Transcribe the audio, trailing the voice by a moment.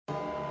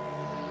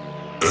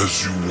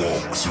As you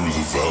walk through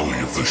the valley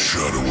of the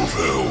shadow of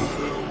hell,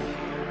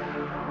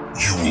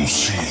 you will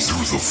see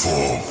through the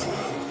fog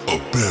a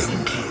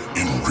bend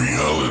in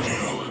reality.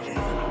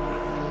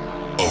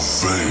 A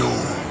veil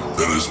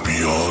that is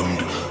beyond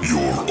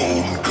your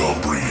own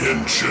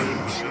comprehension.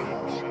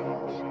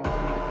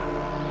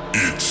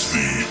 It's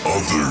the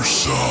other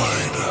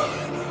side.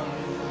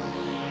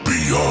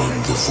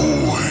 Beyond the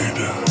void.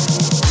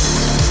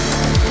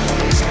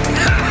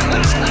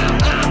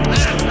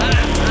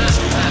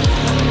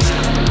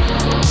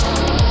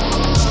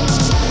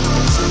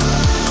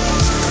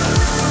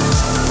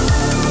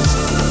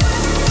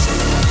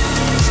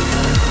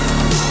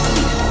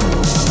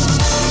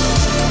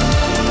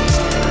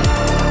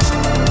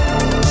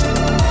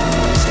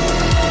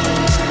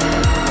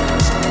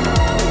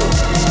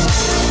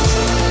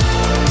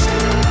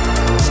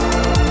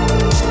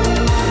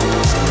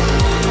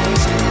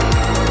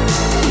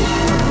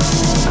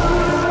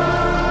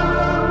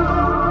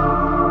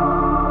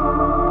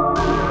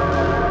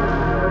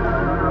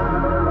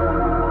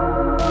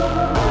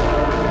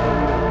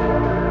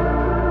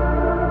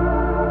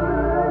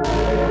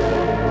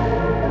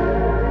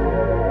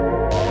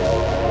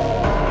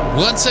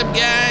 What's up,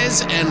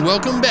 guys, and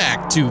welcome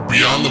back to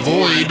Beyond the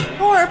Void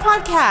Horror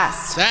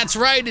Podcast. That's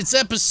right, it's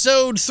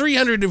episode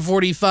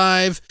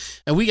 345,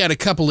 and we got a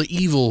couple of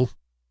evil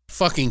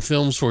fucking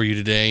films for you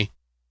today.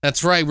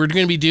 That's right, we're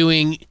going to be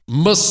doing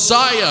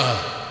Messiah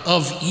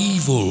of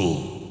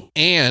Evil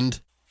and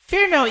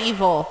Fear No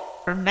Evil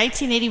from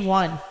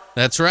 1981.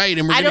 That's right,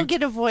 and I don't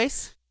get a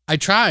voice. I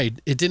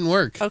tried, it didn't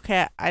work.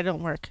 Okay, I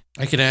don't work.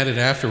 I can add it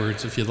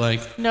afterwards if you'd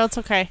like. No, it's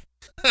okay.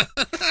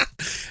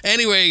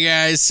 Anyway,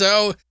 guys,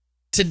 so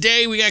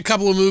today we got a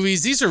couple of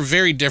movies. These are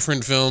very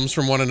different films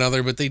from one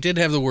another, but they did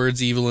have the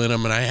words evil in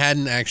them, and I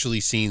hadn't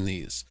actually seen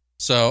these.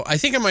 So I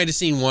think I might have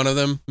seen one of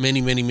them many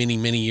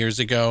years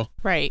ago.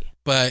 Right.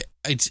 But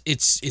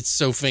it's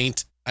so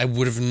faint, I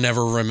would have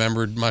never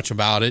remembered much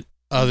about it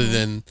other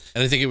than,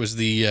 and I think it was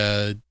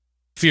the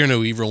Fear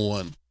No Evil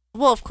one.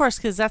 Well, of course,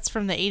 because that's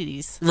from the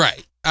 80s.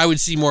 Right. I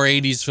would see more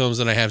 80s films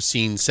than I have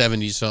seen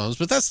 70s films,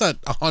 but that's not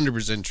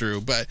 100%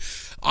 true. But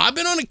I've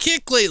been on a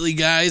kick lately,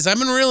 guys. I've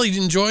been really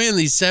enjoying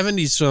these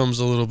 70s films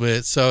a little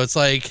bit. So it's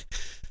like,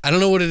 I don't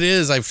know what it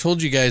is. I've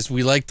told you guys,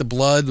 we like the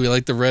blood. We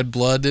like the red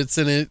blood that's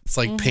in it. It's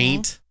like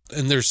paint.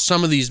 And there's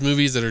some of these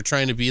movies that are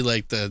trying to be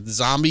like the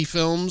zombie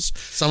films.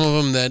 Some of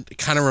them that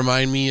kind of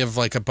remind me of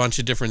like a bunch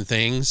of different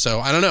things.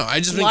 So I don't know. I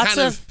just been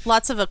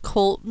lots of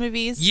occult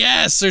movies.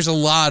 Yes, there's a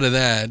lot of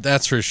that.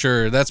 That's for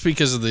sure. That's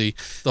because of the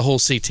whole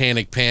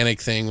satanic panic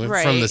thing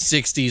from the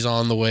 60s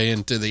on the way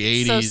into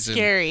the 80s. So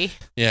scary.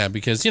 Yeah,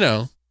 because, you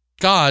know,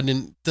 God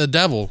and the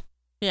devil.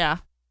 Yeah.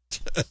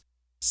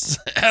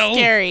 Hell,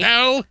 scary.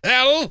 Hell.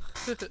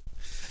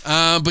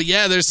 But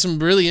yeah, there's some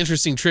really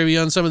interesting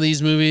trivia on some of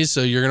these movies,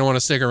 so you're going to want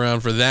to stick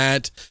around for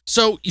that.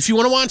 So if you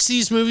want to watch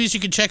these movies,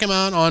 you can check them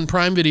out on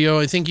Prime Video.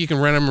 I think you can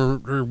rent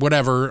them or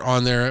whatever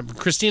on there.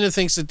 Christina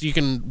thinks that you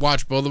can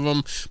watch both of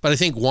them, but I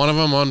think one of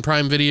them on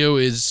Prime Video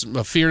is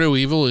Fear No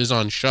Evil is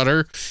on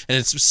Shudder, and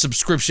it's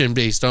subscription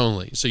based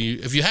only. So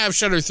if you have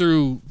Shudder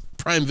through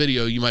Prime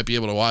Video, you might be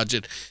able to watch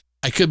it.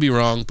 I could be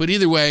wrong, but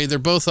either way, they're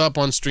both up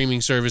on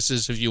streaming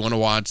services if you want to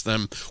watch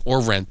them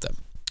or rent them.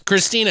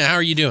 Christina, how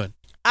are you doing?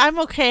 I'm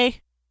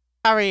okay.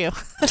 How are you?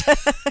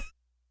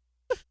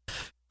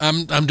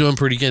 I'm doing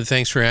pretty good.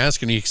 Thanks for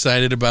asking. Are you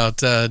excited about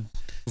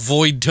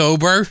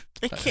Voidtober?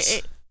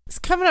 It's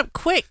coming up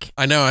quick.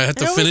 I know. I have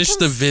to finish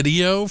the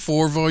video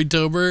for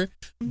Voidtober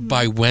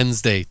by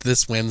Wednesday,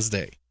 this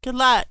Wednesday. Good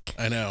luck.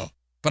 I know.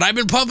 But I've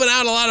been pumping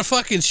out a lot of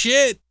fucking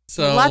shit.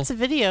 So lots of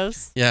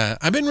videos. Yeah,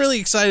 I've been really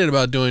excited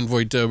about doing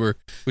Voidtober.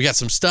 We got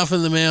some stuff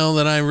in the mail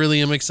that I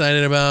really am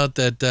excited about.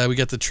 That we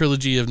got the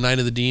trilogy of Night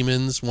of the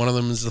Demons. One of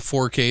them is the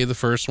 4K, the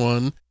first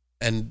one,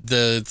 and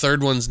the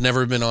third one's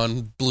never been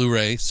on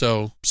Blu-ray.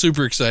 So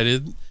super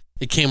excited.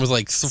 It came with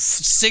like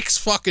 6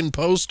 fucking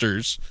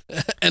posters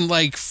and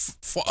like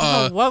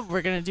what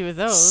we're gonna do with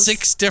those?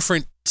 6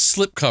 different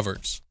slip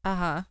covers.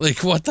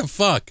 Like what the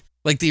fuck?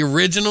 Like the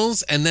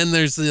originals, and then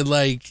there's the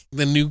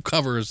new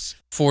covers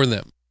for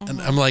them. And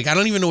I'm like, I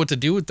don't even know what to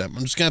do with them.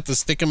 I'm just going to have to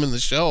stick them in the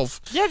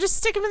shelf. Yeah, just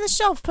stick them in the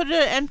shelf. Put an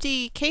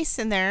empty case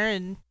in there.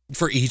 And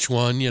for each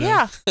one, you know?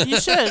 Yeah, you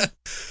should.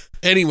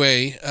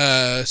 Anyway,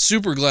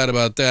 super glad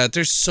about that.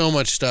 There's so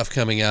much stuff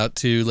coming out,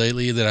 too,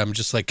 lately that I'm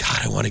just like,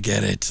 God, I want to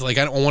get it. Like,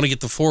 I don't want to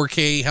get the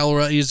 4K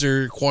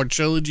Hellraiser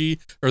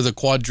quadrilogy or the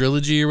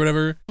quadrilogy or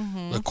whatever.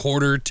 The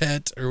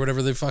quartet or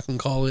whatever they fucking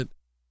call it.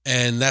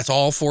 And that's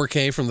all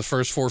 4K from the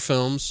first 4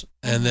 films.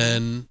 And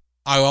then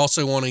I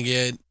also want to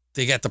get...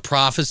 They got The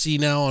Prophecy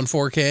now on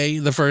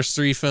 4K, the first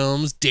 3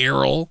 films.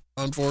 Daryl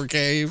on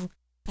 4K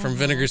from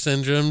Vinegar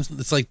Syndrome.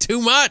 It's like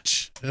too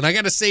much. And I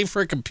got to save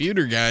for a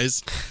computer,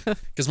 guys,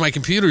 because my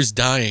computer's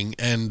dying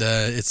and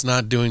it's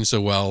not doing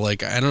so well.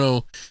 Like, I don't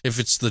know if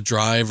it's the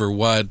drive or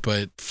what,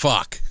 but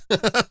fuck.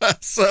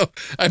 So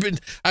I've been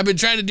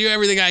trying to do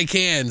everything I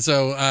can.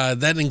 So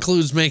that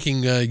includes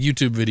making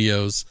YouTube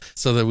videos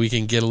so that we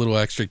can get a little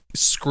extra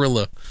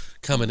Skrilla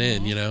coming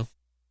in, you know?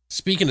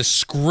 Speaking of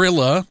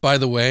Skrilla, by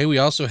the way, we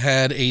also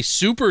had a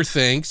super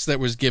thanks that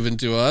was given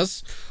to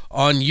us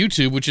on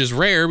YouTube, which is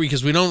rare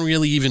because we don't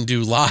really even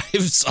do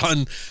lives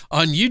on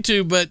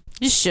YouTube. But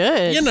you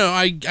should. You know,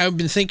 I've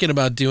been thinking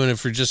about doing it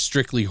for just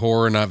strictly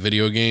horror, not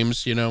video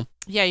games. You know.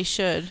 Yeah, you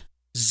should.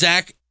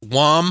 Zach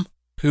Wam,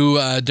 who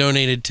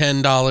donated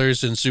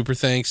 $10 in super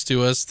thanks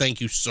to us.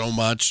 Thank you so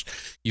much.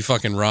 You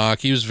fucking rock.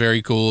 He was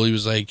very cool. He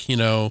was like, you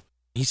know,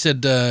 he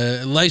said,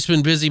 life's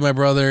been busy, my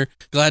brother.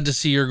 Glad to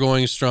see you're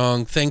going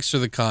strong. Thanks for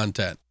the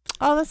content.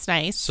 Oh, that's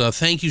nice. So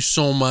thank you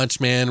so much,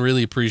 man.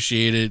 Really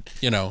appreciate it.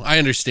 You know, I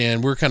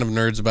understand. We're kind of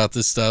nerds about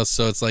this stuff,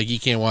 so it's like you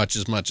can't watch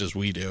as much as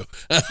we do.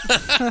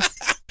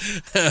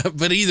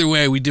 But either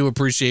way, we do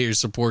appreciate your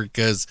support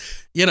because,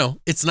 you know,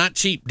 it's not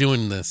cheap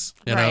doing this.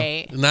 You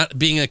know, not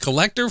being a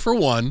collector for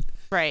one.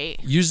 Right.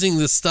 Using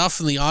the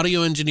stuff and the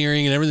audio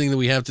engineering and everything that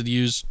we have to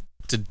use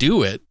to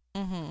do it.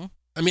 Mm-hmm.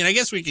 I mean, I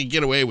guess we could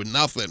get away with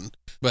nothing,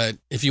 but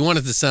if you want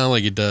it to sound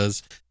like it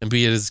does and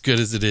be as good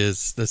as it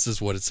is, this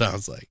is what it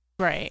sounds like.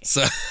 Right.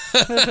 So,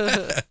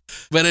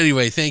 but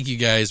anyway, thank you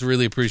guys.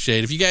 Really appreciate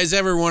it. If you guys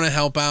ever want to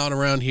help out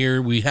around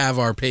here, we have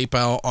our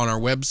PayPal on our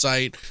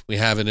website. We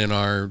have it in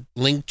our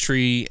link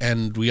tree,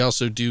 and we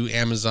also do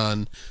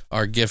Amazon,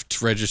 our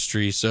gift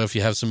registry. So if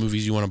you have some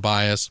movies you want to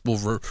buy us,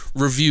 we'll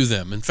review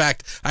them. In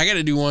fact, I got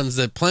to do ones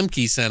that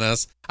Plemke sent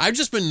us. I've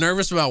just been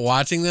nervous about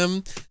watching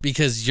them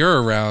because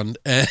you're around,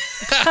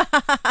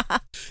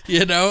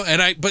 you know,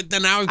 but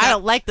then now I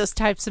don't like those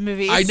types of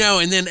movies. I know.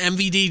 And then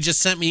MVD just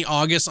sent me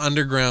August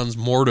Underground's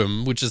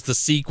Mortem, which is the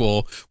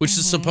sequel, which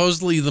is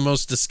supposedly the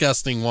most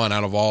disgusting one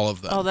out of all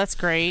of them. Oh, that's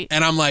great.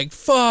 And I'm like,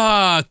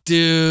 fuck,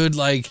 dude.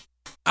 Like,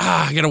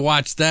 I got to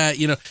watch that.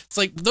 You know, it's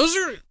like those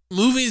are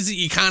movies that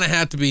you kind of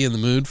have to be in the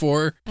mood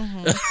for.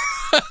 Mm-hmm.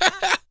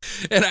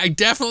 And I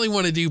definitely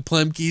want to do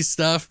Plemke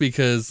stuff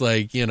because,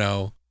 like, you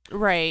know.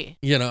 Right.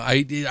 You know,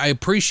 I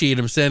appreciate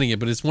him sending it,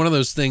 but it's one of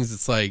those things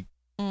that's like,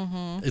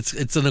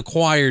 it's an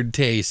acquired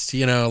taste,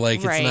 you know,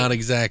 like it's not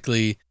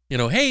exactly, you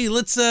know, hey,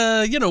 let's,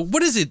 you know,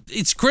 what is it?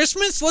 It's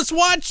Christmas. Let's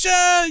watch,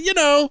 you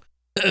know,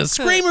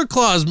 Screamer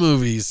Claus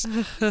movies.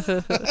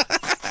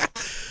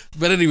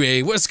 But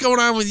anyway, what's going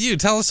on with you?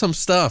 Tell us some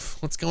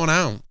stuff. What's going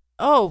on?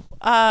 Oh,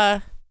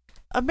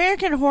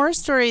 American Horror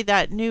Story,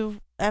 that new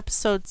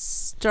episode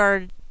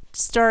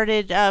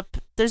started up.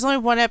 There's only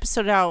one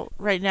episode out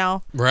right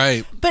now.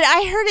 Right. But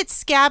I heard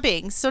it's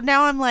scabbing, so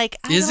now I'm like,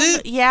 is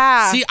it?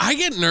 Yeah. See, I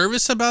get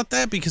nervous about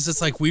that because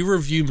it's like we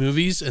review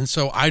movies, and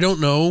so I don't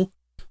know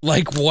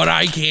like what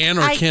I can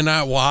or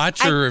cannot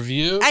watch or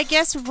review. I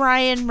guess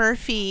Ryan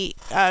Murphy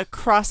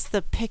crossed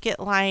the picket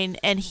line,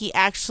 and he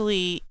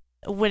actually,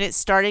 when it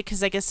started,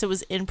 because I guess it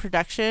was in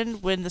production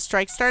when the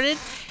strike started,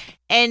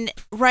 and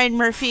Ryan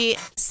Murphy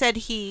said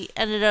he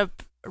ended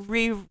up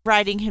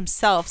rewriting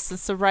himself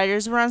since the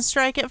writers were on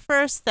strike at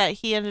first, that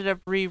he ended up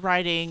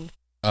rewriting.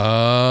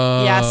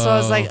 Oh. Yeah, so I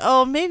was like,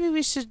 oh, maybe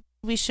we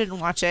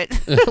shouldn't watch it.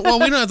 Well,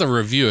 we don't have to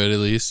review it, at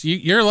least.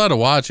 You're allowed to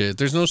watch it.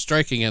 There's no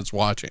strike against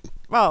watching.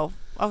 Oh,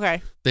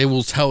 okay. They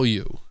will tell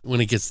you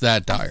when it gets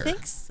that dire. I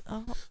think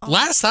so.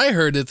 Last I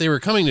heard that they were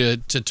coming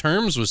to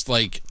terms with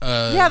like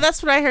yeah,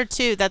 that's what I heard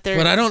too, that they're,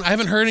 but I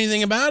haven't heard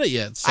anything about it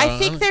yet. So I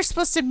think they're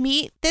supposed to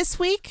meet this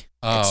week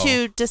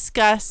to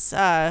discuss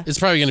it's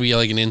probably going to be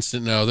like an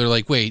instant no. They're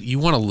like, "Wait, you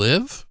want to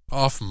live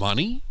off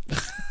money?"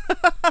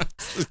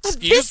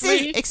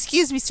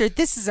 Excuse me, sir.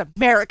 This is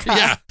America.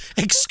 Yeah.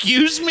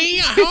 Excuse me?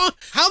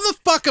 How the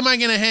fuck am I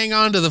going to hang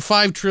on to the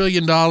 $5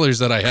 trillion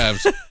that I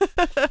have,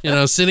 you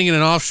know, sitting in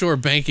an offshore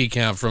bank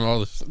account from all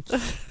this?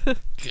 God.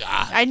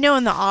 I know,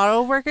 and the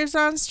auto workers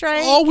are on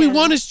strike. All we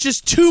want is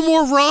just 2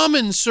 more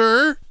ramen,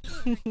 sir.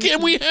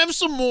 Can we have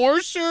some more,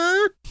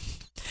 sir?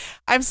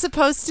 I'm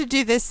supposed to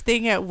do this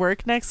thing at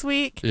work next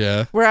week.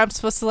 Yeah. Where I'm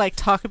supposed to like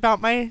talk about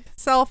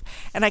myself,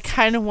 and I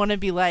kind of want to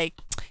be like,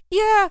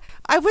 yeah,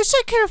 I wish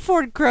I could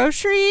afford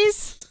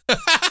groceries.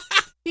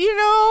 You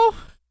know?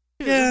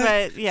 Yeah.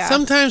 But, yeah.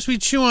 Sometimes we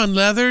chew on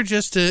leather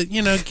just to,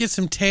 you know, get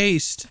some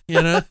taste,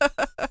 you know?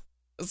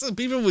 That's what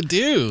people would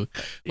do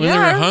when they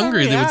were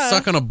hungry. They would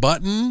suck on a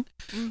button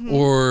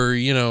or,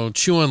 you know,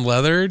 chew on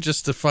leather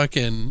just to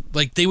fucking,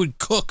 like, they would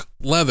cook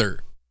leather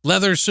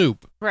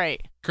soup.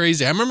 Right.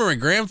 Crazy. I remember my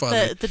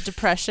grandfather. The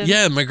Depression.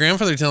 Yeah, my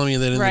grandfather telling me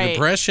that in the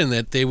Depression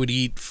that they would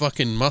eat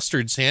fucking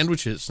mustard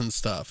sandwiches and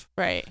stuff.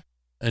 Right.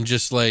 And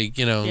just like,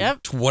 you know,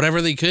 whatever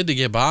they could to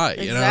get by,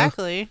 you know?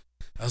 Exactly.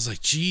 I was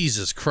like,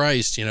 Jesus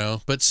Christ, you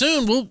know. But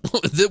soon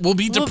we'll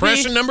be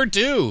Depression number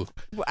 2.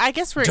 I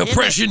guess we're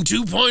Depression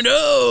 2.0.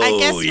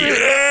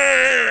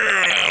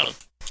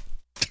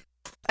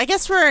 I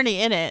guess we're already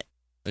in it.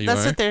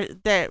 That's what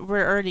that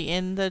we're already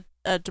in the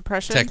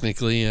Depression.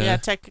 Technically, yeah. Yeah,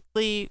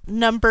 technically,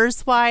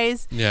 numbers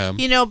wise. Yeah.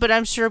 You know, but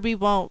I'm sure we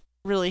won't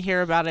really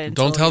hear about it.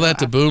 Don't tell that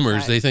to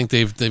boomers. They think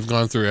they've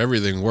gone through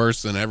everything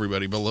worse than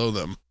everybody below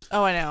them.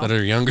 Oh, I know. That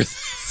are younger.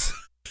 Oh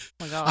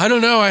my God. I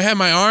don't know. I had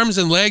my arms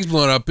and legs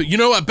blown up. But you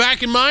know what?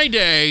 Back in my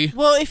day.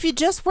 Well, if you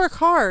just work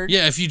hard.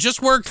 Yeah, if you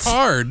just worked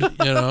hard,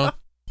 you know.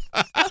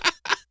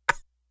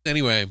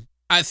 Anyway,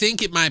 I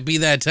think it might be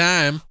that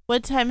time.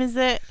 What time is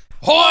it?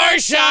 Horror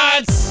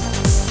Shots!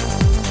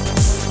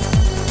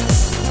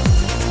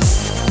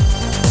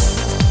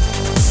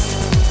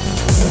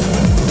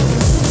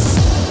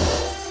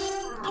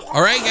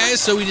 right,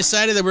 guys. So we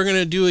decided that we're going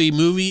to do a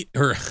movie.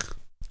 We're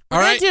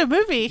going to do a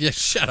movie. Yeah,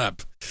 shut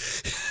up.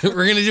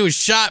 We're going to do a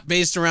shot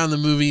based around the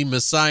movie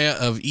Messiah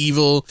of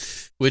Evil,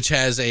 which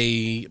has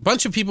a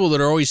bunch of people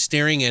that are always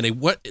staring at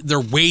what they're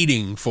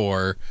waiting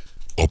for.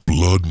 A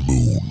blood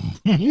moon.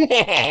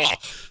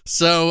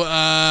 So,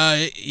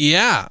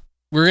 yeah,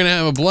 we're going to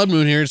have a blood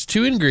moon here. It's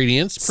 2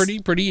 ingredients.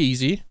 Pretty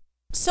easy.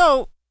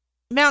 So,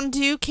 Mountain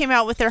Dew came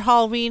out with their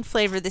Halloween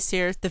flavor this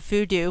year, the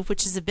Voodoo,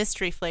 which is a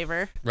mystery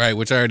flavor. Right,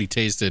 which I already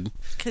tasted.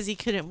 Because he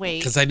couldn't wait.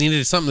 Because I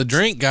needed something to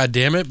drink, God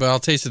damn it! But I'll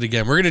taste it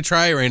again. We're going to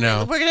try it right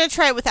now. We're going to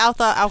try it without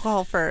the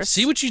alcohol first.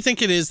 See what you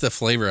think it is, the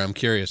flavor. I'm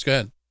curious. Go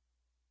ahead.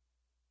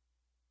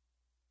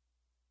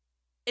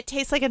 It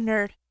tastes like a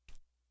nerd.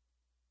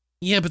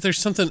 Yeah, but it's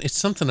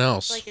something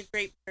else. Like a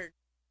grape nerd.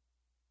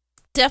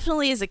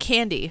 Definitely is a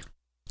candy.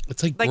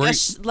 It's like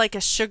like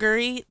a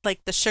sugary,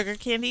 like the sugar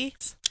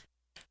candies.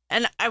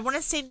 And I want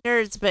to say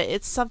nerds, but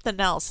it's something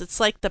else. It's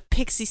like the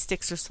pixie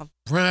sticks or something.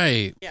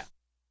 Right. Yeah.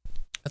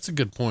 That's a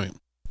good point.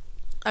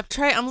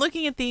 I'm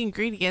looking at the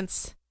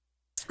ingredients.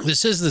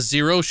 This is the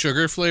 0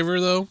 sugar flavor,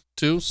 though,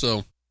 too,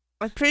 so.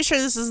 I'm pretty sure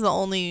this is the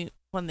only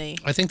one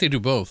I think they do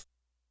both.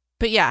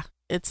 But yeah,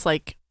 it's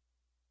like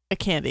a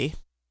candy.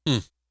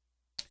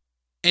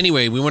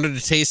 Anyway, we wanted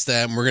to taste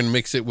that, and we're going to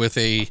mix it with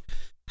a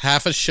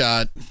half a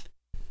shot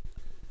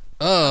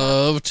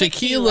of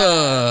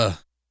tequila.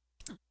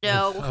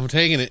 No. I'm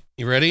taking it.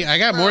 You ready? I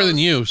got more than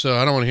you, so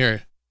I don't want to hear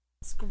it.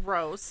 It's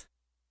gross.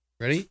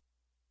 Ready?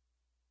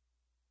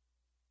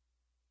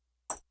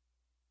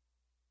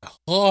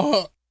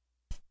 Oh.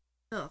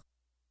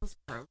 That's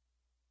gross.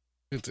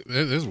 It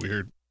is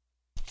weird.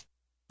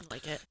 I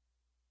like it.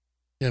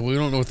 Yeah, we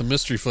don't know what the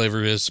mystery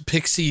flavor is.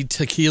 Pixie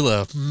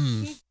tequila.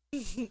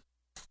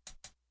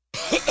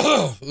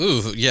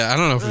 Ooh, yeah, I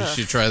don't know if we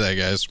should try that,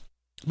 guys.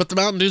 But the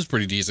Mountain Dew's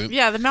pretty decent.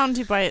 Yeah, the Mountain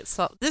Dew by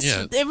itself.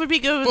 It would be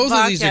good with both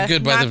vodka. Both of these are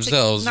good by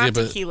themselves. Not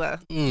but tequila.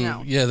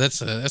 No. Yeah,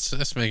 that's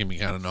making me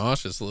kind of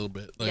nauseous a little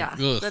bit. Like, yeah,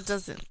 ugh. that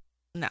doesn't.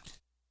 No.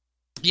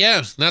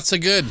 Yeah, not so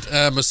good.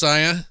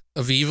 Messiah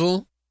of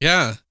Evil.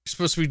 Yeah, you're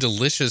supposed to be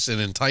delicious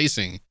and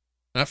enticing,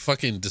 not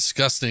fucking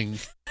disgusting.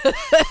 You're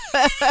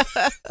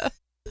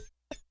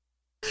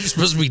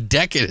supposed to be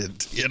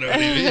decadent. You know what I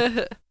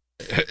mean?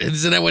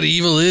 Isn't that what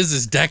evil is?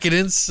 Is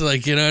decadence?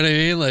 Like, you know what I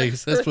mean? Like,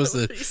 that's supposed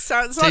to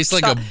taste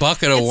like a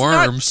bucket of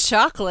worms. Not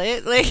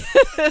chocolate, like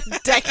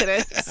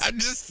decadence. I'm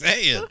just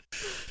saying.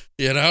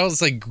 You know,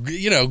 it's like,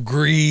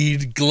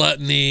 greed,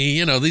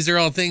 gluttony. These are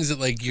all things that,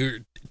 like,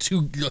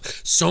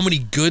 so many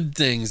good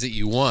things that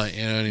you want.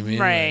 You know what I mean?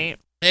 Right. Like,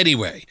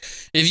 anyway,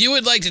 if you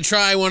would like to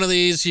try one of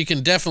these, you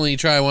can definitely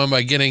try one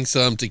by getting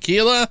some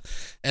tequila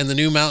and the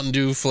new Mountain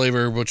Dew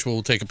flavor, which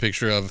we'll take a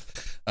picture of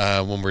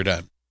when we're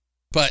done.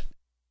 But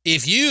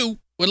if you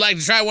would like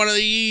to try one of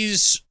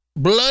these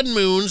blood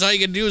moons, all you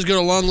can do is go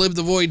to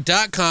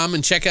longlivethevoid.com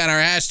and check out our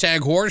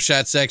hashtag horror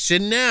shot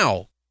section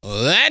now.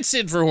 That's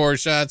it for horror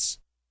shots.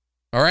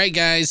 All right,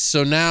 guys.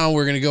 So now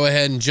we're going to go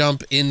ahead and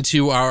jump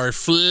into our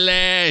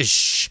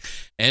flesh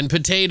and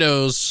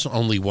potatoes.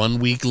 Only 1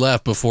 week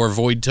left before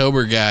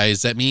Voidtober,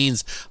 guys. That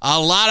means a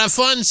lot of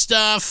fun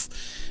stuff.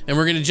 And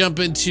we're going to jump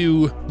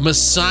into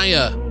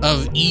Messiah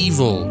of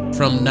Evil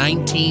from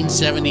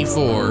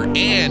 1974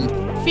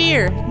 and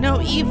Fear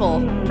No Evil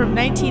from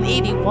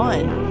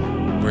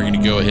 1981. We're going to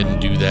go ahead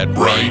and do that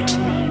right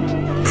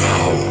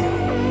now.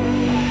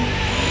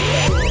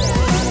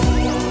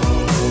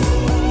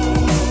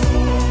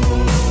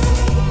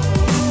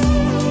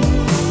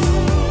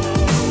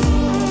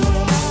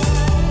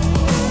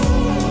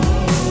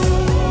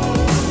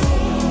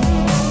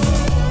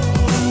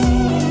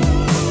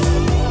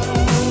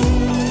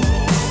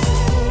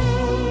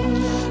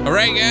 All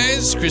right,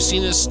 guys.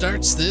 Christina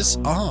starts this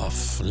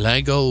off,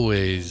 like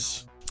always.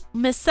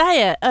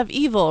 Messiah of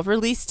Evil,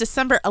 released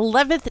December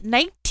 11th,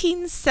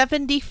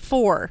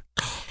 1974.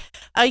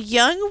 A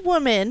young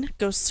woman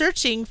goes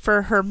searching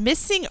for her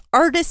missing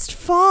artist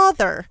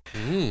father.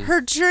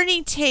 Her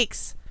journey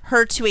takes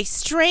her to a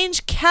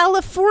strange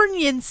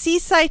Californian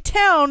seaside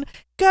town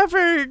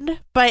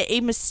governed by a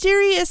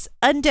mysterious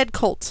undead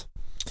cult.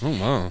 Oh,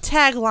 wow.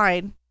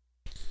 Tagline: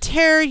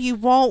 terror you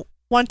won't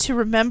want to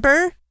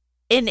remember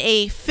in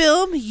a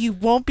film you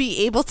won't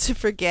be able to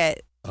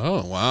forget.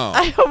 Oh, wow.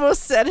 I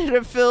almost said in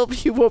a film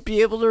you won't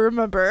be able to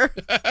remember.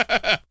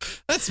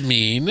 That's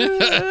mean. Do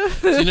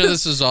you know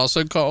this is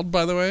also called,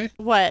 by the way?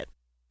 What?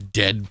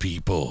 Dead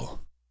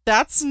People.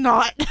 That's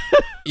not.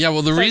 Yeah,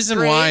 well, the reason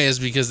great? why is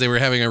because they were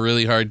having a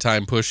really hard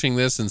time pushing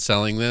this and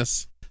selling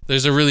this.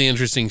 There's a really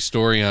interesting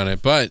story on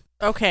it, but...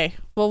 Okay,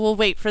 well, we'll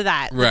wait for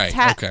that. Right,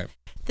 okay.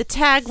 The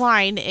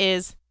tagline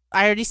is,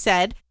 I already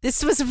said,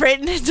 this was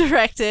written and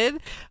directed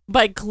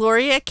by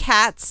Gloria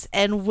Katz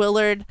and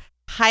Willard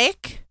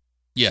Hayek.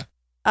 Yeah.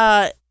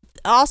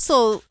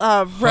 Also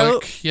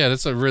wrote... Hoik. Yeah,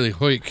 that's a really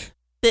hoik.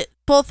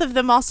 Both of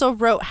them also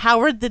wrote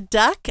Howard the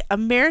Duck,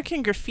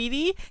 American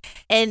Graffiti,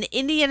 and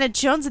Indiana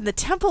Jones and the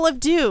Temple of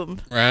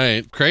Doom.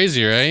 Right.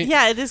 Crazy, right?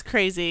 Yeah, it is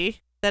crazy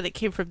that it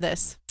came from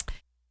this.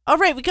 All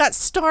right, we got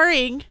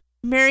starring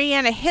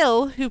Mariana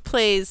Hill, who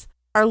plays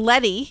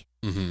Arletty,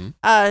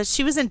 Mm-hmm.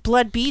 She was in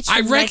Blood Beach. I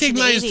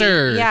recognized 1980.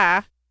 her.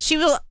 Yeah. She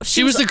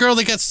was the girl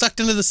that got sucked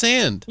into the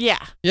sand. Yeah.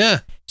 Yeah.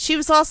 She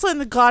was also in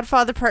The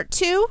Godfather Part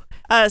 2,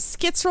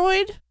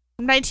 Schizoid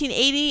from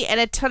 1980, and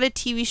a ton of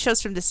TV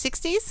shows from the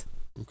 60s.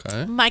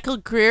 Okay. Michael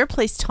Greer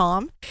plays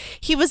Tom.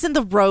 He was in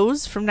The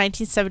Rose from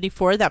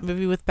 1974, that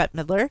movie with Bette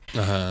Midler.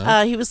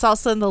 Uh-huh. He was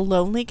also in The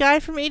Lonely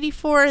Guy from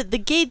 84, The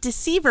Gay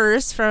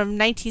Deceivers from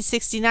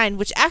 1969,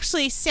 which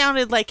actually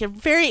sounded like a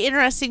very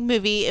interesting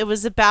movie. It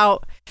was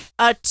about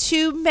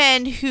two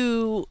men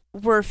who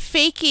were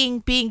faking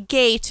being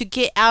gay to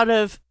get out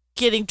of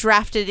getting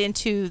drafted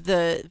into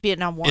the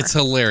Vietnam War. It's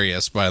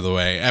hilarious, by the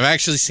way. I've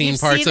actually seen You've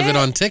parts seen of it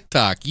on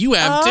TikTok. You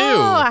have too.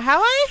 Oh,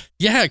 have I?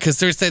 Yeah, because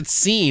there's that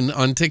scene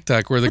on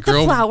TikTok where the With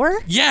girl. the flower?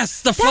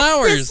 Yes, the That's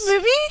flowers. this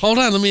movie? Hold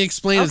on, let me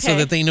explain it so Okay.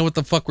 that they know what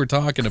the fuck we're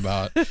talking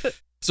about.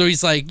 So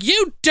he's like,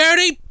 "You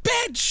dirty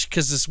bitch,"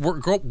 because this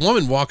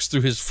woman walks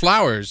through his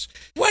flowers.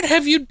 "What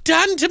have you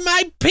done to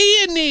my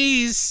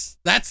peonies?"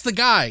 That's the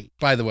guy,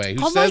 by the way,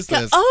 who says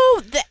this.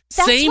 Oh, that's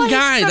Same why he's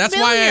guy. That's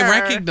why I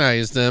familiar.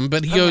 recognized him.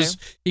 But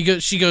Okay.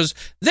 she goes,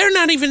 "They're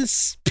not even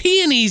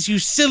peonies, you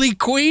silly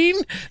queen.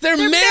 They're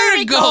marigolds."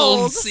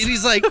 marigolds. And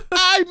he's like,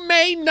 "I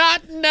may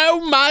not know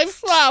my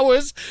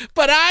flowers,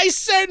 but I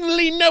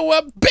certainly know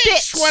a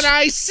bitch when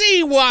I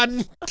see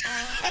one."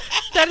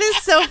 That is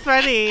so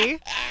funny.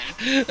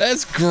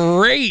 That's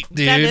great,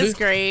 dude. That is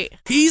great.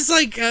 He's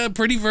like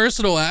pretty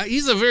versatile.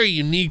 He's a very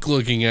unique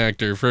looking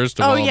actor, first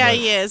of all. Oh yeah, but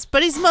he is.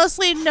 But he's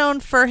mostly known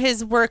for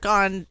his work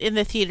in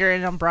the theater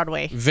and on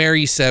Broadway.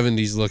 very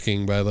 70s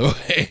looking, by the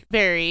way.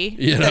 Very.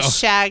 You The know.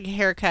 shag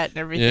haircut and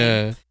everything.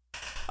 Yeah.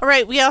 All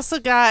right, we also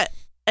got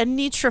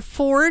Anitra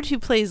Ford, who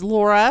plays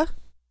Laura.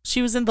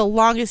 She was in The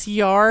Longest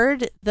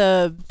Yard,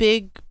 the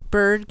Big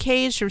Bird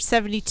Cage from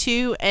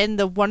 72, and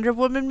the Wonder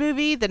Woman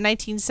movie, the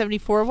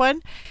 1974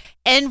 one,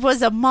 and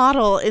was a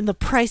model in The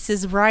Price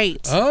is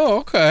Right. Oh,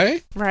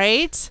 okay.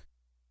 Right?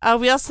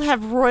 We also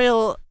have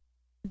Royal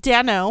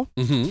Dano,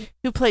 Mm-hmm.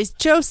 who plays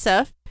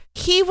Joseph.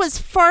 He was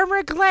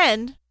Farmer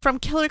Glenn from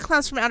Killer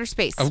Clowns from Outer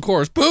Space. Of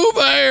course. Pooh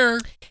Bear.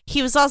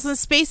 He was also in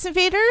Space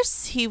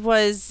Invaders. He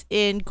was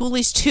in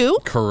Ghoulies 2.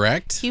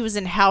 Correct. He was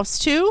in House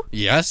 2.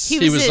 Yes. He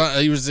He was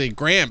was a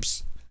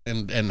Gramps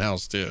and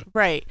House too.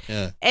 Right.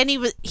 Yeah. And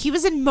he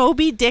was in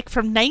Moby Dick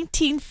from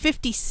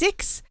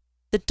 1956,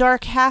 The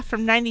Dark Half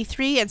from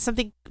 93, and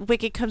Something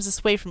Wicked Comes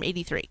This Way from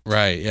 83.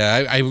 Right.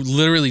 Yeah. I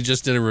literally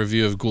just did a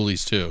review of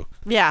Ghoulies too.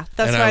 Yeah,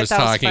 that's and why I was thought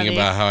it talking was funny.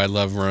 about how I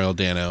love Royal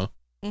Dano.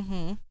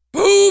 Mm-hmm.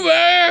 Pooh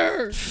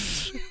Bear.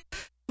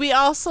 We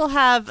also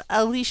have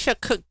Alicia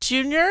Cook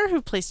Jr.,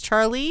 who plays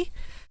Charlie.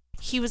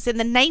 He was in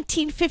the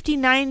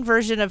 1959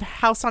 version of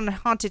House on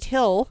Haunted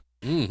Hill,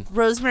 Mm.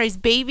 Rosemary's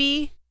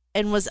Baby,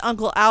 and was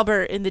Uncle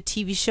Albert in the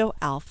TV show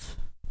Alf.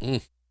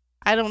 Mm.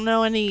 I don't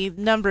know any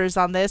numbers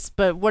on this,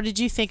 but what did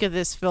you think of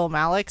this film,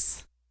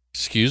 Alex?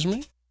 Excuse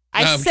me?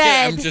 I No, I'm said,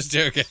 kidding. I'm just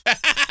joking.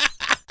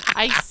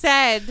 I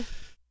said,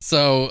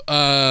 So,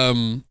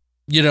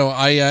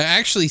 I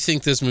actually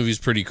think this movie's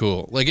pretty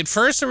cool. Like, at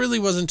first, I really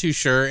wasn't too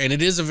sure, and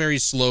it is a very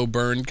slow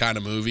burn kind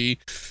of movie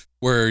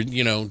where,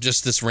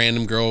 just this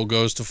random girl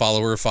goes to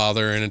follow her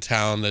father in a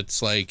town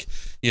that's like,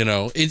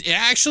 it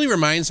actually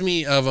reminds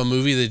me of a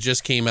movie that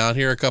just came out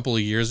here a couple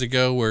of years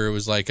ago where it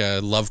was like a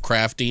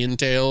Lovecraftian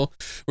tale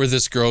where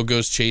this girl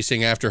goes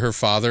chasing after her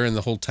father and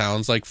the whole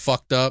town's like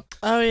fucked up.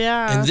 oh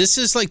yeah. And this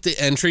is like the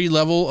entry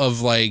level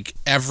of like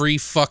every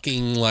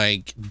fucking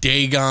like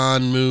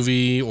Dagon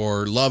movie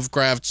or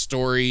Lovecraft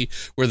story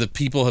where the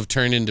people have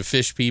turned into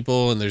fish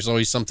people and there's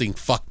always something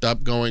fucked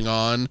up going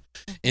on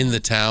in the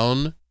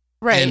town.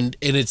 right. And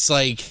it's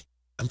like,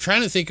 I'm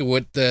trying to think of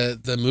what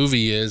the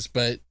movie is,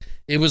 but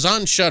it was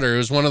on Shudder. It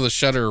was one of the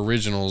Shudder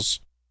originals.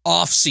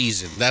 Off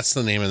Season. That's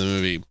the name of the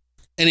movie.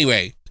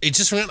 Anyway, it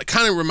just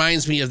kind of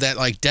reminds me of that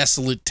like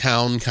desolate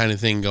town kind of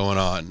thing going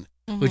on,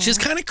 which is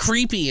kind of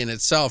creepy in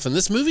itself. And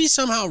this movie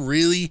somehow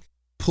really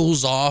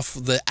pulls off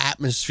the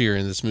atmosphere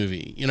in this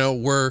movie.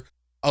 Where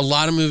a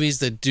lot of movies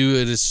that do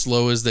it as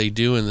slow as they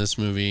do in this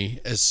movie,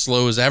 as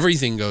slow as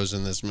everything goes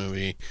in this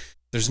movie,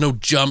 there's no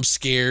jump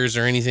scares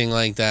or anything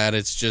like that.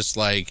 It's just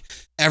like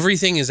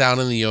everything is out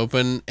in the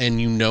open and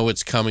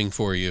it's coming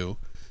for you.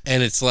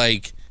 And it's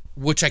like,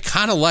 which I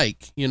kind of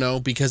like,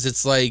 because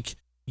it's like,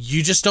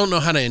 you just don't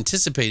know how to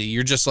anticipate it.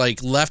 You're just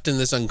like left in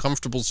this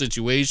uncomfortable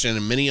situation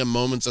in many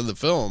moments of the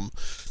film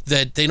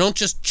that they don't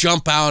just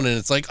jump out and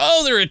it's like,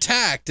 oh, they're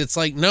attacked. It's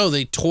like, no,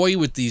 they toy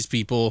with these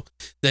people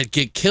that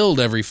get killed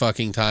every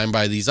fucking time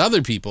by these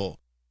other people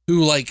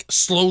who like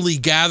slowly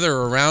gather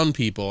around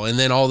people and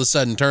then all of a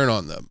sudden turn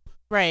on them.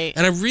 right.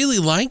 And I really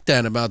like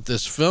that about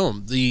this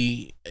film.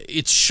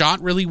 It's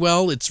shot really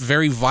well. It's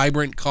very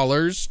vibrant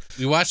colors.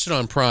 We watched it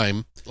on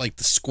Prime, like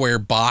the square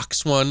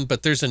box one,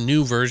 but there's a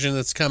new version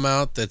that's come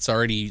out that's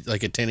already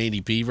like a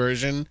 1080p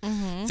version.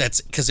 Mm-hmm.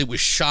 That's because it was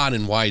shot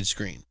in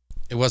widescreen.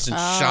 It wasn't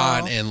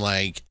shot in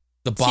like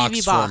the box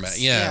TV box, format.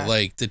 yeah.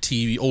 Like the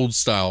TV old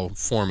style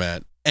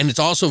format. And it's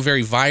also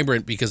very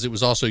vibrant because it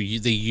was also, they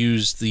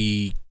used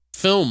the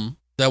film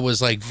that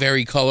was like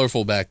very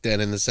colorful back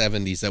then in the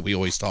 70s that we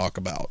always talk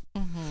about.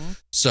 Mm-hmm.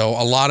 So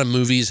a lot of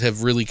movies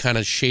have really kind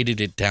of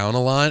shaded it down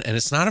a lot, and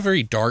it's not a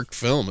very dark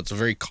film. It's a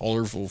very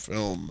colorful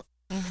film.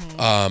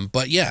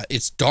 But yeah,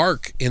 it's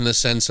dark in the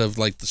sense of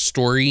like the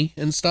story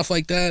and stuff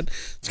like that.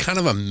 It's kind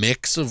of a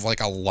mix of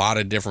like a lot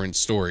of different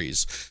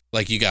stories.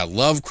 Like you got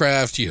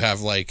Lovecraft, you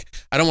have like,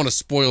 I don't want to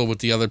spoil what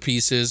the other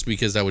piece is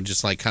because that would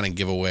just like kind of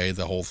give away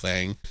the whole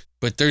thing.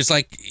 But there's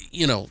like,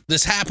 you know,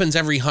 this happens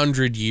every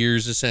 100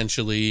 years,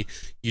 essentially.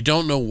 You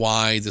don't know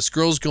why. This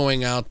girl's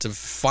going out to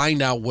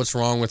find out what's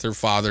wrong with her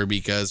father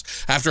because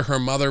after her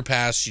mother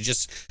passed,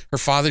 her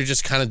father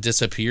just kind of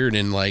disappeared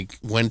and like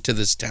went to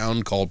this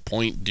town called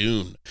Point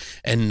Dune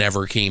and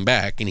never came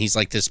back. And he's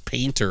like this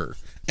painter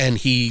and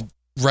he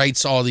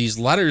writes all these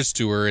letters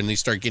to her and they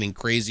start getting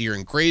crazier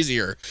and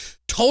crazier.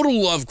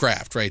 Total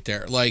Lovecraft right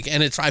there. Like,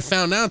 and I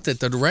found out that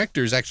the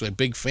director is actually a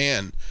big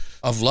fan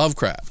of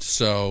Lovecraft.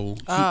 So,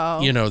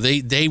 you know,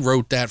 they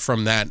wrote that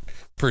from that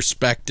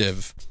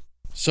perspective.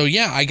 So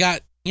yeah, I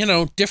got, you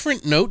know,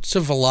 different notes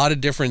of a lot of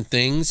different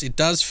things. It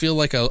does feel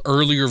like an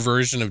earlier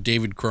version of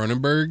David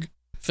Cronenberg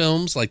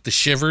films, like the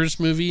Shivers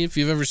movie, if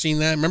you've ever seen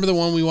that. Remember the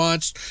one we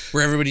watched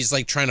where everybody's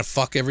like trying to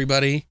fuck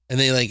everybody and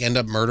they like end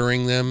up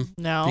murdering them?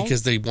 No.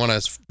 Because they want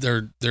us,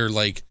 they're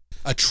like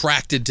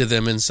attracted to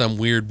them in some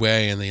weird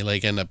way and they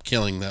like end up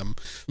killing them.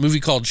 A movie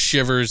called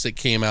Shivers that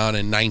came out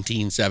in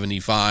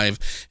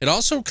 1975. It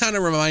also kind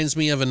of reminds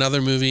me of another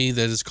movie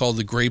that is called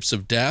The Grapes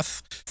of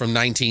Death from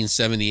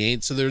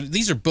 1978. So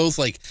these are both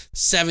like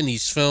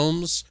 70s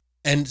films.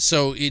 And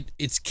so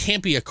it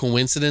can't be a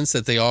coincidence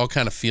that they all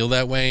kind of feel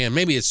that way. And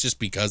maybe it's just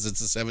because it's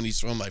a 70s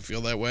film I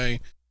feel that way.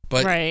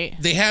 But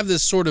they have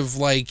this sort of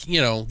like, you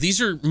know, these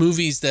are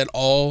movies that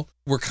all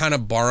were kind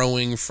of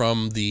borrowing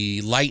from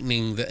the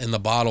lightning in the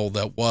bottle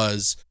that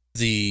was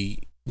the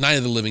Night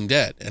of the Living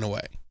Dead in a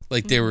way.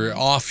 Like they were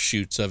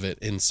offshoots of it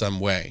in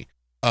some way.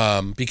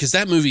 Because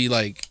that movie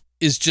like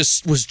was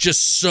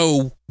just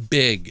so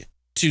big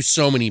to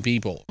so many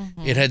people.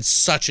 It had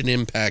such an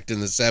impact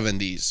in the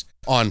 70s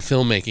on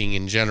filmmaking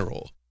in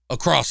general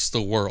across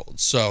the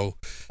world. So,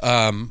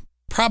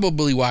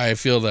 probably why I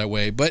feel that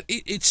way, but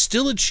it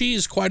still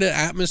achieves quite an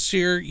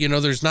atmosphere. You know,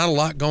 there's not a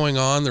lot going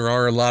on. There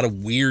are a lot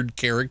of weird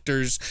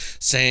characters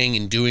saying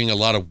and doing a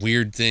lot of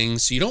weird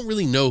things. So you don't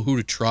really know who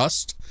to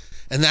trust.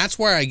 And that's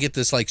where I get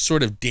this like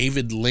sort of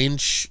David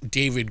Lynch,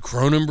 David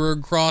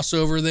Cronenberg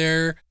crossover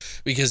there,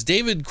 because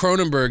David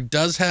Cronenberg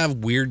does have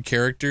weird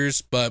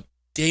characters, but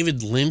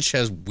David Lynch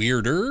has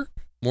weirder,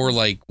 more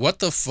like, what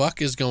the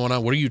fuck is going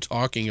on? What are you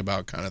talking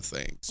about kind of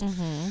things?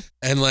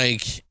 And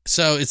like,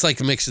 so it's like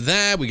a mix of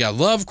that. We got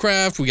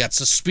Lovecraft, we got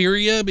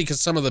Suspiria,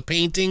 because some of the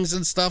paintings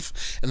and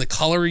stuff and the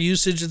color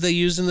usage that they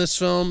use in this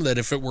film, that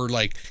if it were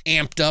like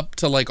amped up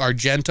to like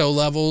Argento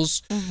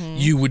levels,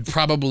 you would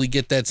probably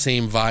get that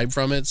same vibe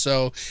from it.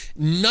 So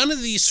none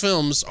of these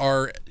films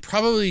are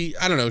probably,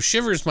 I don't know,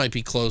 Shivers might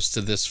be close to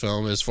this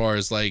film as far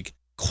as like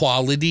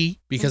quality,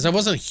 because I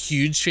wasn't a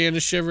huge fan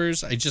of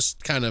Shivers. I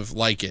just kind of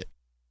like it.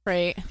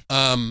 Right.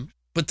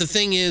 But the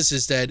thing is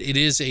that it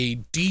is a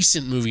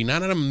decent movie,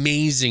 not an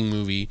amazing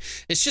movie.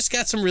 It's just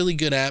got some really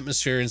good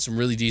atmosphere and some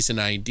really decent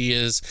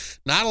ideas.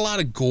 Not a lot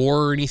of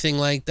gore or anything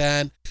like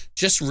that.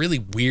 Just really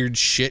weird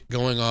shit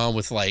going on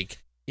with like,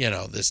 you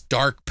know, this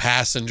dark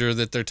passenger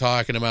that they're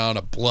talking about,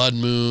 a blood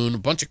moon, a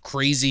bunch of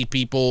crazy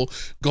people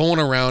going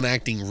around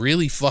acting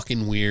really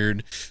fucking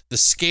weird. The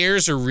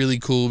scares are really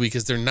cool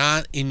because they're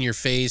not in your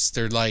face.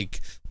 They're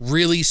like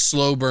really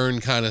slow burn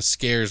kind of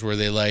scares where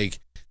they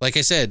like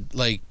I said,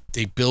 like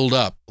they build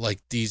up like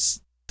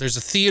these. There's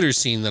a theater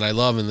scene that I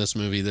love in this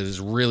movie that is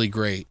really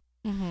great.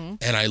 And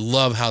I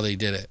love how they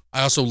did it.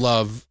 I also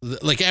love,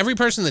 like every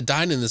person that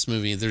died in this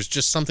movie, there's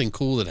just something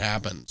cool that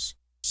happens.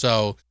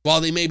 So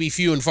while they may be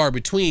few and far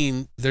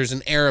between, there's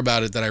an air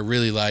about it that I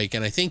really like.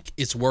 And I think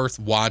it's worth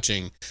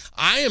watching.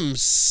 I am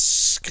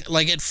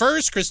like, at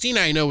first, Christina,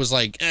 I know, was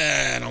like,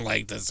 I don't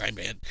like this.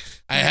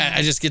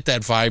 I just get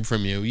that vibe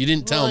from you. You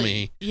didn't tell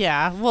me.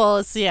 Yeah. Well,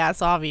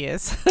 it's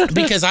obvious.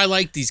 Because I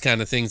like these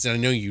kind of things and I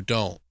know you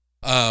don't.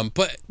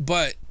 But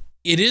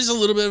it is a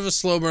little bit of a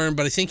slow burn,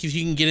 but I think if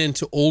you can get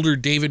into older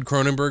David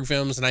Cronenberg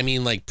films, and I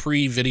mean like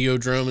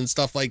pre-Videodrome and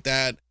stuff like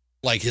that,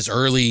 like his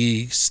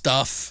early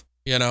stuff,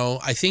 you know,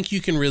 I think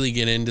you can really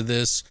get into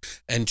this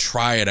and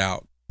try it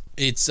out.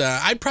 It's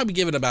I'd probably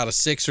give it about a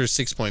 6 or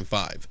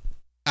 6.5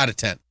 out of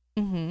 10.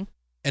 And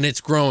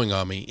it's growing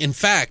on me. In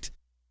fact,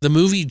 the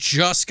movie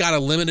just got a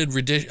limited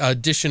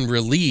edition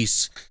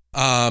release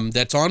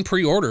that's on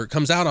pre-order. It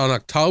comes out on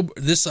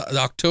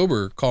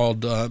October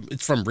called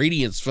it's from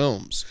Radiance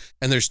Films,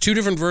 and there's 2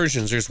 different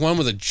versions. There's one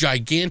with a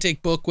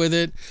gigantic book with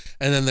it,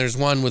 and then there's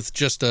one with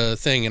just a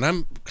thing, and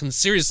I'm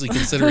seriously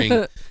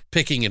considering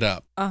picking it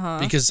up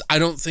because I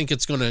don't think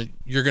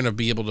you're gonna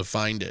be able to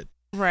find it.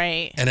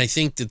 Right. And I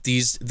think that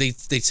they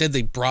said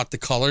they brought the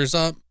colors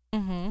up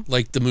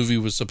like the movie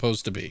was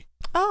supposed to be.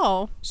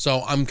 Oh.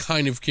 So I'm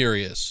kind of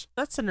curious.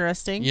 That's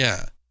interesting.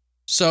 Yeah.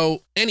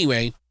 So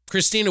anyway,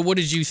 Christina, what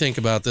did you think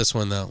about this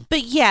one, though?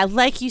 But yeah,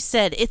 like you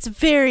said, it's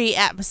very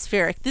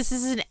atmospheric. This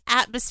is an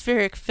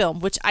atmospheric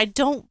film, which I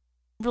don't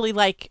really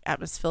like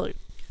atmospheric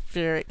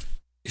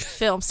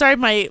film. Sorry,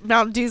 my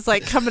Mountain Dew's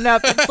like coming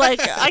up. It's like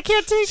I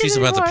can't take She's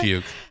it anymore. about to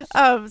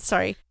puke.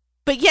 Sorry.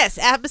 But yes,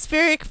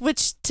 atmospheric,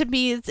 which to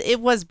me it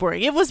was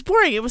boring. It was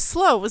boring. It was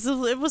slow.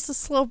 It was a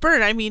slow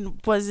burn. I mean,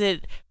 was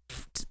it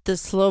the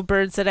slow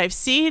burns that I've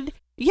seen?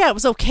 Yeah, it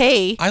was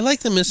okay. I like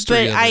the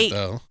mystery but of it,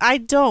 though. I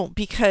don't,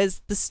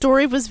 because the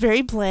story was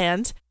very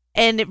bland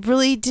and it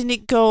really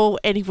didn't go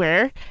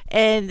anywhere,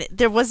 and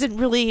there wasn't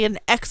really an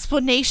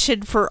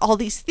explanation for all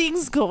these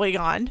things going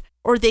on,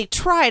 or they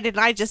tried and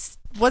I just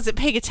wasn't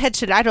paying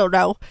attention. I don't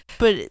know.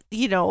 But,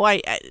 you know,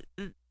 I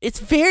it's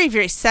very,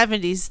 very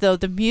 70s, though.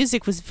 The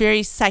music was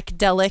very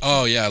psychedelic.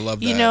 Oh, yeah, I love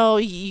that. You know,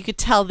 you could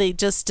tell they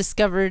just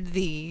discovered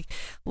the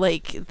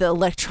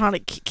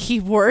electronic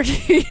keyboard.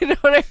 You know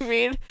what I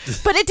mean?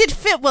 But it did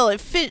fit well. It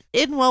fit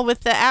in well with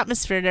the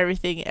atmosphere and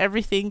everything.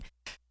 Everything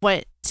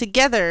went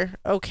together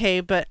okay,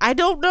 but I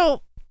don't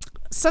know.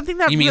 Something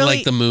that You mean really,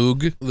 like the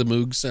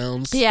Moog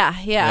sounds? Yeah,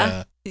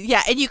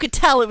 and you could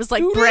tell it was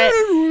like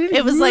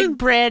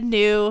brand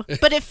new,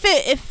 but it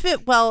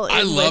fit well.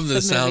 I love the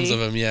the sounds movie. of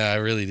them. Yeah, I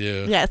really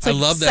do. Yeah, it's like I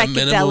love that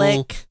minimal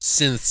psychedelic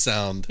synth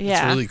sound.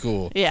 Yeah. It's really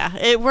cool. Yeah,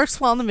 it works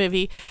well in the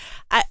movie.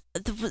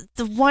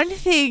 The one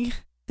thing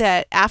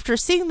that after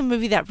seeing the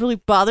movie that really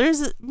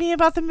bothers me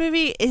about the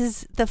movie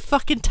is the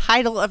fucking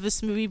title of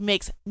this movie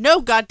makes no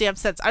goddamn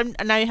sense.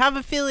 And I have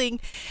a feeling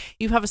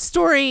you have a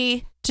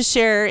story to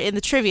share in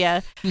the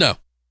trivia. No.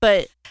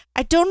 But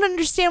I don't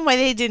understand why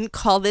they didn't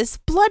call this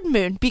Blood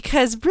Moon,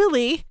 because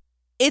really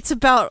it's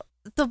about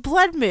the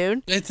blood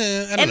moon. I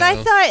don't know. I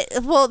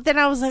thought, well, then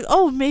I was like,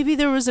 oh, maybe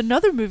there was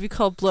another movie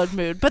called Blood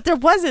Moon, but there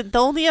wasn't. The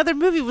only other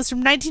movie was from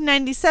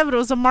 1997. It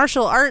was a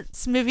martial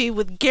arts movie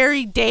with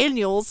Gary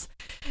Daniels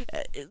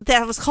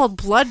that was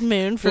called Blood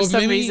Moon for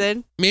some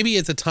reason. Maybe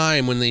at the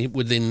time when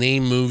they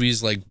name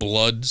movies like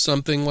Blood,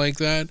 something like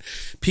that,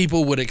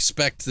 people would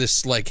expect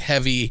this like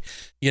heavy,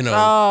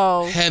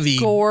 heavy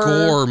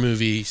gore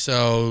movie.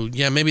 So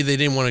yeah, maybe they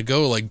didn't want to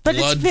go like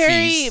Blood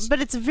Feast.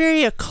 But it's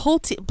very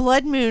occulty.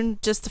 Blood Moon,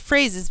 just the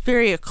phrase is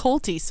very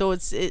occulty. So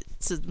it's a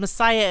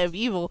messiah of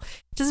evil.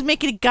 It doesn't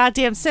make any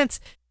goddamn sense.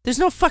 There's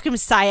no fucking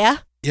messiah.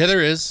 Yeah,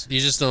 there is. You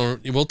just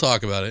don't. We'll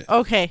talk about it.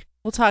 Okay,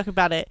 we'll talk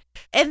about it.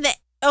 And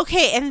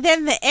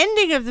then the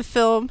ending of the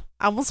film,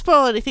 I won't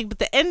spoil anything, but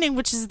the ending,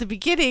 which is the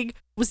beginning,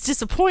 was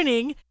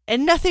disappointing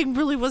and nothing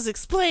really was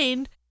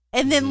explained.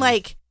 And then,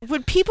 like,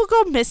 when people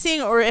go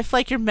missing or if,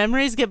 like, your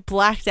memories get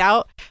blacked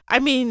out, I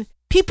mean,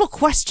 people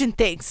question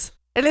things.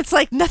 And it's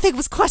like nothing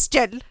was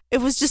questioned.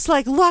 It was just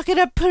like, lock it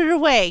up, put it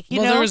away,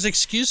 you know? There was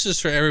excuses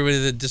for everybody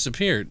that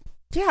disappeared.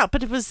 Yeah,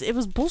 but it was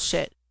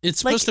bullshit. It's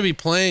supposed to be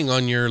playing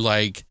on your,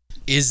 like,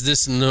 is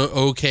this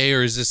okay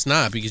or is this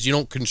not? Because you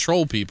don't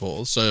control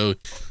people. So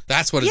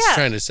that's what it's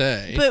trying to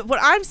say. But what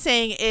I'm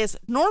saying is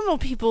normal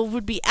people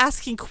would be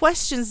asking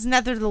questions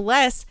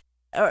nevertheless,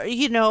 or,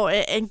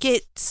 and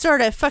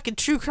start a fucking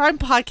true crime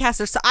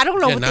podcast or so. I don't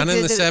know what they did. Not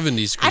in the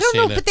 70s, Christina. I don't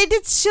know, but they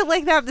did shit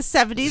like that in the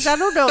 70s. I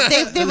don't know.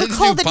 They would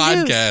call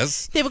the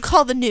news. They would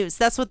call the news.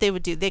 That's what they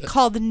would do. They'd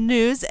call the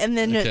news, and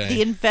then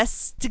the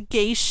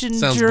investigation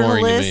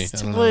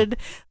journalist would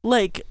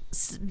like,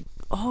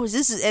 oh, is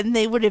this? And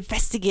they would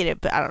investigate it,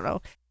 but I don't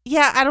know.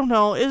 Yeah, I don't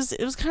know. It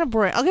was kind of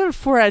boring. I'll give it a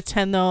 4 out of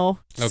 10 though,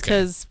 just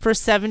because for a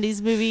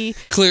 70s movie.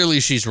 Clearly,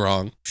 she's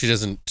wrong. She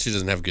doesn't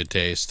have good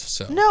taste.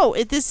 So no,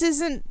 this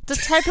isn't the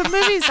type of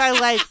movies I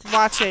like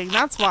watching.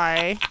 That's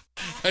why.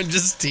 I'm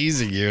just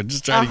teasing you. I'm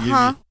just trying to give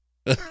you.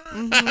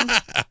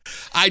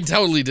 I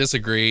totally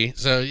disagree.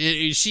 So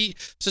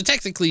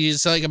technically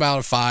it's like about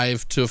a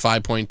 5 to a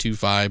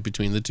 5.25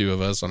 between the two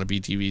of us on a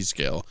BTV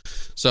scale.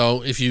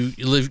 So if you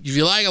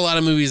like a lot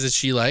of movies that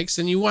she likes,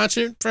 then you watch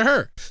it for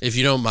her. If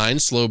you don't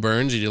mind slow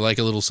burns and you like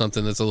a little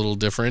something that's a little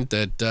different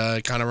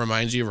that kind of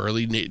reminds you of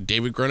early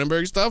David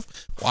Cronenberg stuff,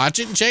 watch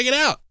it and check it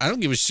out. I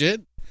don't give a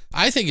shit.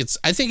 I think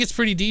it's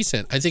pretty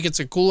decent. I think it's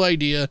a cool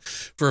idea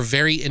for a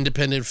very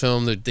independent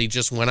film that they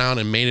just went out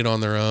and made it on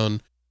their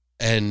own.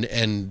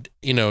 And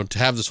to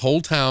have this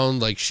whole town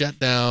like shut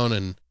down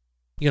and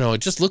it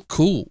just looked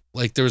cool.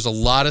 Like there was a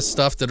lot of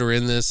stuff that are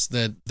in this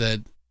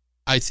that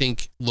I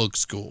think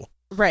looks cool.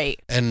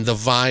 Right. And the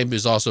vibe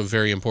is also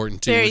very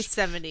important too. Very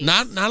 70s.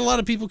 Not a lot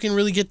of people can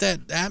really get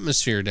that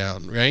atmosphere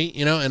down, right?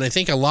 And I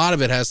think a lot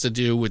of it has to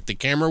do with the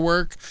camera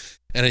work,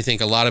 and I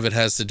think a lot of it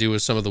has to do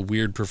with some of the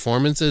weird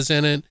performances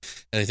in it.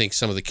 And I think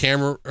some of the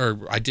camera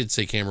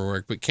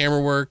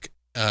work,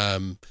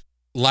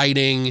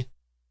 lighting,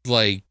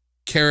 like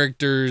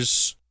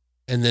characters,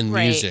 and then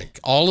music,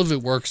 all of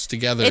it works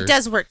together. It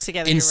does work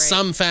together in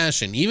some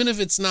fashion, even if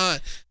it's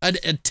not a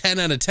 10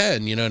 out of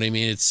 10. You know what I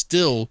mean? It's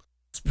still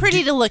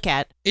pretty to look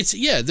at.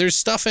 There's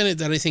stuff in it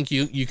that I think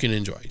you can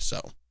enjoy.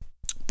 So,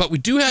 but we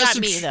do have not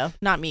me though.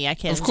 Not me. I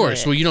can't. Of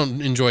course. Well, you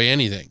don't enjoy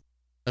anything.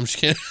 I'm just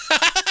kidding.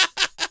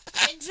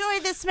 Enjoy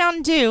this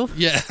Mountain Dew.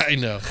 Yeah, I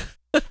know.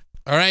 All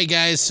right,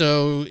 guys.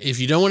 So if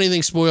you don't want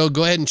anything spoiled,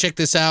 go ahead and check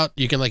this out.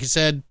 You can, like I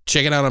said,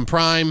 check it out on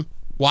Prime.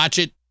 Watch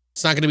it.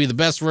 It's not going to be the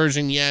best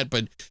version yet,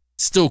 but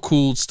it's still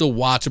cool. It's still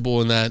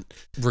watchable in that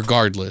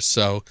regardless.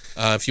 So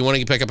if you want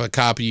to pick up a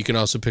copy, you can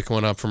also pick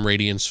one up from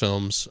Radiance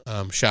Films.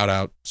 Shout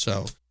out.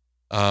 So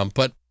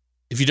But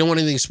if you don't want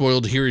anything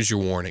spoiled, here is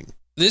your warning.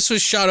 This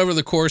was shot over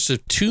the course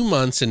of 2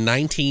 months in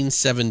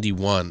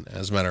 1971,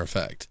 as a matter of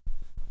fact.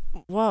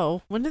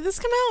 Whoa. When did this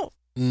come out?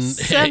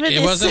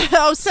 It wasn't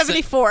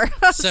 74.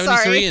 73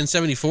 Sorry. and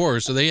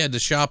 74. So they had to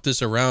shop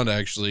this around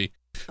actually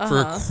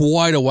for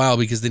quite a while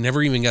because they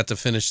never even got to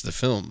finish the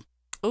film.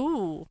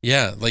 Ooh.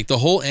 Yeah, like the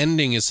whole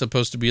ending is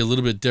supposed to be a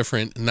little bit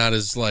different, not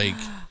as like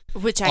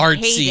Which I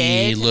artsy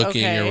hated.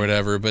 looking Okay. or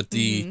whatever. But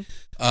the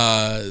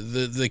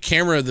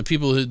camera, the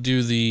people who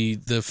do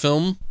the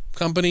film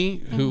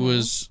company, who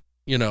was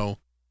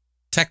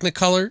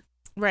Technicolor,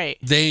 Right.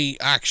 they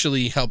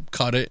actually helped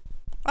cut it.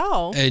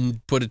 Oh.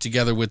 And put it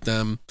together with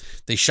them.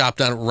 They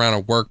shopped out around a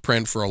work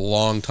print for a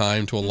long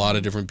time to a lot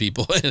of different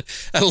people. And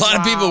a lot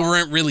of people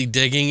weren't really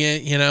digging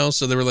it,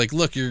 so they were like,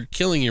 look, you're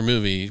killing your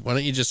movie. Why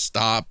don't you just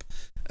stop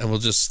and we'll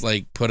just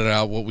like put it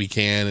out what we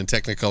can. And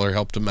Technicolor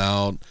helped them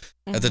out.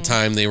 At the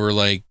time they were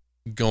like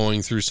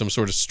going through some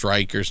sort of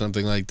strike or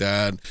something like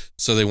that.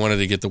 So they wanted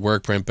to get the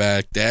work print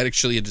back. Dad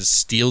actually had to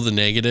steal the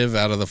negative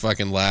out of the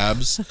fucking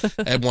labs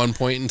at one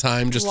point in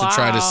time just to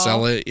try to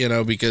sell it,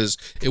 because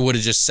it would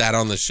have just sat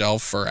on the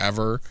shelf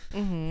forever,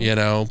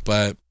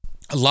 but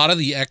a lot of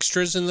the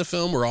extras in the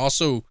film were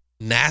also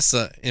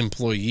NASA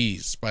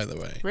employees, by the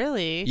way.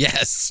 Really?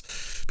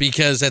 Yes,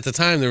 because at the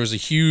time there was a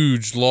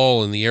huge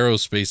lull in the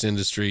aerospace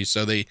industry.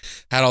 So they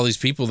had all these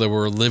people that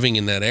were living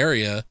in that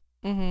area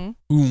who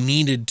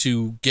needed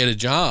to get a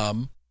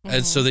job.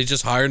 And so they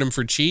just hired him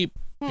for cheap,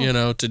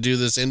 to do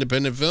this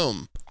independent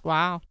film.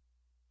 Wow.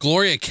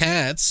 Gloria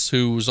Katz,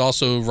 who was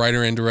also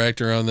writer and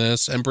director on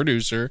this and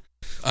producer,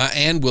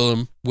 and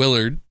Willem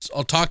Willard,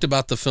 all talked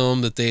about the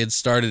film that they had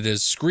started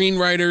as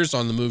screenwriters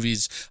on the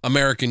movie's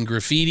American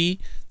Graffiti.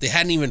 They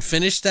hadn't even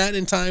finished that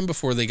in time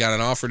before they got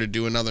an offer to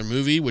do another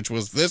movie, which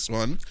was this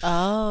one.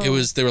 Oh.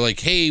 They were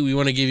like, hey, we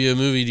want to give you a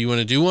movie. Do you want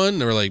to do one?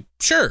 They were like,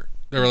 sure.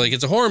 They were like,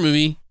 it's a horror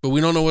movie, but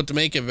we don't know what to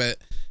make of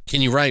it. Can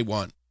you write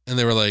one? And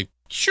they were like,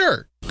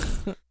 sure.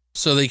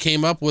 So they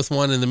came up with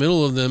one in the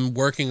middle of them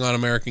working on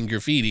American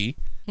Graffiti,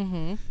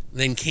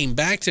 then came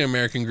back to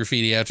American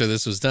Graffiti after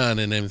this was done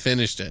and then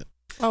finished it.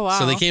 Oh, wow.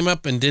 So they came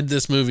up and did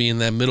this movie in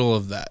the middle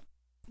of that.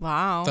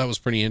 Wow. That was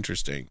pretty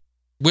interesting.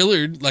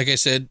 Willard, like I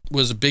said,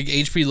 was a big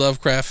H.P.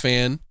 Lovecraft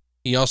fan.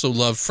 He also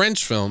loved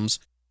French films,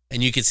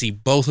 and you can see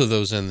both of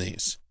those in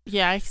these.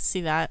 Yeah, I can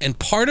see that. And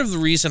part of the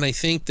reason I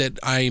think that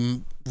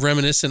I'm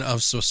reminiscent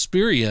of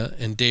Suspiria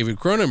and David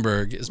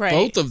Cronenberg is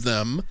both of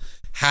them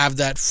have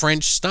that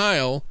French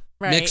style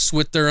mixed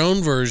with their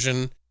own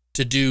version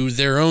to do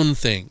their own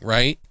thing,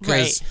 right?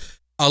 Because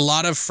a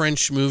lot of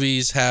French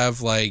movies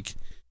have like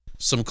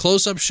some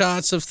close-up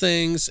shots of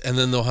things, and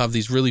then they'll have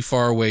these really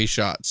far away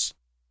shots.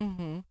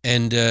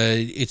 And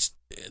it's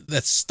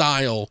that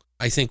style,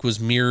 I think, was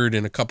mirrored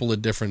in a couple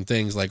of different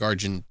things, like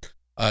Dario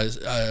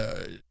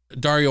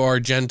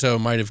Argento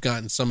might have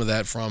gotten some of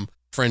that from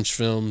French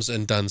films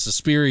and done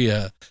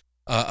Suspiria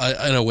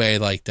in a way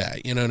like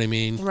that. You know what I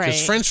mean?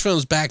 Because French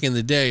films back in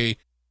the day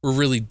were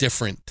really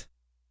different.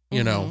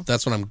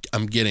 That's what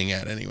I'm getting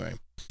at anyway.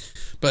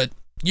 But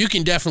you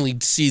can definitely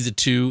see the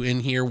two in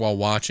here while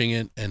watching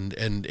it, and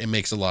it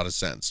makes a lot of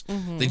sense.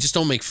 They just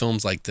don't make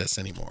films like this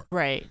anymore.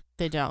 Right.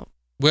 They don't.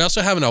 We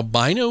also have an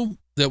albino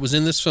that was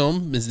in this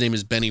film. His name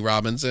is Benny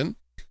Robinson.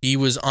 He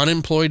was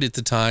unemployed at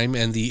the time,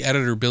 and the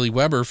editor, Billy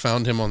Weber,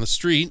 found him on the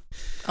street.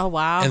 Oh,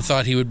 wow. And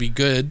thought he would be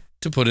good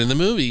to put in the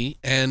movie.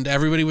 And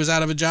everybody was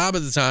out of a job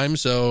at the time,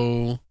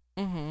 so...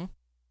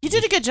 He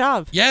did a good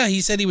job. Yeah,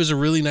 he said he was a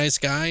really nice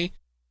guy,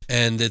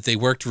 and that they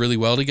worked really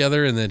well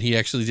together, and that he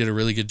actually did a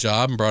really good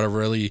job and brought a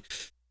really,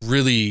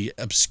 really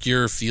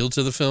obscure feel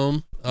to the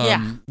film.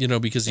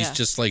 Because he's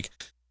just like...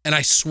 And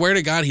I swear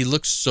to God, he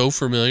looks so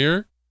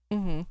familiar,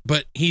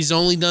 but he's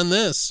only done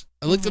this.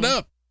 I looked it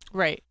up.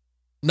 Right.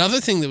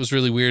 Another thing that was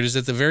really weird is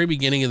at the very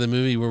beginning of the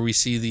movie where we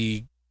see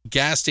the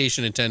gas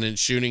station attendant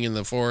shooting in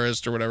the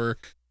forest or whatever,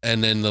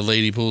 and then the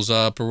lady pulls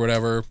up or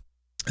whatever.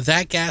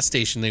 That gas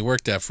station they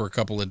worked at for a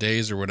couple of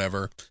days or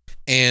whatever.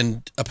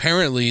 And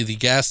apparently the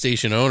gas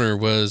station owner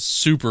was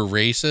super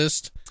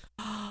racist.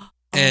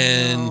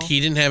 And he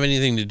didn't have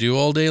anything to do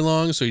all day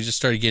long, so he just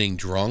started getting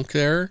drunk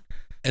there.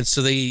 And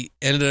so they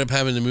ended up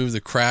having to move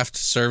the craft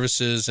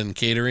services and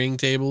catering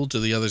table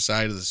to the other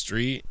side of the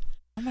street.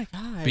 Oh my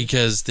God.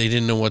 Because they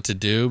didn't know what to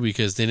do,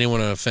 because they didn't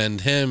want to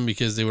offend him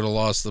because they would have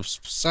lost the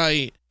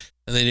site.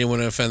 And they didn't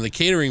want to offend the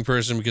catering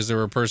person because they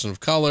were a person of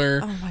color.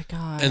 Oh my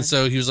God. And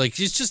so he was like,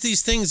 it's just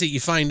these things that you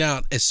find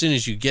out as soon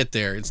as you get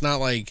there. It's not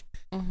like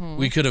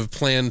we could have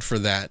planned for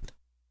that.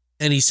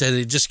 And he said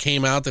it just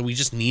came out that we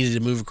just needed to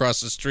move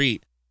across the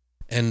street.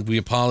 And we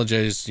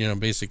apologized,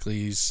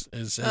 basically,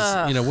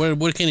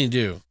 what can he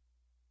do?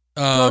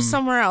 Go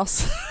somewhere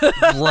else.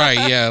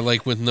 Right, yeah,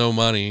 like with no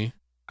money.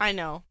 I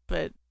know,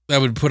 but... That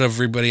would put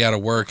everybody out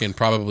of work and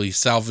probably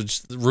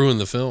ruin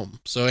the film.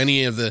 So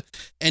any of the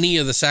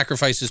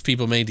sacrifices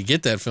people made to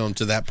get that film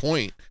to that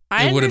point,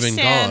 it would have been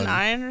gone.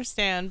 I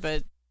understand,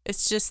 but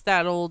it's just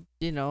that old,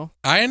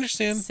 I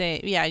understand.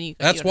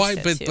 That's why,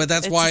 but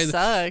that's why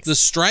the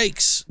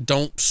strikes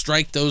don't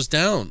strike those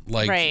down,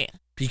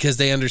 because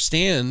they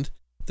understand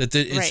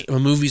It's a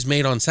movie's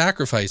made on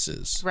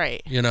sacrifices.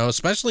 Right. You know,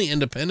 especially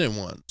independent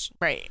ones.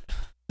 Right.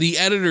 The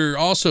editor,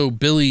 also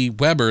Billy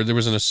Weber, there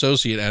was an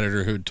associate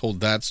editor who told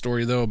that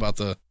story, though, about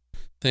the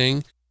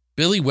thing.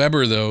 Billy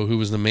Weber, though, who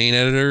was the main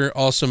editor,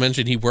 also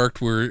mentioned he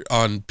worked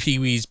on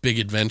Pee-wee's Big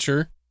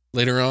Adventure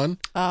later on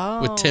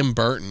with Tim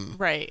Burton.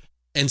 Right.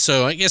 And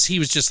so I guess he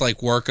was just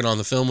like working on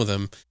the film with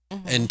him.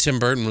 Mm-hmm. And Tim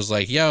Burton was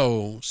like,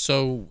 yo,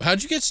 so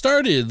how'd you get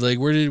started? Like,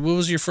 what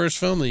was your first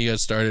film that you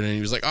got started? And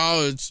he was like,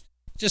 oh, it's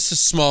just a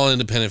small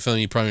independent film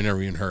you probably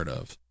never even heard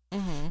of.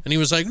 Mm-hmm. And he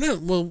was like, no,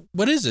 well,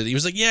 what is it? He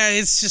was like, yeah,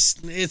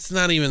 it's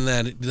not even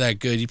that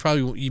good. You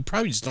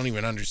probably just don't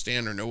even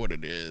understand or know what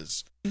it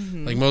is.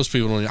 Mm-hmm. Like most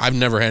people don't. I've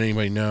never had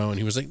anybody know. And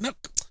he was like, no,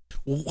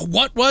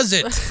 what was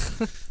it?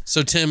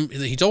 So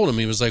he told him,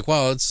 he was like,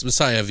 well, it's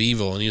Messiah of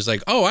Evil. And he was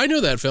like, oh, I know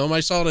that film.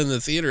 I saw it in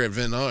the theater at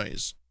Van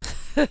Nuys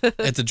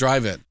at the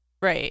drive-in.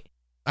 Right.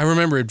 I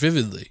remember it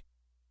vividly.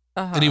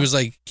 Uh-huh. And he was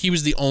like, he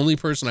was the only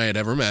person I had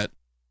ever met.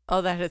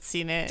 Oh, that had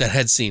seen it.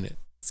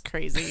 It's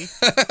crazy.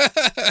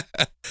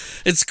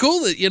 It's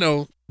cool that, you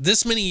know,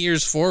 this many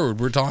years forward,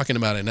 we're talking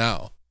about it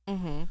now.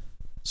 Mm-hmm.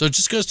 So it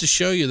just goes to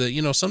show you that,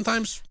 you know,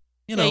 sometimes,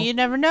 you know. Yeah, you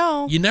never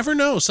know. You never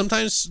know.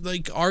 Sometimes,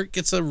 like, art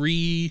gets a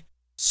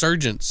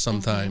resurgence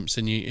sometimes,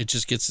 and it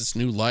just gets this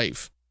new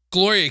life.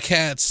 Gloria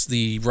Katz,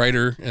 the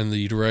writer and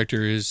the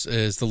director, is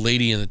the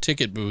lady in the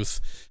ticket booth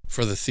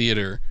for the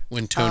theater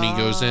when Tony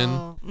goes in.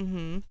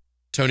 Mm-hmm.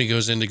 Tony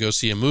goes in to go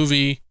see a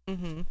movie,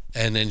 mm-hmm.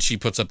 and then she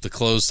puts up the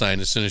close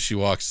sign as soon as she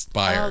walks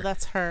by her. Oh,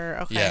 that's her.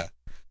 Okay. Yeah.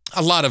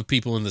 A lot of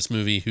people in this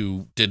movie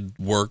who did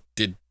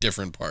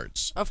different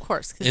parts. Of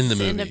course, because it's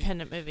an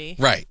independent movie.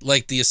 Right.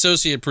 Like the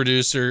associate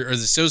producer or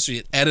the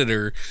associate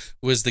editor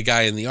was the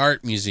guy in the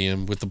art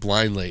museum with the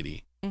blind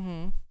lady.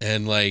 Mm-hmm.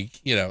 And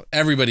like, you know,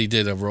 everybody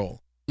did a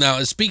role.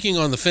 Now, speaking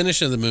on the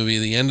finish of the movie,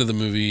 the end of the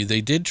movie,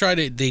 they did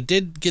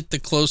get the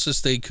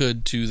closest they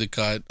could to the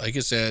cut. Like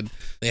I said,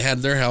 they had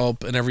their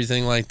help and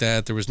everything like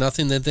that. There was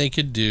nothing that they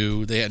could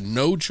do. They had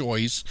no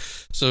choice.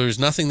 So there's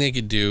nothing they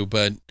could do.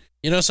 But,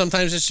 you know,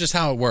 sometimes it's just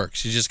how it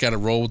works. You just got to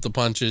roll with the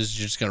punches.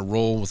 You just got to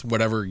roll with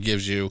whatever it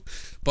gives you.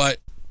 But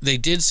they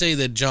did say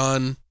that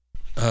John,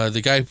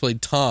 the guy who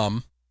played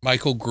Tom,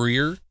 Michael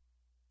Greer,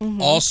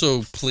 mm-hmm.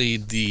 also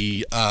played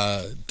the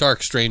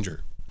Dark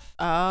Stranger.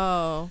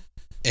 Oh.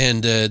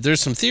 And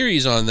there's some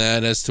theories on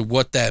that as to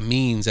what that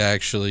means,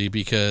 actually,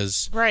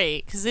 because...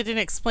 Right, because they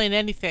didn't explain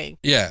anything.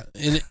 Yeah,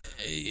 and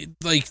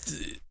like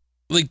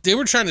they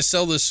were trying to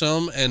sell this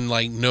film, and,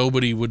 like,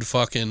 nobody would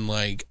fucking,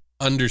 like,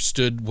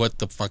 understood what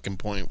the fucking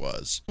point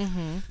was.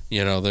 Mm-hmm.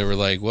 You know, they were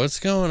like, what's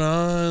going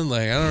on?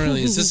 Like, I don't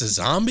really... Is this a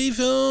zombie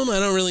film? I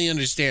don't really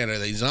understand. Are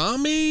they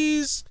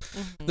zombies?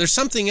 Mm-hmm. There's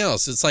something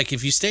else. It's like,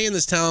 if you stay in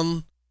this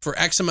town for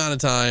X amount of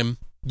time...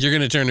 You're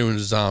going to turn into a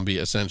zombie,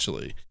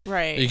 essentially.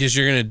 Right. Because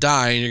you're going to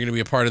die and you're going to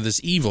be a part of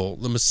this evil,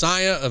 the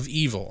Messiah of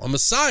evil. A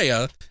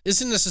Messiah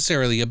isn't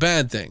necessarily a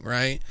bad thing,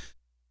 right?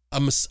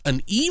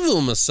 An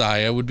evil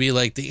Messiah would be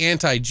like the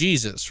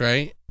anti-Jesus,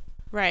 right?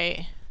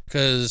 Right.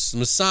 Because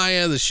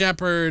Messiah, the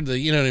shepherd,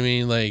 you know what I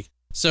mean? Like,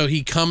 so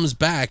he comes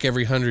back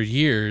every 100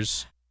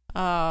 years.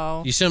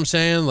 Oh. You see what I'm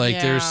saying?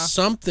 Like, there's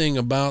something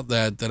about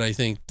that I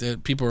think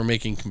that people are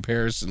making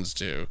comparisons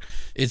to.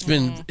 It's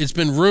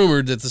been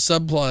rumored that the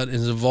subplot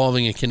is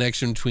involving a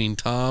connection between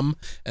Tom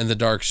and the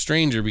Dark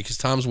Stranger because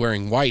Tom's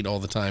wearing white all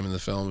the time in the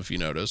film, if you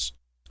notice.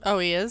 Oh,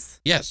 he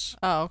is? Yes.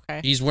 Oh,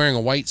 okay. He's wearing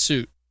a white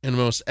suit in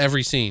almost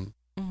every scene.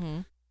 Mm-hmm.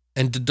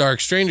 And the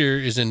Dark Stranger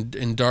is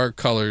in dark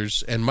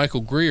colors, and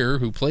Michael Greer,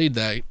 who played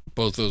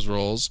both those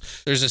roles,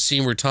 there's a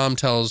scene where Tom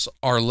tells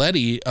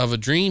Arletty of a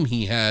dream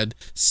he had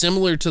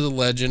similar to the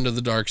legend of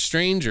the Dark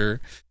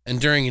Stranger, and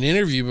during an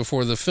interview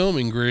before the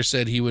filming, Greer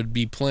said he would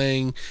be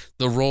playing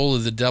the role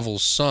of the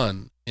devil's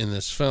son in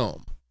this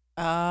film.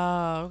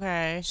 Oh,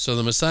 okay. So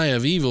the Messiah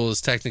of Evil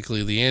is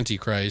technically the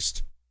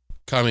Antichrist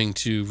coming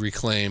to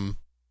reclaim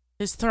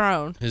his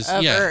throne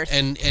of Earth.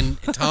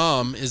 And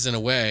Tom is in a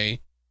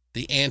way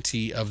the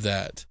anti of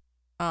that.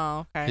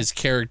 Oh, okay. His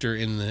character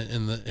in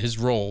his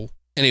role.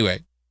 Anyway,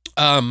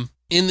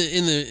 in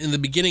the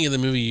beginning of the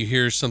movie, you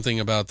hear something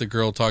about the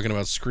girl talking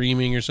about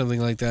screaming or something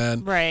like that.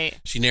 Right.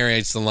 She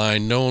narrates the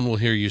line, "No one will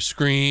hear you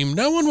scream.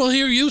 No one will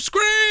hear you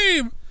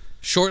scream."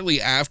 Shortly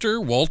after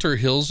Walter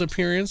Hill's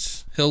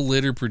appearance, Hill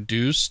later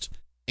produced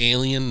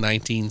Alien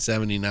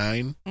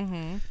 1979.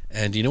 Mm-hmm.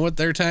 And do you know what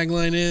their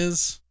tagline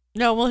is?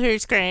 No one will hear you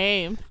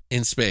scream.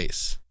 In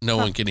space, no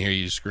one can hear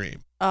you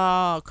scream.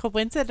 Oh,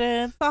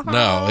 coincidence.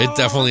 No, it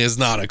definitely is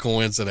not a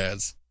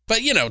coincidence.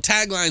 But, you know,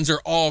 taglines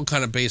are all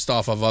kind of based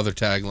off of other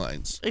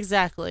taglines.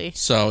 Exactly.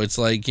 So it's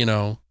like, you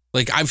know,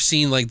 like I've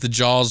seen like the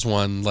Jaws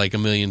one like a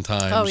million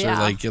times. Oh,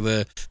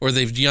 yeah. Or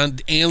they've done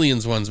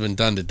Aliens one's been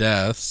done to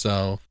death.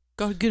 So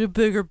gotta get a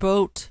bigger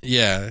boat.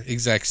 Yeah,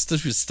 exactly.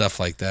 Stuff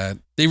like that.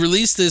 They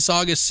released this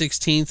August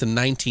 16th in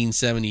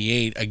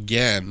 1978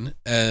 again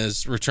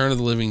as Return of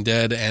the Living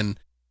Dead and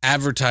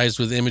advertised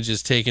with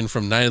images taken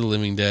from Night of the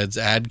Living Dead's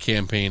ad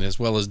campaign as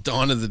well as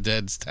Dawn of the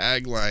Dead's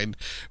tagline,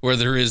 "Where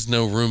there is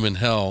no room in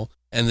hell."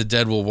 and the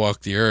dead will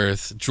walk the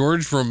earth.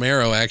 George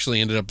Romero actually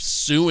ended up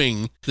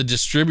suing the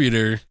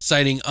distributor,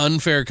 citing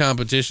unfair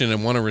competition,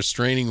 and won a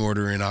restraining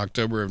order in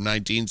October of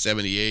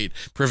 1978,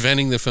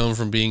 preventing the film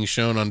from being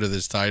shown under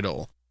this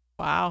title.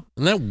 Wow.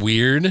 Isn't that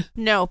weird?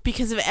 No,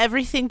 because of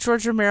everything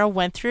George Romero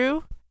went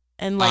through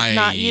and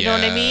like you know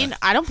what I mean?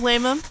 I don't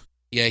blame him.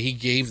 Yeah, he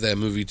gave that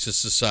movie to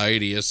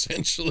society,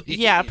 essentially.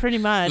 Yeah, pretty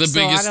much. The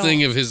biggest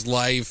thing of his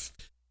life.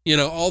 You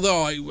know,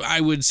 although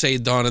I would say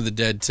Dawn of the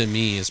Dead to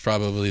me is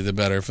probably the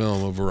better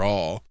film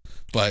overall.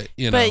 But,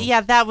 you know. But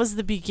yeah, that was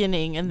the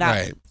beginning. And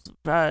that,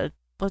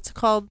 what's it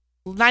called?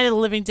 Night of the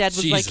Living Dead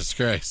was Jesus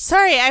Christ.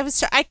 Sorry, I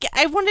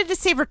wanted to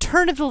say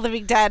Return of the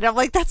Living Dead. I'm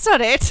like, that's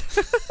not it.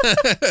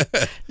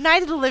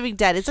 Night of the Living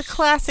Dead. It's a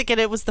classic, and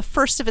it was the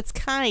first of its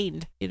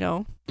kind, you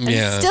know. And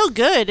it's still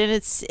good, and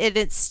it's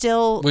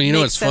still well, you know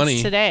makes what's sense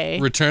funny? Today.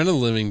 Return of the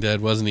Living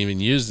Dead wasn't even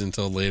used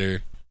until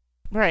later.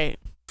 Right.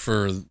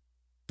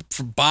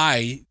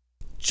 By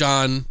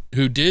John,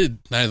 who did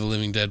Night of the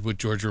Living Dead with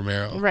George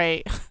Romero.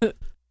 Right.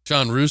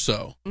 John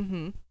Russo.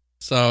 Mm-hmm.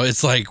 So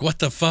it's like, what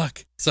the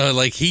fuck? So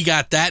like he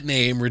got that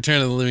name,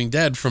 Return of the Living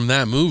Dead, from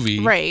that movie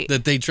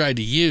that they tried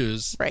to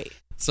use. Right.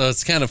 So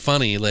it's kind of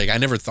funny. Like I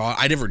never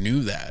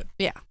knew that.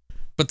 Yeah.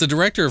 But the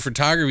director of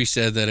photography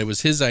said that it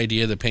was his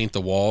idea to paint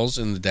the walls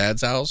in the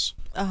dad's house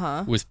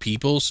with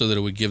people so that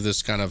it would give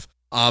this kind of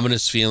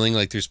ominous feeling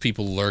like there's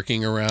people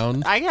lurking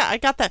around. I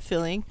got that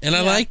feeling. And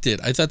I liked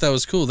it. I thought that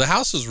was cool. The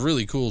house was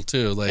really cool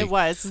too. Like it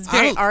was. It's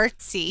very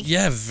artsy.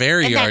 Yeah,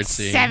 very and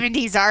artsy.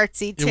 70s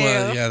artsy too.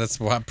 Well, yeah, that's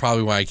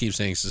probably why I keep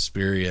saying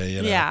Suspiria.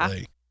 You know, yeah.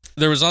 Like,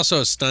 there was also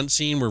a stunt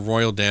scene where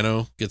Royal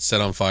Dano gets set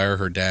on fire,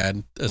 her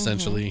dad,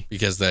 essentially,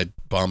 because that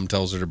bum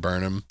tells her to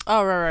burn him.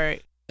 Oh,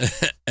 right.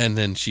 And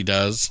then she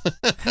does.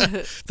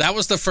 That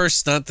was the first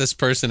stunt this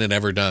person had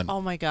ever done.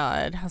 Oh my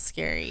God, how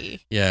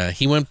scary. Yeah,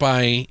 he went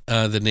by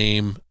the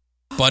name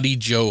Buddy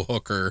Joe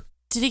Hooker.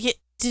 Did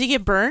he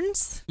get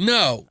burns?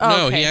 No,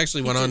 he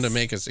actually went on to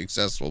make a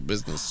successful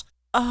business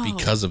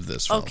because of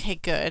this film. Okay,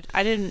 good.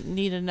 I didn't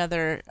need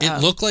another.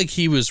 It looked like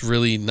he was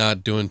really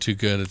not doing too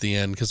good at the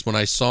end, because when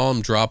I saw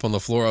him drop on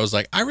the floor, I was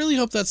like, I really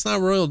hope that's not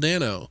Royal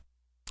Dano.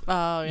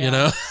 Oh, yeah. You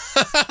know?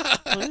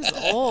 Well, he's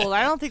old.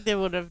 I don't think they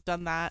would have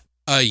done that.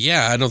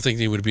 Yeah, I don't think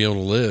they would be able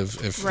to live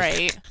if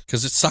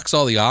because it sucks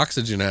all the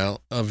oxygen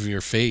out of your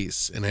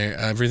face and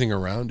everything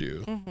around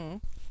you. Mm-hmm.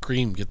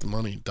 Cream, get the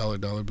money, dollar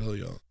bill,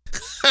 y'all.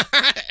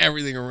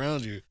 Everything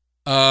around you.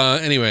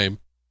 Anyway,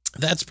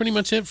 that's pretty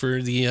much it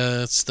for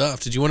the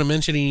stuff. Did you want to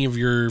mention any of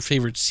your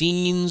favorite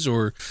scenes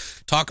or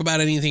talk about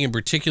anything in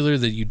particular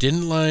that you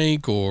didn't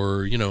like,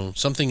 or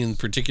something in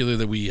particular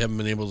that we haven't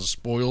been able to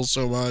spoil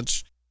so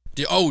much?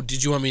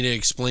 Did you want me to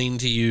explain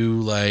to you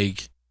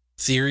like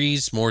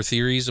more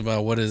theories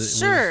about what it is?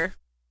 Sure.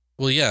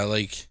 Well, yeah,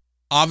 like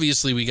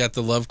obviously we got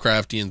the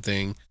Lovecraftian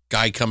thing,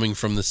 guy coming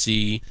from the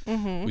sea.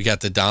 Mm-hmm. We got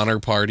the Donner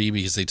Party,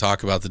 because they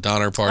talk about the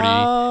Donner Party.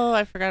 Oh,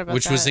 I forgot about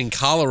which that. was in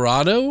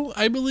Colorado,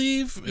 I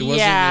believe. It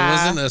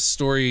wasn't a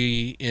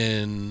story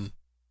in.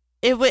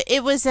 It was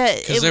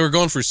because they were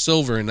going for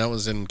silver, and that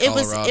was in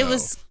Colorado.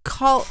 Was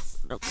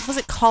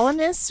it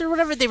colonists or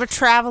whatever? They were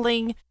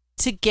traveling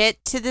to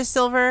get to the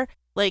silver.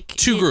 Like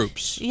two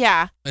groups.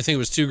 Yeah. I think it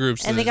was two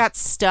groups. And they got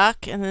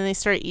stuck, and then they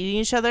started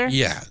eating each other.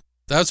 Yeah.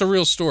 That's a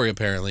real story,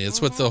 apparently.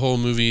 It's what the whole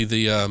movie,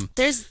 the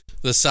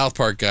South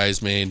Park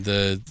guys made,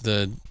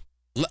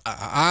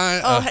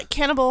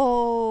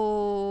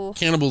 Cannibal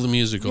the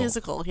Musical.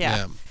 Musical,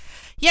 yeah.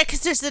 Yeah,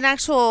 because there's an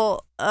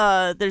actual,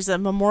 there's a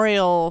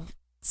memorial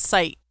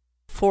site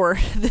for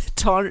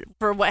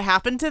for what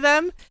happened to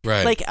them.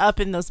 Right. Like up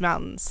in those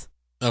mountains.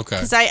 Okay.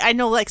 Because I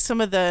know like some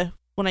of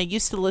when I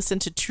used to listen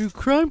to true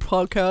crime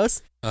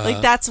podcasts,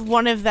 like that's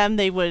one of them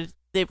they would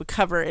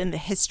cover in the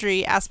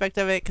history aspect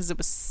of it, because it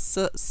was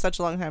such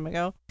a long time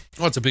ago.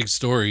 Oh, it's a big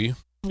story.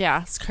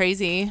 Yeah, it's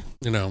crazy.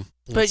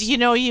 But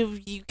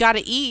you got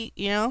to eat.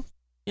 You know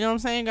what I'm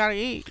saying? Got to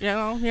eat. You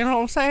know what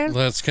I'm saying?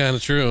 That's kind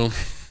of true.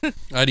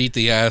 I'd eat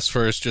the ass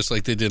first, just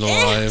like they did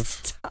Alive.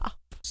 Stop.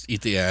 Just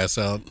eat the ass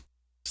out.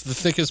 It's the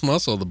thickest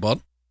muscle, the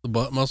butt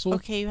muscle.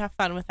 Okay, you have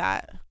fun with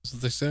that. That's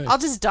what they say. I'll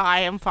just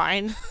die. I'm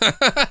fine.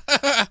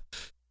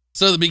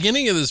 So the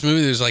beginning of this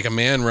movie, there's like a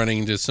man running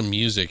into some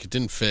music. It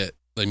didn't fit.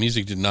 Like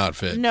music did not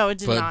fit. No, it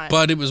did not.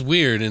 But it was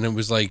weird, and it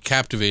was like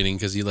captivating,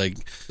 because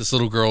this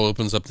little girl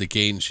opens up the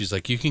gate and she's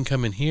like, "You can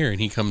come in here."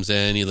 And he comes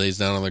in, he lays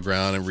down on the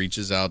ground and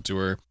reaches out to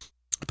her.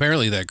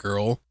 Apparently that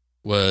girl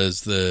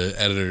was the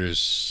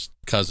editor's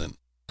cousin.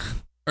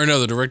 Or no,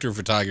 the director of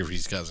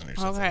photography's cousin or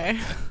something. Okay.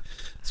 Like that.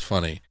 It's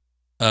funny.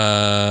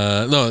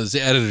 No, it's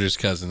the editor's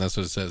cousin. That's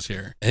what it says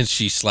here. And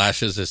she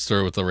slashes his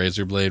throat with the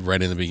razor blade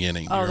right in the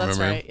beginning. Do you remember? That's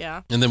right,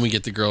 yeah. And then we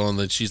get the girl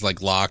she's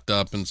like locked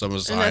up in some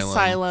asylum. An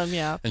asylum,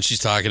 yeah. And she's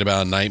talking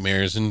about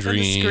nightmares and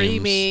dreams. And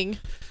screaming.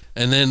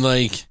 And then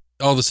like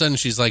all of a sudden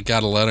she's like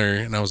got a letter,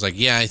 and I was like,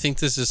 yeah, I think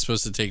this is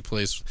supposed to take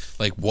place,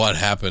 like what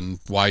happened,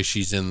 why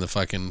she's in the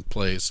fucking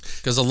place.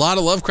 Because a lot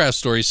of Lovecraft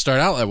stories start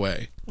out that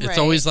way. It's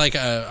always like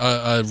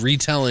a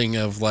retelling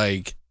of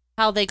like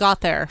how they got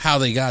there,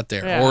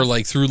 yeah. Or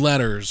like through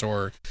letters,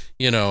 or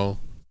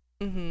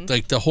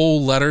Like the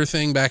whole letter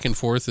thing back and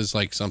forth is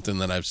like something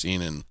that I've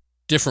seen in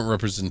different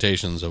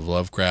representations of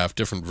Lovecraft,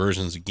 different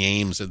versions of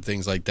games and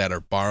things like that are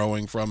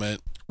borrowing from it.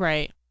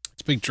 Right.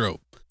 It's a big trope.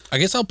 I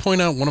guess I'll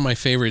point out one of my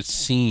favorite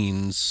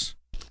scenes.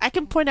 I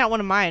can point out one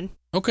of mine.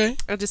 Okay.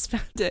 I just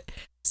found it.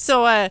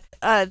 So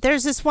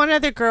there's this one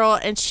other girl,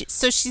 and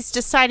she's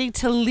deciding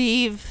to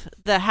leave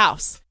the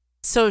house.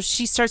 So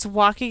she starts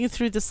walking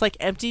through this like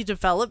empty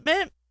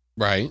development.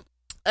 Right.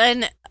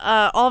 And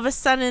all of a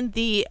sudden,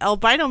 the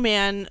albino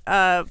man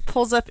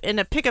pulls up in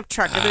a pickup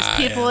truck, and there's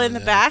people in the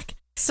back.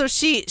 So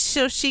she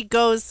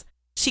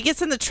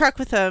gets in the truck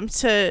with him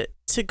to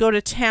go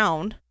to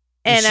town,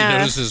 and she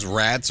notices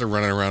rats are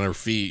running around her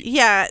feet.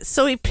 Yeah,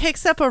 so he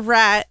picks up a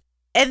rat,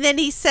 and then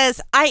he says,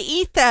 "I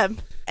eat them,"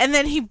 and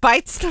then he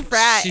bites the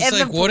rat. She's and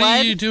like, the "What blood,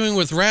 are you doing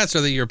with rats?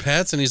 Are they your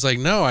pets?" And he's like,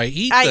 "No, I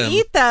eat them. I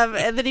eat them,"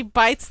 and then he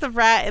bites the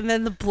rat, and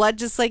then the blood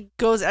just like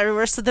goes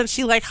everywhere. So then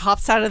she like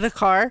hops out of the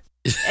car.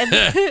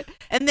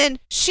 And then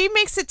she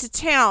makes it to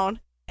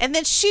town, and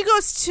then she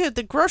goes to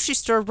the grocery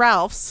store,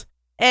 Ralph's,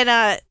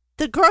 and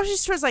the grocery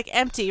store's like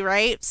empty,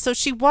 right? So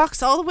she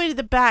walks all the way to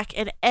the back,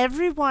 and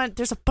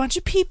there's a bunch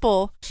of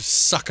people just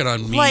sucking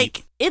on meat,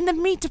 like in the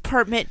meat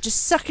department,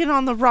 just sucking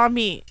on the raw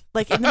meat,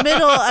 like in the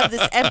middle of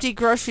this empty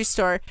grocery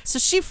store. So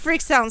she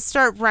freaks out and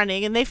start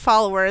running, and they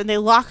follow her, and they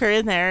lock her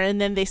in there, and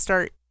then they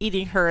start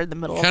eating her in the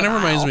middle. Kind of of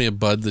the reminds aisle. me of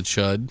Bud the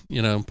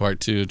Chud, part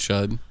 2 of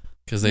Chud.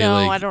 Because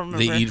I don't remember.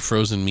 They eat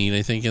frozen meat,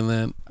 I think, in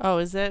that. Oh,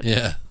 is it?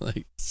 Yeah,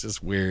 like it's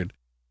just weird.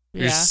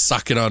 You're Yeah.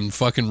 sucking on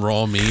fucking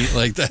raw meat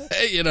like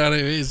that. You know what I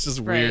mean? It's just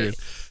weird.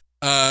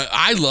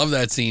 I love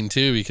that scene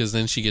too because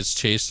then she gets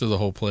chased through the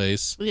whole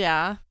place.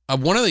 Yeah.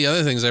 One of the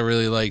other things I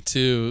really like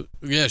too,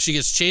 she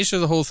gets chased through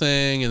the whole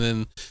thing, and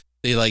then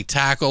they like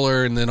tackle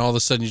her, and then all of a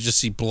sudden you just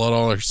see blood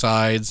on her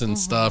sides and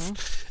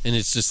stuff, and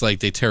it's just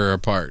like they tear her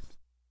apart.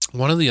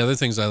 One of the other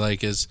things I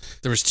like is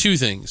there was 2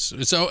 things.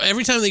 So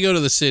every time they go to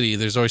the city,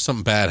 there's always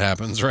something bad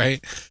happens,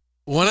 right?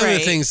 One of the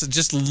things,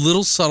 just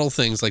little subtle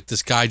things like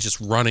this guy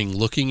just running,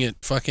 looking at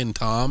fucking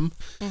Tom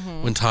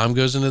when Tom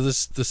goes into the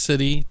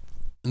city.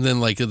 And then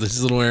like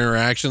these little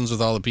interactions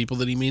with all the people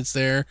that he meets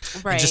there.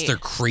 Right. And just their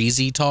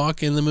crazy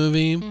talk in the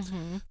movie.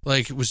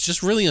 Like it was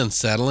just really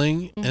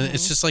unsettling. And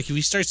it's just like if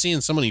you start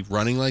seeing somebody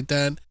running like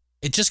that,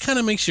 it just kind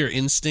of makes your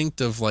instinct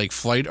of like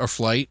fight or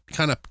flight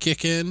kind of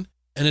kick in.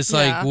 And it's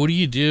like, what do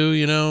you do?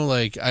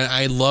 Like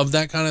I love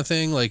that kind of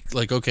thing. Like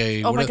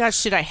okay. Oh my gosh,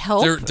 should I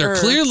help? They're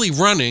clearly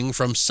running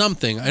from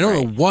something. I don't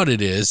know what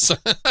it is.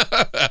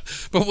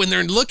 But when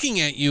they're looking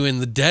at you in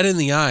the dead in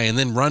the eye and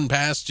then run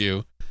past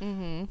you,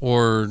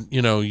 or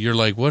you're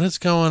like, what is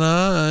going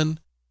on?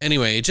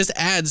 Anyway, it just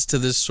adds to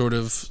this sort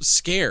of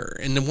scare.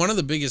 And then one of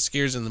the biggest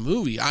scares in the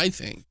movie, I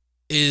think,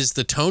 is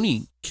the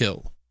Tony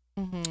kill.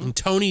 And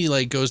Tony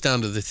like goes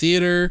down to the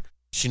theater.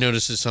 She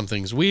notices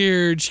something's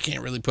weird. She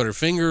can't really put her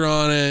finger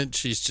on it.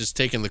 She's just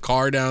taking the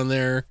car down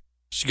there.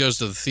 She goes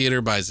to the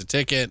theater, buys a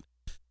ticket.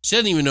 She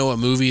doesn't even know what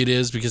movie it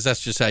is because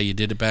that's just how you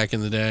did it back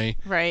in the day.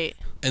 Right.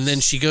 And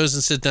then she goes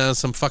and sits down in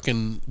some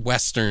fucking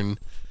Western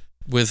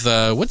with,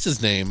 what's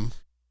his name?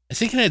 I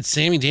think it had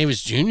Sammy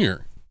Davis Jr.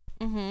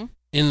 In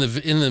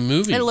the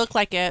movie. It looked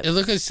like it. It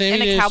looked like Sammy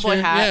Davis in a cowboy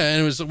Jr. hat. Yeah,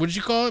 and it was, what did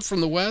you call it?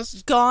 From the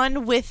West?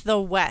 Gone with the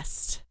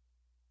West.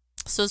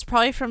 So it's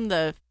probably from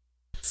the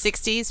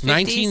 60s, 50s?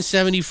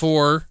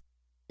 1974.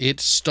 It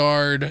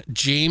starred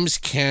James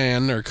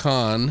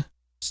Caan,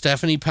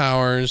 Stephanie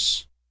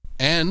Powers,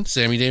 and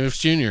Sammy Davis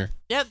Jr.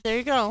 Yep, there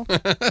you go.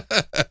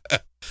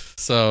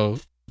 So,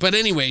 but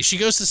anyway, she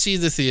goes to see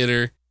the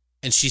theater,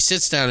 and she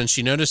sits down, and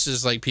she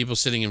notices like people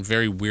sitting in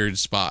very weird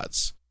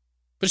spots.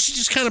 But she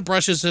just kind of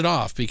brushes it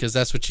off because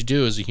that's what you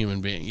do as a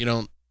human being.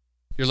 You're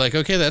like,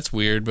 okay, that's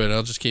weird, but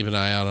I'll just keep an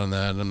eye out on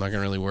that, and I'm not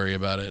going to really worry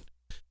about it.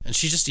 And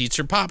she just eats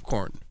her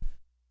popcorn.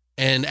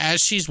 And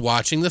as she's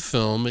watching the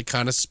film, it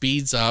kind of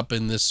speeds up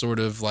in this sort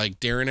of like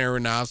Darren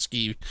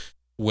Aronofsky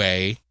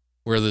way,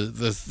 where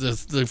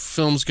the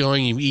film's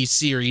going. You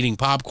see her eating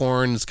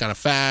popcorn. It's kind of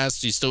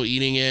fast. She's still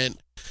eating it.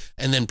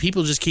 And then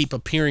people just keep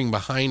appearing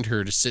behind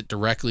her to sit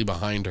directly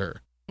behind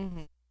her.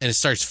 And it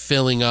starts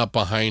filling up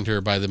behind her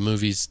by the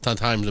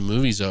time the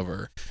movie's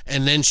over.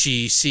 And then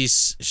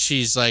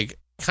she's like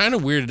kind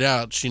of weirded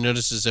out. She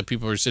notices that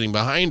people are sitting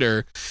behind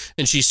her,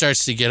 and she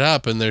starts to get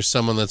up, and there's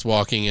someone that's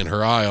walking in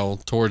her aisle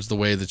towards the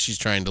way that she's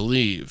trying to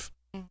leave.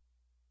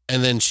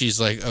 And then she's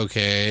like,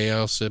 okay,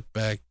 I'll sit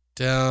back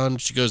down.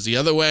 She goes the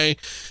other way,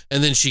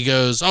 and then she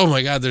goes, oh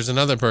my God, there's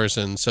another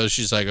person. So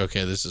she's like,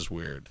 okay, this is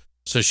weird.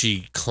 So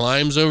she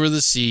climbs over the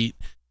seat,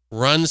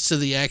 runs to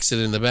the exit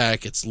in the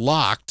back. It's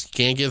locked,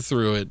 can't get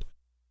through it.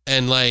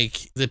 And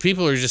like the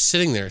people are just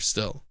sitting there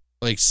still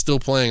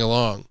playing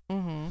along.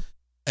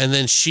 And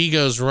then she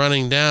goes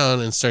running down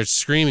and starts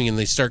screaming, and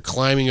they start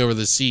climbing over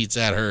the seats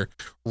at her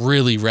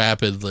really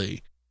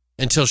rapidly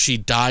until she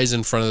dies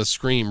in front of the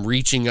screen,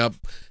 reaching up,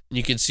 and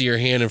you can see her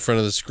hand in front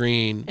of the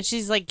screen. And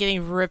she's like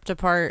getting ripped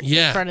apart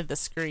in front of the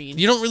screen.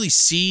 You don't really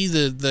see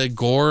the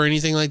gore or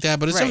anything like that,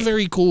 but it's a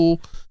very cool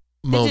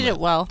moment. They did it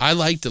well. I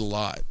liked it a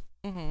lot.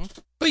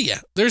 But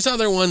yeah, there's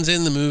other ones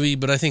in the movie,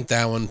 but I think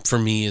that one for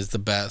me is the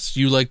best.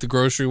 You like the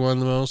grocery one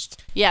the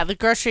most? Yeah, the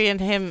grocery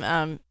and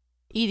him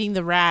eating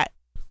the rat.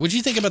 What'd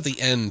you think about the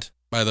end,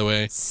 by the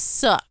way?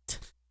 Sucked.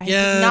 I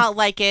did not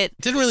like it.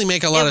 Didn't really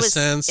make a lot of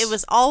sense. It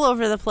was all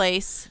over the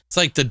place. It's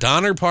like the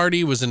Donner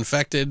Party was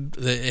infected.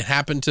 It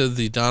happened to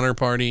the Donner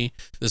Party.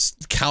 This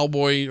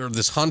cowboy or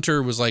this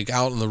hunter was like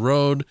out on the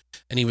road,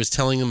 and he was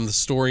telling him the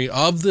story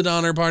of the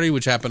Donner Party,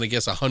 which happened, I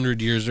guess,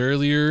 100 years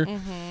earlier.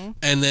 Mm-hmm.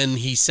 And then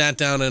he sat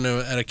down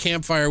at a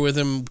campfire with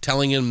him,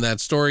 telling him that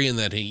story and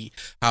that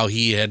how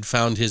he had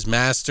found his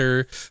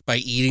master by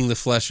eating the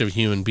flesh of a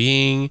human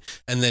being.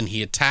 And then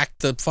he attacked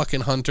the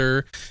fucking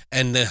hunter,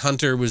 and the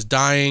hunter was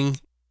dying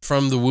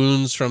from the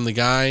wounds from the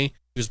guy.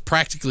 He was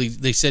practically,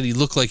 they said he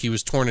looked like he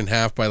was torn in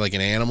half by like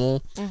an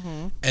animal.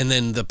 Mm-hmm. And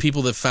then the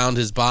people that found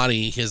his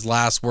body, his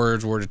last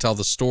words were to tell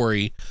the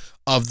story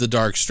of the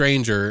Dark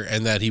Stranger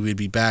and that he would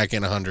be back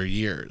in 100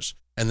 years.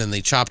 And then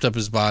they chopped up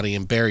his body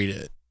and buried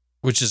it,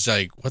 which is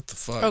like, what the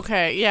fuck?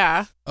 Okay,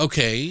 yeah.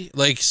 Okay,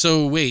 like,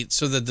 so wait,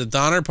 so that the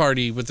Donner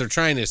Party, what they're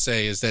trying to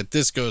say is that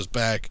this goes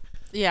back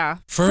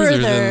further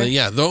than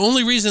the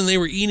only reason they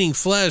were eating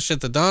flesh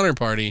at the Donner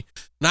Party,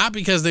 not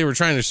because they were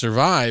trying to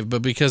survive,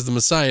 but because the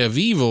Messiah of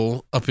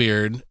Evil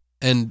appeared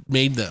and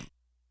made them.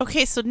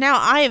 Okay, so now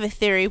I have a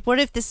theory. What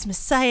if this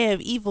Messiah of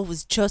Evil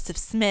was Joseph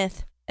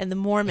Smith and the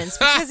Mormons?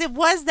 Because it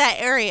was that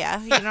area.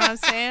 You know what I'm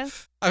saying?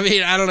 I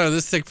mean, I don't know.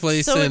 This took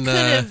place so in... it could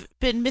have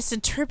been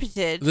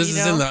misinterpreted. This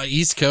is in the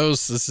East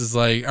Coast. This is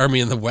like... I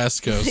mean, the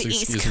West Coast,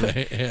 excuse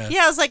me. Yeah,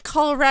 it was like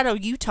Colorado,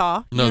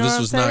 Utah. No, this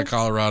was not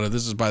Colorado.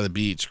 This is by the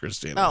beach,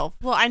 Christina. Oh,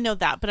 well, I know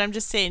that, but I'm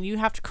just saying you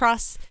have to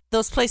cross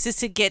those places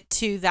to get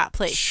to that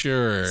place.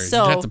 Sure.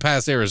 So, you'd have to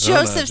pass Arizona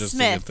Joseph just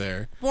Smith, to get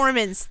there.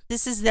 Mormons,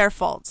 this is their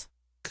fault.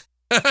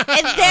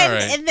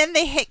 And then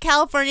they hit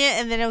California,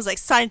 and then it was like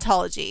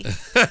Scientology.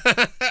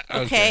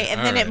 Okay,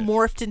 and then it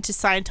morphed into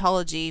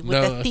Scientology with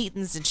the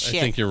Thetans and shit. I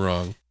think you're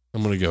wrong.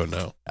 I'm gonna go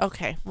no.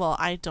 Okay, well,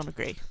 I don't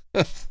agree.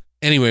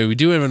 Anyway, we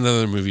do have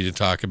another movie to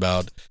talk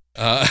about,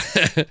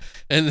 and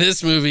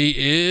this movie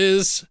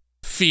is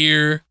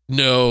Fear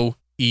No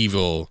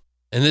Evil,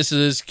 and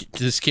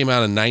this came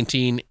out in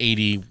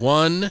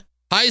 1981.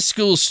 High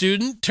school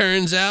student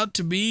turns out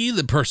to be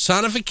the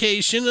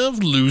personification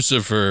of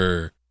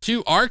Lucifer.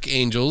 Two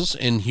archangels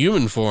in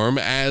human form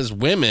as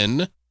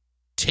women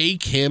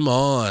take him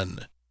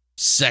on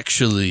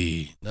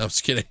sexually. No, I'm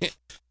just kidding.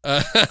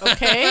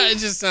 Okay. It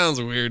just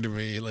sounds weird to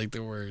me, like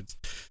the words.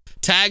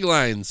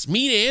 Taglines: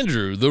 Meet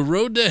Andrew. The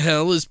road to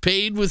hell is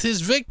paved with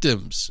his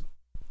victims.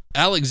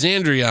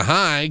 Alexandria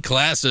High,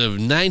 class of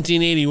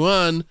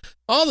 1981.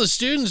 All the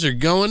students are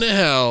going to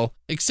hell,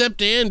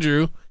 except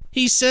Andrew.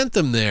 He sent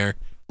them there.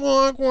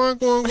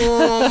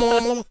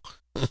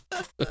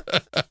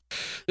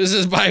 This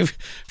is by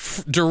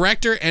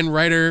director and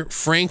writer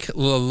Frank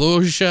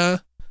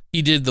LaLoggia.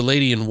 He did The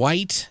Lady in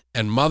White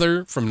and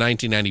Mother from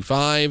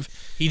 1995.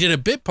 He did a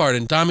bit part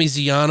in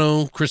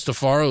Damiano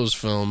Cristofaro's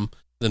film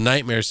The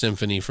Nightmare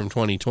Symphony from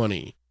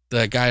 2020.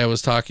 That guy I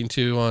was talking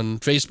to on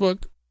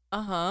Facebook.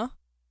 Uh-huh.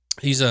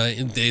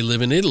 They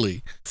live in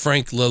Italy.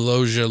 Frank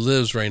LaLoggia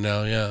lives right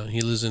now. Yeah,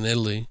 he lives in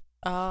Italy.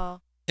 Oh.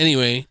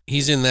 Anyway,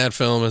 he's in that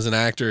film as an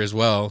actor as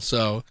well.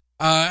 So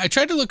I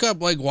tried to look up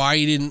like why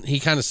he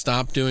kind of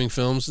stopped doing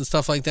films and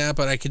stuff like that,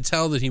 but I could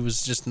tell that he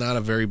was just not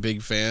a very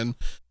big fan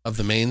of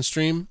the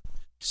mainstream.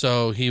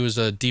 So he was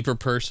a deeper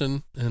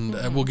person, and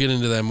we'll get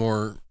into that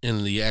more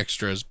in the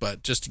extras,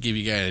 but just to give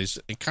you guys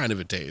a kind of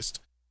a taste.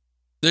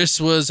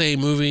 This was a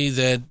movie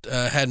that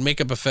had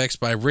makeup effects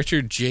by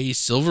Richard J.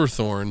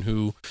 Silverthorne,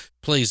 who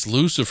plays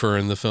Lucifer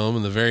in the film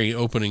in the very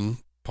opening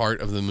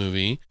part of the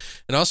movie,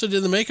 and also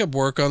did the makeup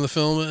work on the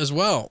film as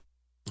well.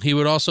 He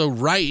would also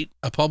write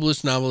a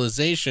published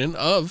novelization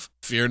of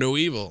Fear No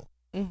Evil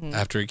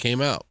after it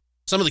came out.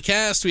 Some of the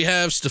cast, we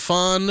have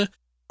Stefan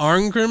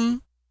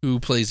Arngrim, who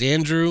plays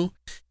Andrew.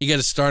 He got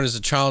to start as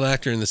a child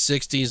actor in the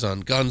 60s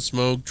on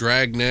Gunsmoke,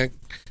 Dragnet,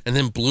 and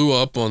then blew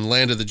up on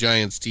Land of the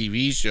Giants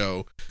TV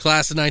show.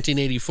 Class of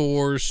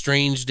 1984,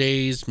 Strange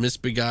Days,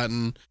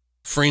 Misbegotten,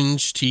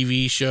 Fringe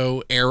TV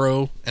show,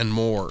 Arrow, and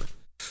more.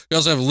 We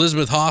also have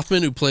Elizabeth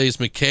Hoffman, who plays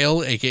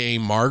Mikhail, a.k.a.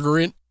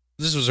 Margaret.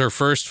 This was her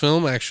first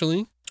film,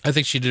 actually. I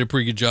think she did a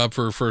pretty good job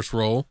for her first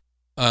role.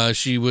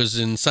 She was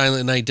in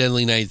Silent Night,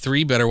 Deadly Night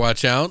 3, Better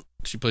Watch Out.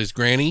 She plays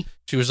Granny.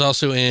 She was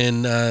also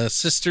in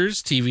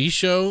Sisters TV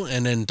show,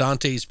 and then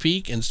Dante's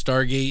Peak and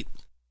Stargate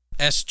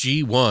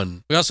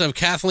SG-1. We also have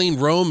Kathleen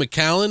Rowe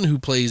McCallum, who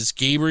plays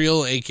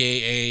Gabriel,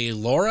 a.k.a.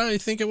 Laura, I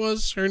think it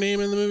was her name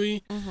in the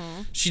movie.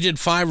 Mm-hmm. She did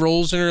 5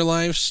 roles in her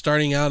life,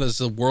 starting out as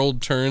The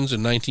World Turns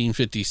in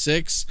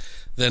 1956,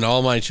 then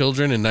All My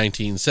Children in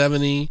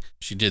 1970.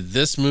 She did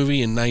this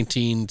movie in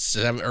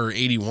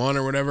 1981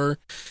 or whatever,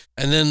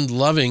 and then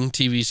Loving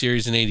TV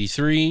series in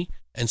 83,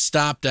 and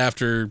stopped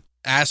after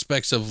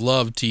Aspects of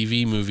Love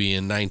TV movie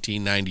in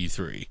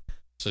 1993.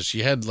 So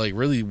she had like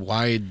really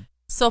wide...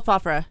 Soap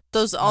opera.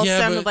 Those all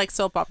sounded like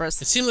soap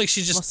operas. It seemed like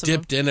she just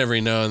dipped in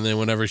every now and then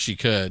whenever she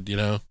could,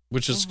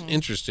 which is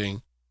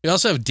interesting. We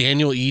also have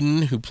Daniel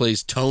Eden, who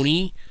plays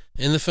Tony.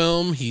 in the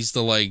film. He's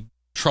the like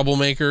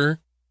troublemaker.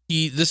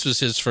 This was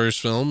his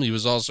first film. He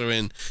was also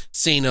in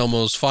St.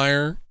 Elmo's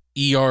Fire,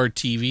 ER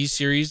TV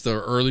series,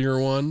 the earlier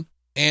one,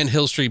 and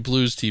Hill Street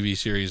Blues TV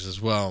series as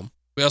well.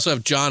 We also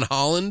have John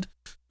Holland,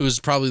 who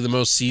is probably the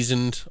most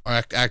seasoned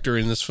actor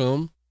in this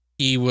film.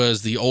 He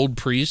was the old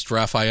priest,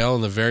 Raphael,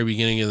 in the very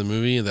beginning of the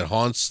movie that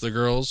haunts the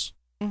girls.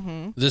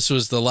 Mm-hmm. This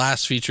was the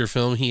last feature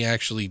film he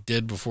actually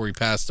did before he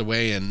passed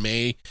away in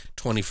May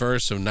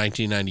 21st of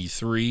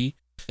 1993.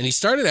 And he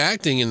started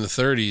acting in the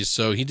 30s,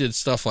 so he did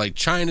stuff like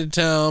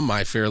Chinatown,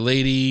 My Fair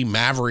Lady,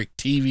 Maverick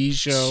TV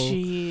show,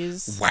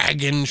 Jeez.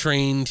 Wagon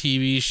Train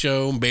TV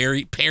show,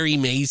 Perry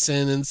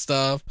Mason and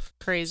stuff.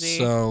 Crazy.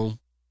 So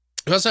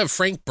we also have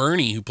Frank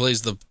Burney, who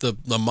plays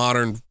the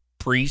modern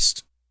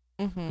priest,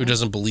 who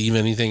doesn't believe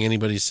anything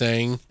anybody's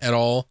saying at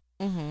all.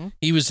 Mm-hmm.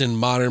 He was in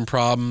Modern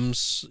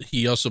Problems.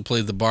 He also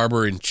played the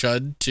barber in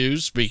Chud 2,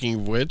 speaking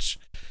of which.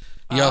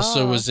 He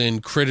also was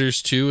in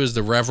Critters 2 as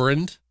the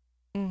Reverend.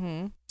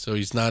 Mm-hmm. So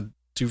he's not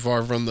too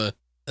far from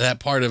that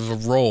part of a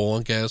role,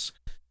 I guess.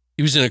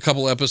 He was in a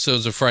couple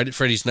episodes of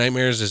Freddy's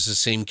Nightmares as the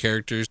same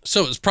characters.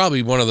 So it's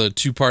probably one of the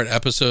 2-part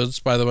episodes,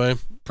 by the way.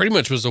 Pretty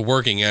much was a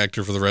working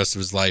actor for the rest of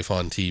his life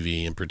on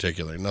TV in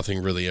particular.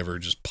 Nothing really ever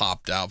just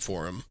popped out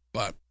for him.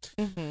 But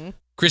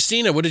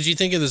Christina, what did you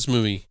think of this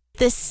movie?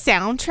 The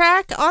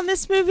soundtrack on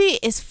this movie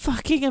is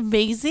fucking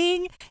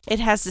amazing. It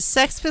has the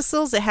Sex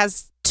Pistols, it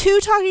has 2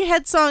 Talking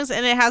Head songs,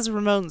 and it has a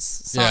Ramones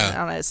song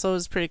on it. So it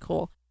was pretty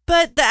cool.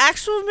 But the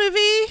actual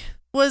movie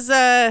was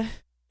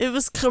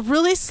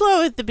really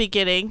slow at the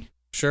beginning.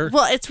 Sure.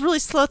 Well, it's really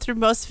slow through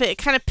most of it. It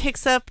kind of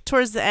picks up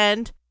towards the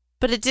end,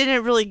 but it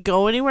didn't really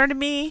go anywhere to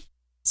me.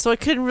 So I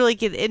couldn't really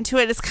get into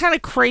it. It's kind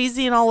of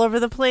crazy and all over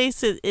the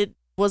place. It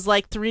was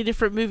like 3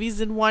 different movies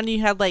in one.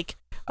 You had like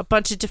a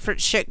bunch of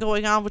different shit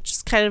going on, which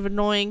is kind of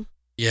annoying.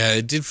 Yeah,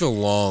 it did feel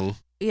long.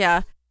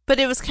 Yeah, but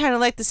it was kind of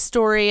like the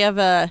story of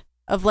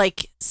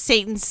like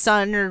Satan's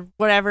son or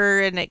whatever,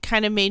 and it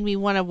kind of made me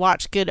want to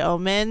watch Good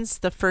Omens,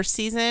 the first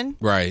season.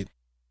 Right.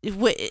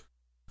 But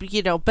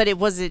it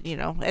wasn't,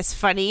 as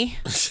funny.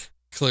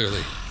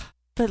 Clearly.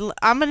 But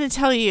I'm going to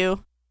tell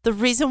you the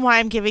reason why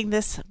I'm giving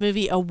this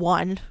movie a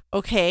 1,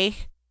 okay?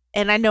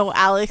 And I know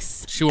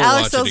Alex. She won't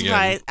watch it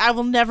again. I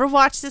will never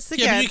watch this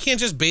again. Yeah, but you can't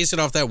just base it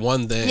off that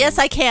one thing. Yes,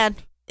 I can.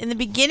 In the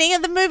beginning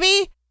of the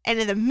movie and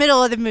in the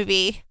middle of the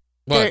movie,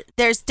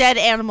 there's dead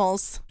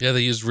animals. Yeah,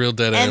 they used real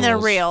dead animals. And they're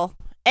real.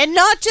 And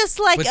not just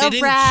like a rat. But they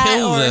didn't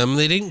kill them.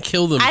 They didn't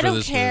kill them for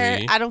this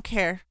movie. I don't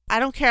care. I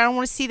don't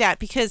want to see that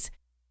because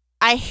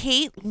I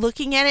hate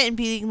looking at it and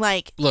being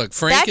like... Look,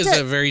 Frank is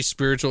a very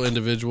spiritual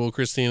individual,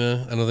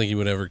 Christina. I don't think he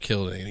would ever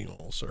kill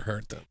animals or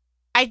hurt them.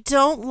 I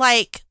don't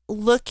like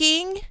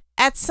looking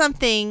at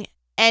something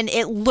and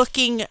it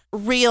looking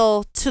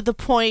real to the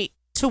point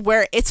to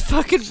where it's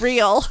fucking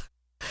real.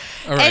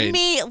 All right. And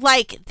me,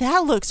 like, that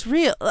looks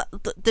real.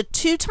 The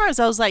 2 times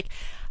I was like...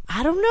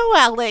 I don't know,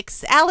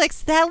 Alex.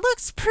 Alex, that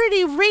looks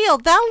pretty real.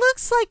 That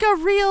looks like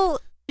a real,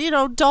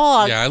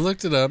 dog. Yeah, I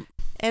looked it up.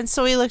 And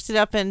so he looked it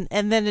up, and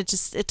then it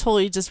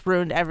totally just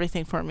ruined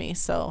everything for me.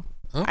 So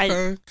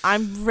okay.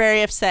 I'm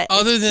very upset.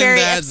 Other than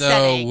that,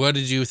 though, what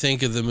did you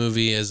think of the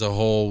movie as a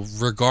whole,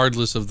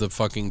 regardless of the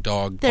fucking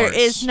dog There parts?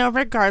 is no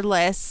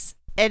regardless,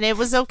 and it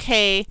was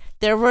okay.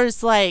 There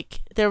was like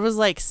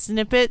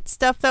snippet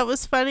stuff that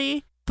was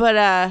funny.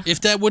 But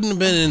if that wouldn't have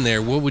been in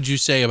there, what would you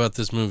say about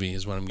this movie?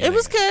 Is what I'm getting. It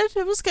was good.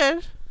 It was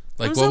good.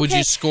 Like, what would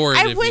you score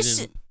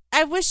it?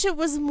 I wish it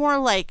was more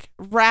like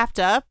wrapped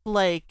up,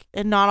 like,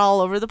 and not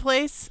all over the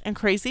place and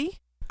crazy.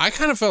 I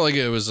kind of felt like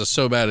it was a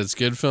so bad it's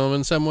good film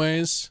in some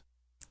ways.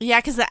 Yeah,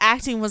 because the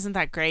acting wasn't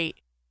that great.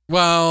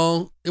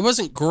 Well, it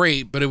wasn't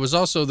great, but it was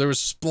also there was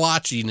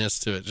splotchiness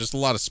to it, just a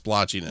lot of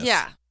splotchiness.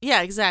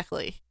 Yeah,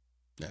 exactly.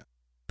 Yeah,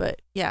 but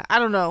yeah, I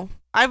don't know.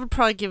 I would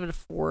probably give it a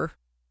 4.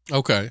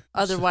 Okay.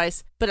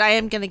 Otherwise, but I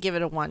am gonna give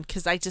it a 1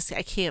 because I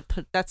can't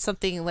put. That's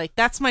something like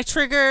that's my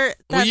trigger.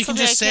 Well, you can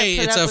just say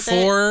it's a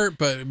 4,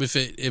 but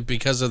if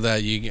because of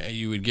that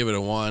you would give it a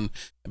 1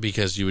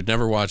 because you would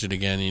never watch it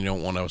again and you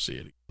don't want to see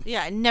it.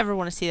 Yeah, I never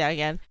want to see that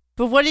again.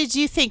 But what did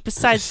you think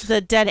besides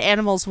the dead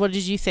animals? What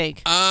did you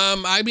think?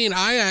 I mean,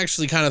 I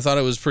actually kind of thought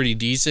it was pretty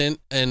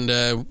decent, and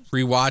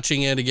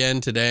rewatching it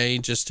again today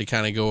just to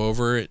kind of go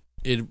over it.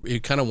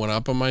 It kind of went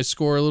up on my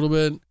score a little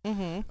bit.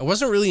 Mm-hmm. I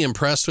wasn't really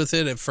impressed with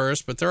it at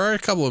first, but there are a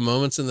couple of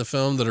moments in the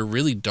film that are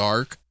really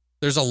dark.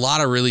 There's a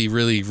lot of really,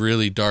 really,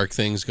 really dark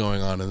things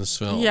going on in this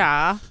film.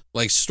 Yeah.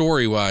 Like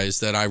story-wise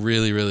that I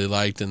really, really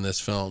liked in this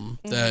film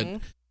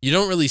that you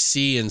don't really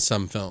see in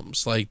some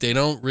films. Like they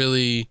don't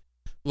really,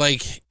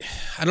 like,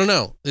 I don't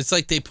know. It's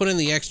like they put in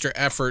the extra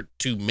effort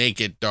to make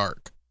it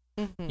dark.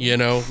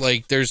 Mm-hmm.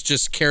 Like there's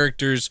just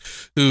characters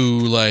who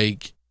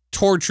like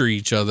torture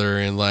each other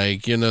and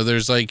like,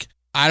 there's like,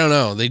 I don't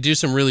know. They do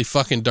some really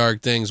fucking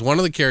dark things. One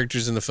of the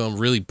characters in the film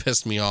really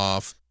pissed me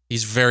off.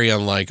 He's very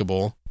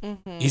unlikable.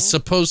 Mm-hmm. He's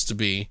supposed to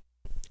be.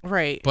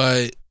 Right.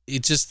 But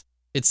it's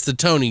the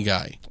Tony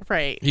guy.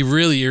 Right. He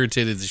really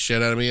irritated the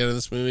shit out of me out of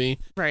this movie.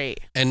 Right.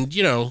 And,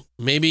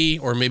 maybe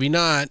or maybe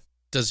not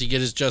does he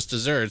get his just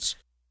desserts.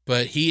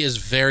 but he is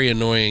very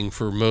annoying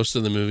for most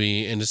of the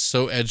movie and is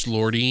so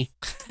edgelordy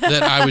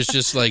that I was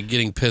just like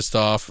getting pissed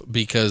off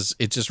because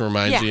it just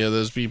reminds me of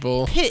those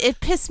people.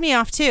 It pissed me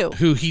off too.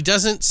 Who he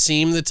doesn't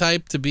seem the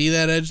type to be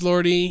that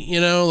edgelordy,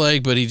 you know,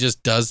 like, but he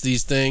just does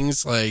these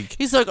things like.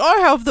 He's like, I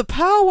have the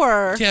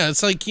power. Yeah,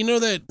 it's like, you know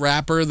that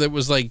rapper that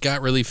was like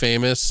got really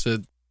famous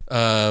at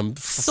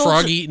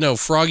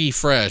Froggy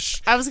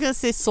Fresh. I was gonna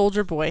say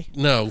Soldier Boy.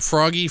 No,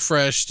 Froggy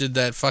Fresh did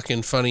that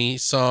fucking funny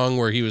song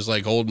where he was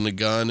like holding a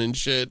gun and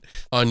shit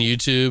on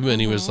YouTube, and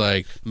he was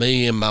like,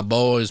 "Me and my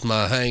boys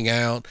might hang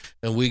out,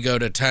 and we go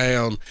to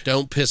town.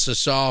 Don't piss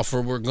us off,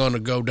 or we're gonna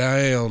go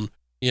down."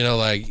 You know,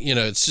 like, you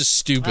know, it's just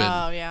stupid.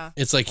 Oh yeah.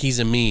 It's like he's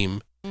a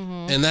meme,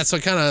 and that's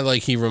what kind of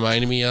like he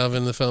reminded me of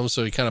in the film,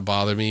 so he kind of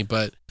bothered me.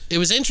 But it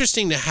was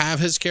interesting to have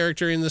his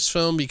character in this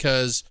film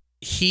because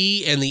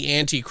he and the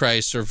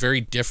Antichrist are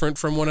very different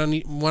from one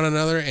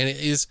another, and it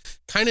is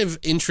kind of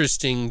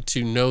interesting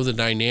to know the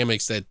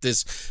dynamics that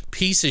this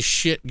piece of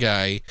shit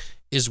guy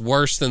is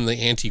worse than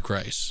the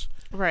Antichrist.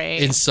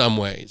 Right. In some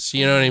ways.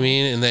 You know what I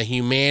mean? And that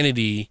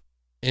humanity,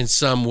 in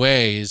some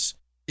ways,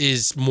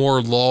 is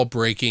more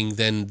law-breaking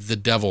than the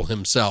devil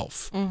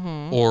himself.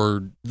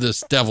 Or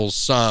this devil's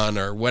son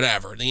or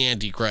whatever, the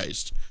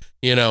Antichrist.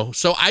 You know?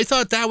 So I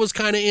thought that was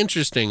kind of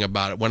interesting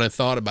about it when I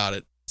thought about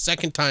it.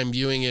 Second time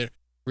viewing it,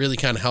 really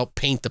kind of helped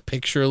paint the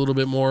picture a little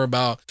bit more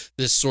about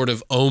this sort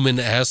of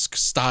Omen-esque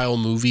style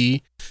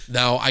movie.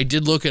 Now, I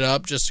did look it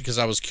up just because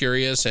I was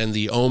curious, and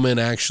the Omen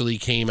actually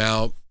came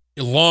out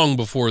long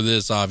before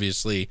this,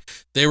 obviously.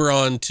 They were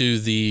on to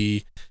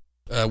the,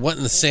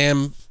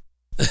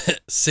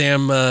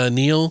 Sam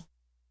Neill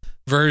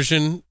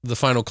version, The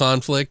Final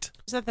Conflict.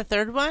 Is that the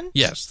third one?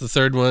 Yes, the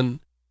third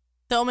one.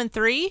 The Omen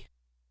 3?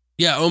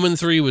 Yeah, Omen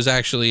 3 was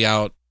actually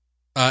out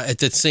at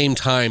the same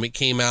time. It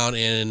came out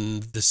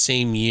in the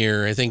same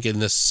year, I think in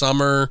the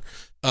summer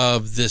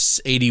of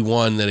this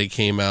 81 that it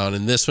came out,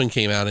 and this one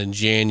came out in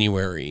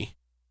January.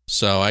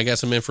 So I got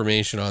some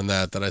information on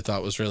that I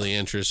thought was really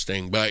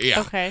interesting. But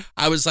yeah, okay.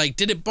 I was like,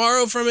 did it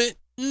borrow from it?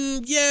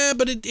 Yeah,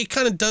 but it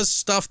kind of does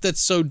stuff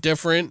that's so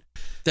different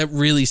that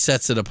really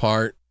sets it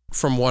apart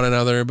from one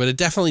another. But it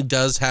definitely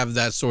does have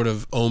that sort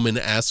of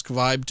Omen-esque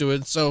vibe to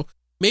it. So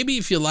maybe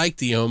if you like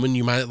the Omen,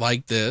 you might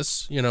like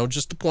this, you know,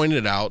 just to point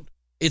it out.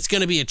 It's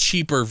going to be a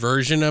cheaper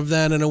version of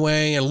that in a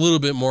way, and a little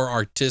bit more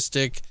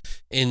artistic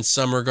in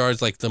some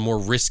regards, like the more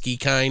risky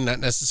kind, not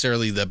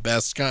necessarily the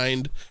best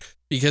kind,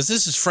 because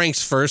this is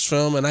Frank's first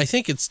film, and I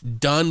think it's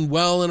done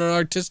well in an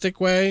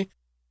artistic way,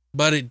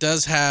 but it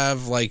does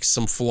have like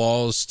some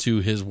flaws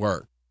to his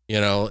work. You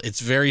know, it's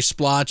very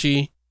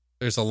splotchy.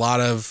 There's a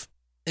lot of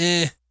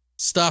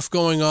stuff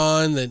going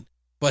on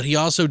but he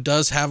also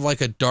does have like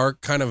a dark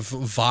kind of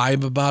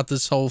vibe about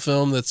this whole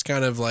film that's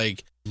kind of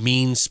like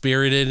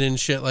mean-spirited and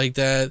shit like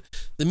that.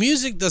 The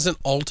music doesn't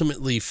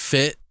ultimately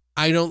fit,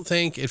 I don't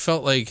think. It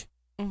felt like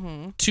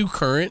too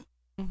current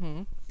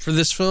for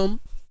this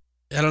film.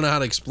 I don't know how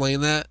to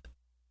explain that,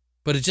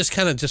 but it just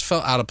kind of just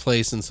felt out of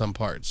place in some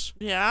parts.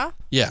 Yeah?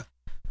 Yeah.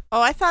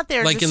 Oh, I thought they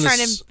were like just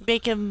trying to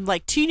make them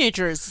like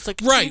teenagers. It's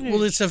like right.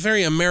 Well, it's a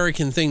very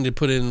American thing to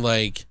put in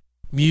like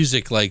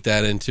music like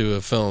that into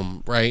a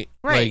film, right?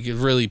 Like it's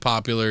really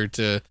popular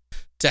to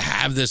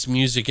have this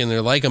music in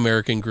there, like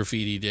American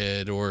Graffiti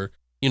did, or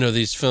you know,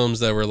 these films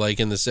that were like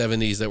in the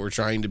 70s that were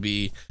trying to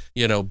be,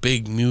 you know,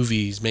 big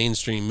movies,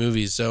 mainstream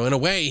movies. So in a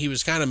way, he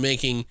was kind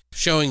of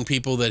showing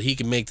people that he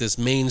can make this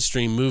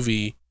mainstream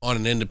movie on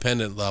an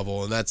independent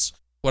level. And that's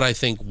what I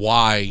think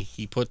why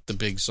he put the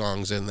big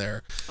songs in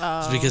there.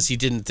 It's because he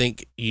didn't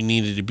think he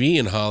needed to be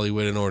in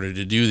Hollywood in order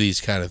to do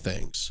these kind of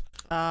things.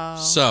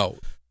 So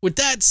with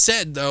that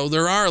said, though,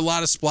 there are a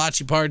lot of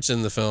splotchy parts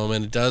in the film,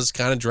 and it does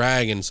kind of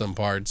drag in some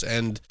parts.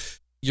 And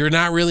you're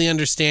not really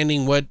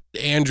understanding what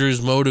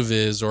Andrew's motive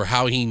is or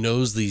how he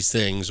knows these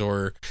things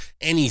or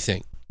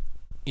anything.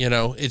 You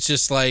know, it's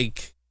just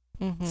like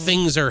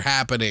things are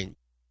happening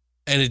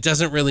and it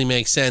doesn't really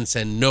make sense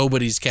and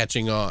nobody's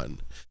catching on.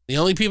 The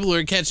only people who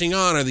are catching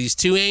on are these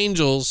two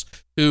angels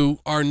who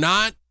are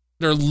not,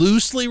 they're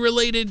loosely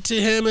related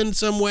to him in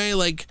some way,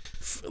 like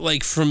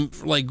from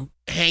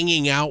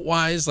hanging out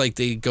wise, like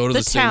they go to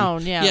the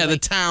town, same, yeah, the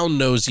town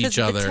knows each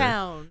other. The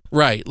town.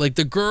 Right. Like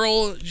the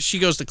girl, she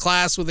goes to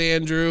class with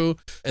Andrew,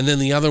 and then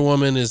the other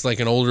woman is like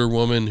an older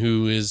woman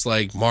who is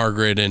like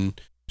Margaret, and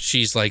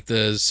she's like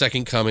the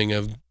second coming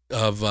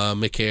of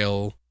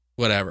Mikhail,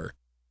 whatever.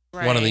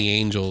 Right. One of the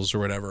angels or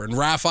whatever. And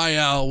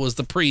Raphael was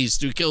the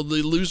priest who killed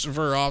the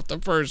Lucifer off the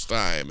first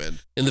time. And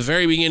in the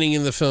very beginning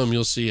in the film,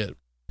 you'll see it.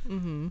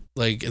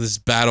 Like this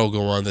battle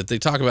go on that they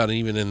talk about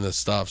even in the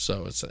stuff.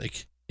 So it's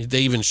like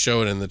they even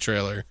show it in the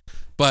trailer.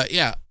 But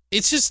yeah,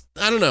 it's just,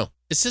 I don't know.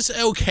 It's just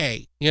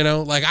okay. You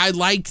know, like I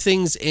like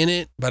things in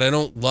it, but I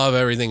don't love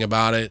everything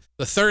about it.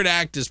 The third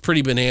act is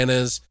pretty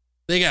bananas.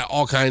 They got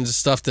all kinds of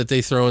stuff that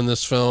they throw in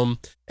this film.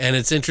 And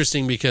it's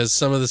interesting because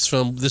some of this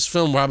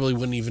film probably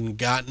wouldn't even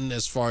gotten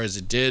as far as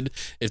it did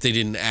if they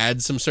didn't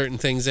add some certain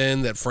things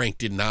in that Frank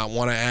did not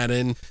want to add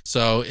in.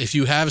 So if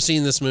you have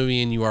seen this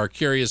movie and you are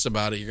curious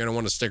about it, you're going to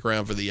want to stick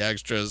around for the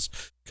extras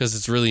because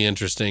it's really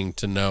interesting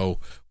to know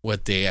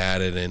what they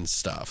added and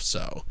stuff.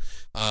 So,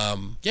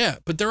 yeah,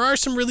 but there are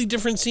some really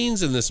different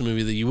scenes in this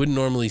movie that you wouldn't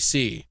normally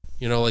see.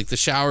 You know, like the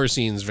shower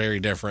scene is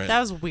very different. That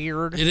was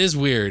weird. It is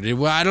weird.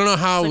 I don't know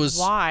how it was.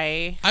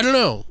 Why? I don't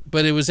know,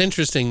 but it was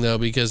interesting though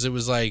because it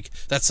was like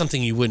that's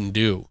something you wouldn't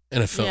do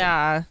in a film.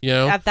 Yeah. You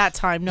know, at that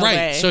time, no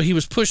way. Right. So he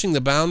was pushing the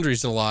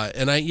boundaries a lot,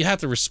 and you have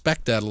to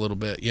respect that a little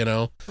bit. You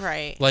know.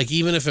 Right. Like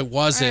even if it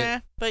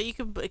wasn't. But you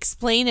could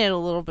explain it a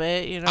little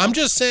bit. You know. I'm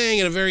just saying,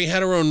 in a very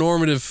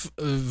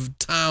heteronormative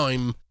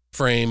time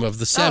frame of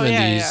the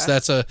 70s,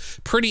 that's a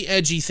pretty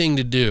edgy thing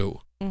to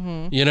do.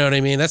 Mm-hmm. You know what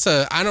I mean?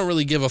 I don't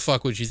really give a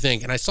fuck what you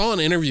think. And I saw an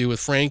interview with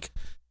Frank,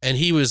 and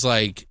he was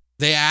like,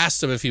 they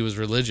asked him if he was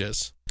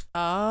religious.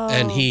 Oh.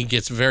 And he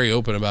gets very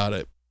open about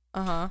it.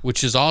 Uh-huh.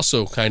 Which is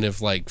also kind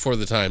of like, for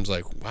the times,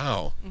 like,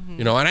 wow. Mm-hmm.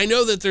 You know, and I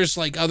know that there's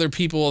like other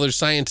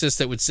scientists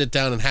that would sit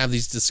down and have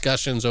these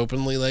discussions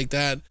openly like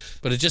that,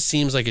 but it just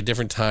seems like a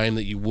different time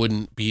that you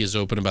wouldn't be as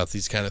open about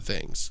these kind of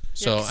things.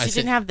 So I think,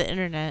 didn't have the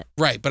internet.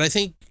 Right, but I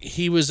think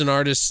Frank was an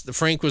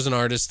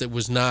artist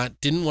that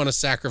didn't want to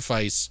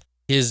sacrifice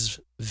his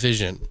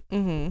vision.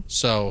 Mm-hmm.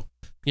 So,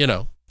 you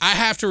know, I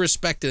have to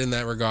respect it in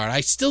that regard. I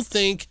still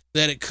think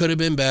that it could have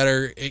been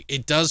better.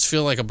 It does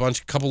feel like a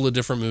couple of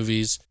different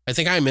movies. I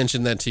think I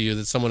mentioned that to you,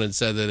 that someone had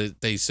said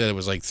that they said it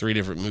was like 3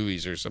 different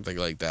movies or something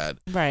like that.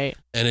 Right.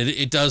 And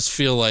it does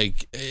feel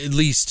like at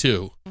least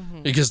 2,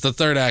 because the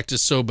third act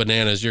is so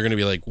bananas. You're going to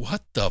be like,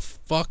 what the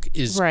fuck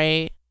is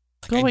going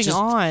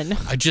on?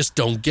 I just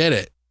don't get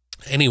it.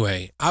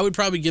 Anyway, I would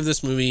probably give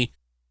this movie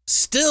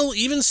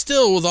even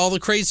still with all the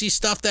crazy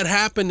stuff that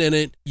happened in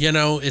it, you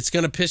know, it's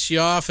going to piss you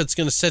off. It's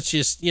going to set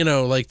you, you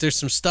know, like there's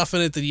some stuff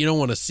in it that you don't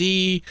want to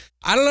see.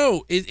 I don't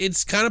know.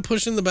 It's kind of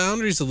pushing the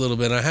boundaries a little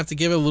bit. I have to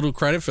give it a little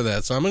credit for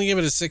that. So I'm going to give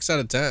it a 6 out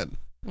of 10.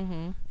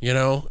 Mm-hmm. You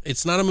know,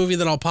 it's not a movie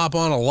that I'll pop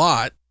on a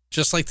lot,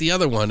 just like the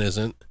other one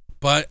isn't.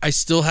 But I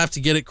still have to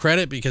get it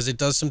credit because it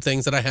does some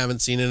things that I haven't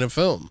seen in a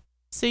film.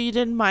 So you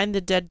didn't mind the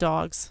dead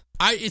dogs?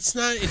 It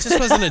just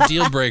wasn't a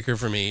deal breaker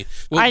for me.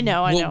 I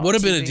know. What would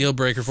have been a deal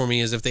breaker for me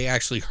is if they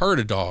actually hurt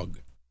a dog.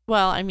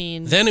 Well, I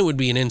mean, then it would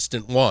be an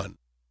instant 1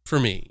 for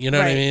me. You know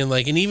what I mean?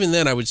 Like, and even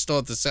then I would still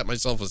have to set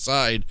myself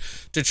aside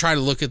to try to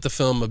look at the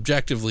film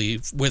objectively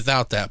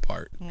without that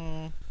part.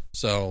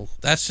 So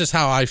that's just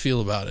how I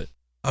feel about it.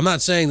 I'm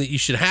not saying that you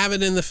should have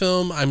it in the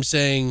film. I'm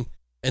saying,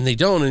 and they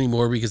don't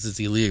anymore because it's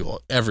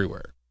illegal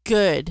everywhere.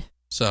 Good.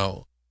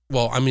 So,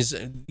 well, I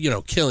mean, you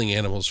know, killing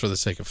animals for the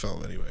sake of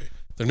film anyway.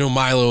 There are no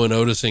Milo and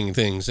Otising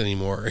things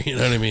anymore. You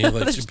know what I mean?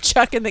 Like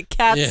chucking the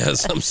cats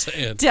that's what I'm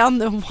saying. Down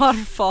the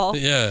waterfall.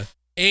 Yeah.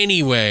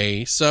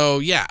 Anyway, so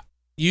yeah,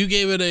 you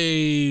gave it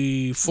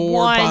a 4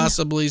 1.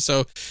 possibly.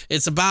 So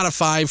it's about a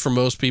 5 for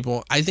most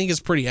people. I think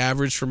it's pretty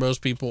average for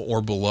most people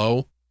or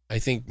below. I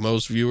think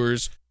most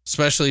viewers,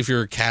 especially if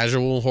you're a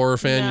casual horror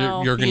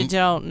fan, you're gonna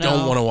don't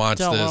want to watch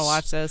this. Don't want to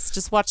watch this.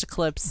 Just watch the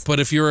clips. But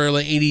if you're an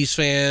 80s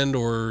fan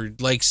or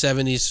like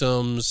 70s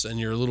films and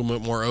you're a little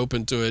bit more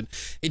open to it,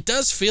 it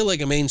does feel like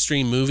a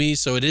mainstream movie,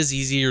 so it is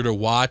easier to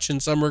watch in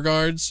some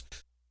regards.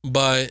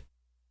 But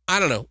I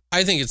don't know.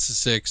 I think it's a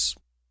 6.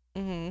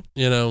 Mm-hmm.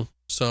 You know,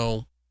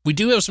 so we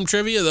do have some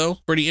trivia though,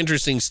 pretty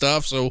interesting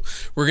stuff. So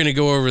we're gonna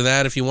go over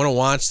that. If you want to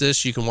watch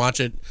this, you can watch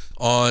it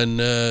on.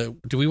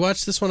 Do we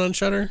watch this one on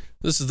Shudder?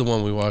 This is the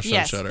one we watched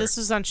on Shudder. Yes, this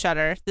is on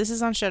Shudder. This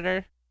is on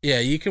Shudder. Yeah,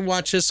 you can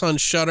watch this on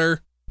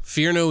Shudder.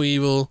 Fear No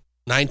Evil,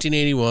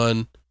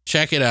 1981.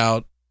 Check it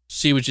out.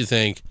 See what you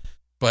think.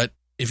 But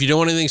if you don't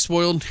want anything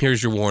spoiled,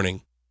 here's your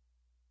warning.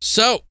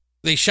 So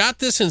they shot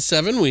this in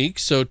 7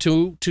 weeks, so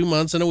 2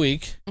 months and a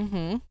week.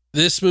 Mm-hmm.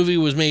 This movie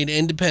was made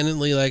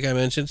independently, like I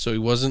mentioned, so he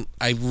wasn't.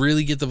 I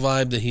really get the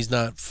vibe that he's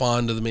not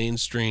fond of the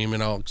mainstream,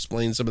 and I'll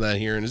explain some of that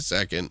here in a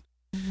second.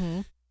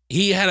 Mm-hmm.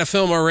 He had a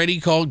film already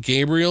called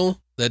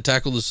Gabriel that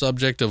tackled the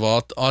subject of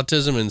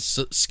autism and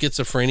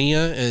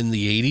schizophrenia in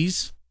the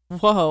 80s.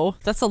 Whoa,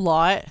 that's a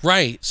lot.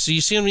 Right. So you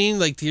see what I mean?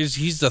 Like,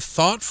 he's a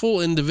thoughtful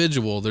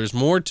individual. There's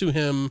more to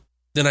him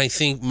than I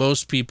think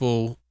most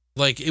people.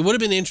 Like, it would have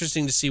been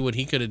interesting to see what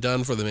he could have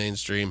done for the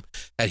mainstream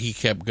had he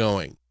kept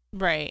going.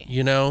 Right.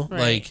 You know,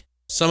 like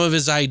some of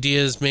his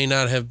ideas may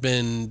not have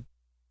been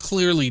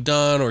clearly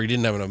done or he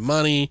didn't have enough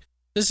money.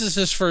 This is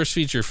his first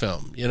feature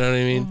film. You know what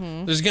I mean?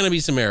 Mm-hmm. There's going to be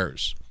some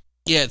errors.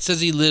 Yeah, it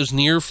says he lives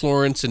near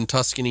Florence in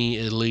Tuscany,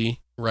 Italy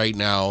right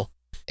now.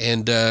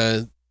 And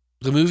the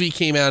movie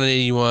came out in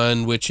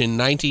 81, which in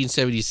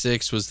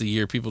 1976 was the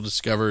year people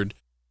discovered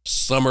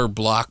summer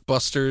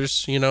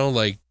blockbusters, you know,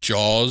 like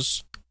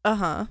Jaws.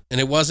 Uh-huh.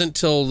 And it wasn't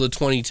till the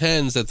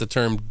 2010s that the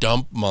term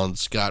dump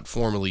months got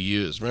formally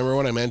used. Remember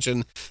when I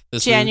mentioned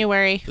this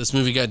January? This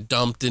movie got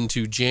dumped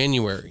into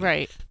January.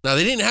 Right. Now,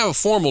 they didn't have a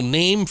formal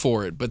name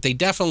for it, but they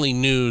definitely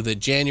knew that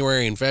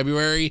January and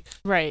February.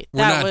 Right.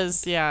 Yeah,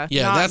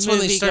 that's when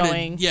they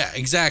started. Yeah,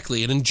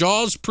 exactly. And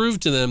Jaws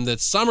proved to them that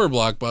summer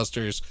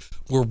blockbusters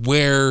were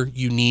where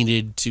you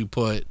needed to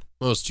put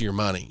most of your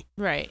money.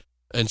 Right.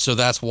 And so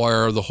that's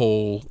where the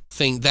whole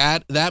thing,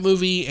 that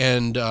movie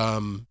and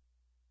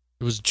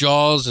it was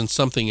Jaws and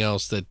something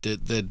else that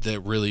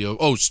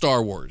really,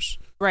 Star Wars.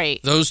 Right.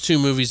 Those two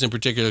movies in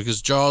particular,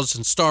 because Jaws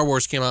and Star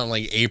Wars came out in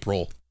like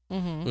April.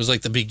 Mm-hmm. It was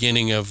like the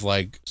beginning of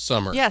like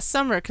summer. Yeah,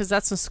 summer, because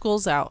that's when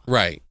school's out.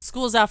 Right.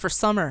 School's out for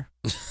summer.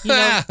 You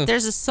know,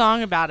 there's a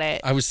song about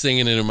it. I was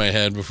singing it in my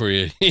head before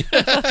you.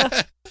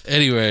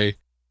 Anyway.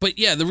 But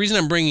yeah, the reason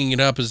I'm bringing it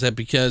up is that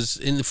because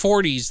in the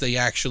 40s, they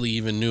actually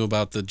even knew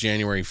about the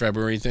January,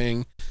 February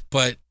thing.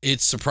 But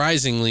it's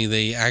surprisingly,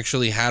 they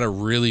actually had a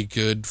really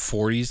good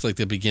 40s, like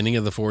the beginning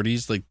of the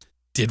 40s, like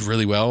did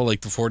really well.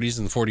 Like the 40s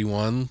and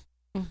 41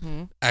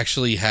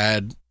 actually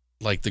had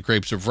like The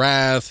Grapes of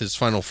Wrath, His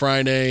Final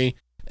Friday,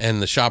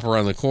 and The Shop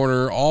Around the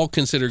Corner, all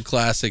considered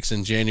classics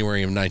in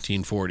January of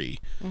 1940.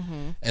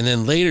 And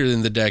then later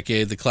in the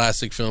decade, the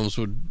classic films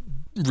would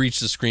reach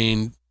the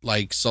screen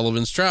like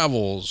Sullivan's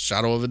Travels,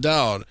 Shadow of a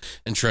Doubt,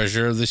 and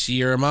Treasure of the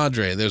Sierra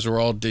Madre. Those were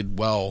all did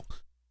well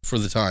for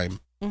the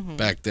time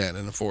back then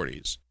in the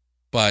 40s.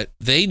 But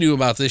they knew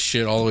about this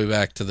shit all the way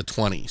back to the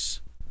 20s.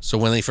 So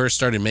when they first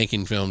started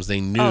making films, they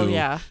knew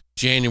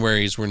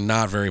Januaries were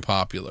not very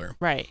popular.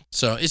 Right.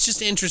 So it's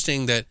just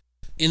interesting that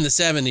in the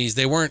 70s,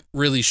 they weren't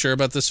really sure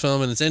about this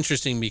film. And it's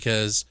interesting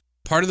because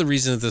part of the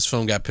reason that this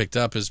film got picked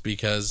up is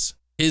because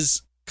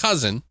his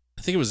cousin,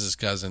 I think it was his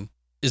cousin,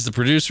 is the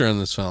producer on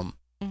this film.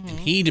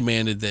 And he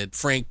demanded that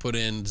Frank put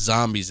in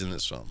zombies in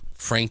this film.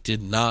 Frank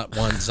did not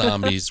want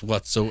zombies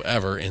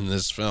whatsoever in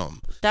this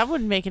film. That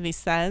wouldn't make any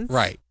sense.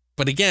 Right.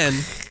 But again,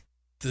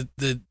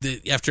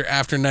 the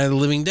after Night of the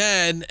Living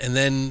Dead and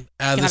then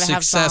the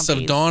success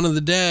of Dawn of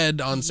the Dead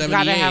on 78.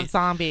 You gotta have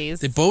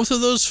zombies. Both of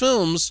those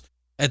films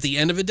at the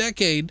end of a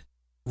decade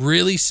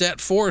really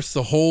set forth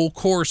the whole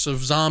course of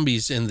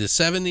zombies in the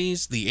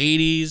 70s, the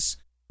 80s,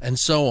 and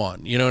so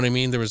on. You know what I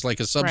mean? There was like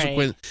a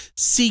subsequent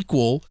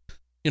sequel.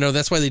 You know,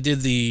 that's why they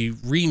did the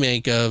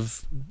remake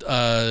of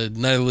Night of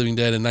the Living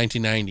Dead in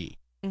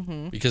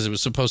 1990. Because it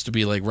was supposed to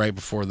be like right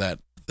before that,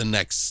 the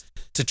next,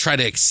 to try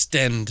to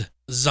extend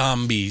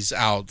zombies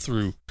out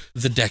through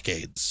the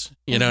decades.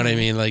 You know what I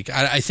mean? Like,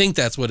 I think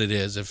that's what it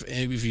is if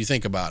you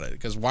think about it.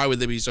 Because why would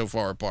they be so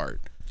far apart?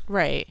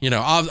 Right. You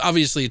know,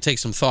 obviously it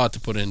takes some thought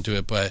to put into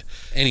it. But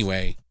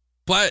anyway,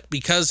 but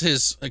because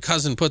his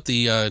cousin put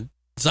the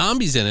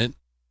zombies in it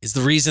is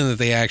the reason that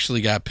they actually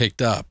got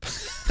picked up.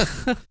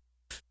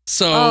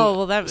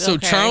 So,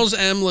 Charles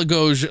M.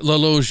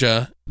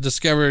 LaLoggia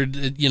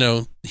discovered, you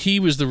know,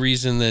 he was the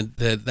reason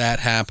that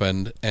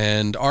happened,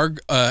 and our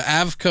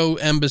Avco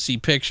Embassy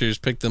Pictures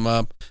picked them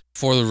up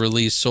for the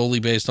release solely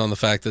based on the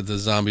fact that the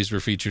zombies were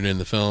featured in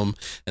the film,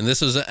 and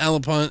this was an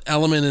element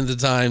in the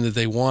time that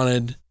they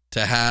wanted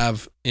to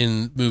have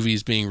in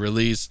movies being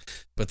released,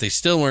 but they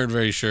still weren't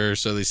very sure,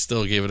 so they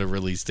still gave it a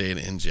release date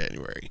in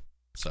January.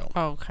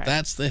 So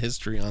that's the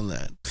history on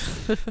that.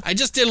 I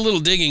just did a little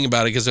digging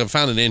about it because I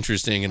found it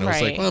interesting, and I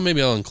was like, well, maybe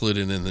I'll include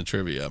it in the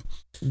trivia.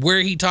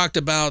 Where he talked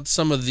about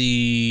some of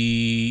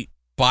the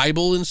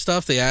Bible and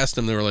stuff, they asked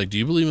him, they were like, do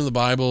you believe in the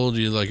Bible? Are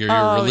you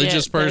a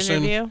religious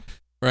person?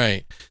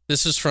 Right.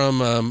 This is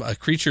from a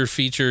Creature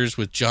Features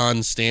with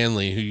John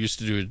Stanley, who used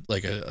to do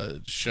like a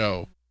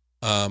show.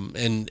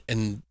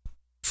 And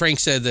Frank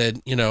said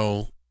that, you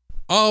know,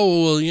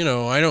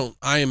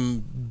 I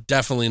am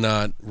definitely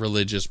not a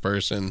religious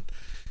person.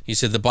 He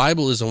said, the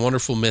Bible is a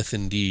wonderful myth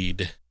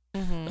indeed,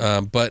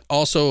 but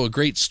also a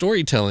great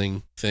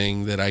storytelling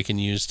thing that I can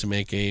use to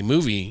make a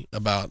movie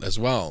about as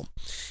well.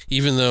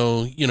 Even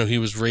though, you know, he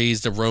was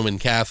raised a Roman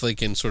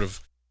Catholic and sort of,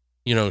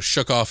 you know,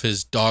 shook off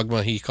his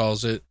dogma, he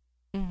calls it,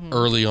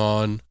 early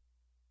on.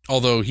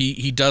 Although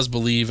he does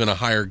believe in a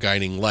higher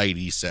guiding light,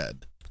 he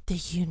said. The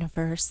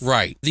universe.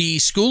 Right. The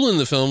school in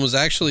the film was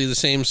actually the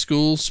same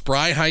school,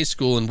 Spry High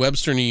School in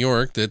Webster, New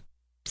York, that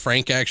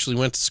Frank actually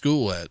went to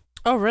school at.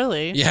 Oh,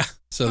 really? Yeah.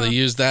 So they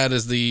used that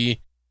as the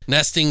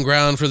nesting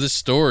ground for this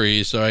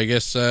story. So I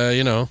guess,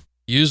 you know,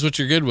 use what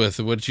you're good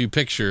with, what you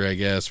picture, I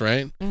guess,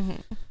 right?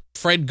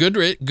 Fred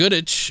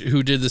Goodrich,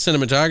 who did the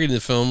cinematography of the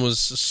film, was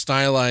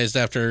stylized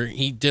after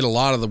he did a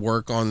lot of the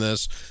work on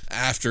this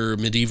after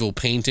medieval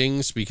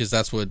paintings, because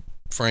that's what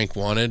Frank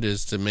wanted,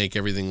 is to make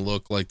everything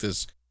look like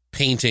this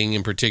painting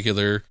in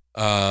particular,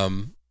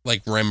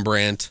 like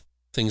Rembrandt,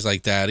 things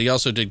like that. He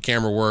also did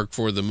camera work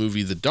for the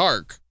movie The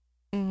Dark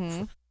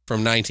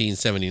from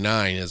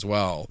 1979 as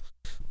well.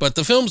 But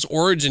the film's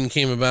origin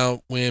came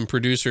about when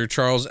producer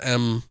Charles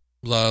M.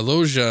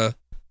 LaLoggia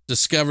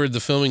discovered the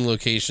filming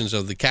locations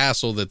of the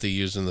castle that they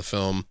use in the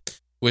film,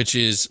 which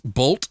is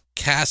Bolt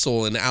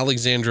Castle in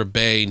Alexandra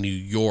Bay, New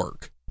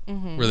York.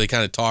 where they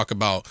kind of talk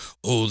about,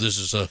 oh, this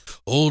is a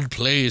old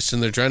place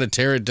and they're trying to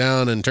tear it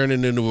down and turn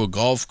it into a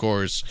golf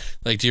course.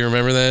 Like, do you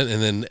remember that?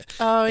 And then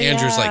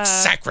Andrew's like,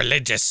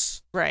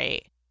 sacrilegious.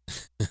 Right.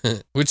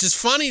 Which is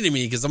funny to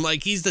me because I'm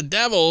like, he's the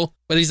devil,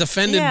 but he's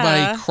offended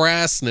by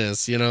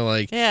crassness, you know,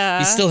 like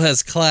he still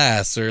has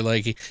class, or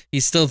like he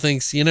still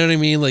thinks, you know what I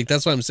mean? Like,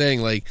 that's what I'm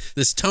saying. Like,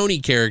 this Tony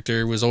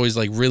character was always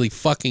like really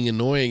fucking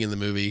annoying in the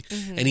movie,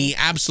 and he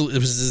absolutely, it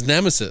was his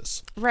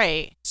nemesis.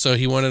 Right. So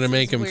he wanted to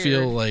make him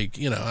feel like,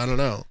 you know, I don't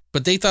know.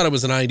 But they thought it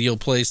was an ideal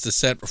place to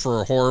set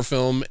for a horror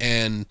film,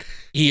 and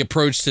he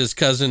approached his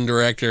cousin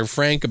director,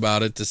 Frank,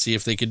 about it to see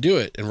if they could do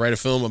it and write a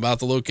film about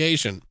the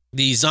location.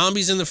 The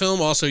zombies in the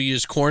film also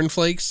used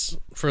cornflakes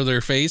for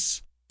their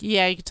face.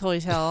 Yeah, you could totally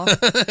tell.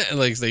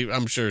 Like,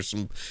 I'm sure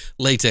some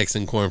latex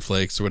and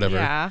cornflakes or whatever.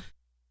 Yeah.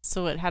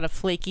 So it had a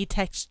flaky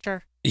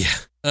texture. Yeah.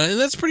 And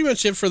that's pretty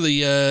much it for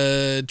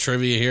the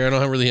trivia here. I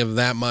don't really have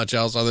that much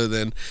else other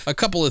than a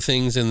couple of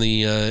things in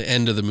the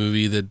end of the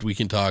movie that we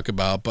can talk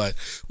about. But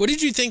what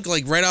did you think,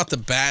 like, right off the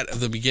bat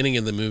of the beginning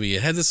of the movie?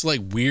 It had this,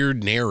 like,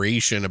 weird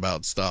narration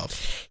about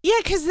stuff. Yeah,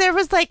 because there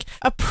was, like,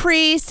 a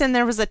priest and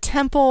there was a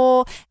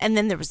temple and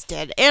then there was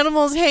dead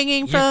animals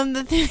hanging from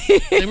the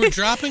thing. They were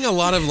dropping a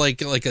lot of,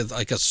 like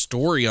a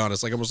story on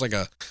us, like almost like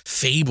a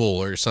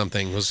fable or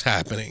something was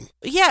happening.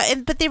 Yeah,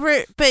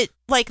 but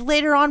like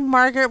later on,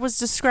 Margaret was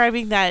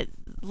describing that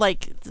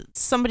like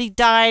somebody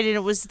died and it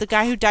was the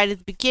guy who died at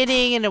the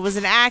beginning and it was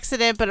an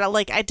accident, but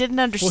like I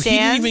didn't understand. Well, he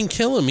didn't even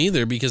kill him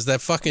either because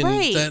that fucking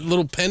that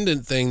little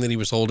pendant thing that he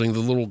was holding, the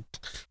little,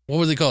 what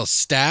would they call it,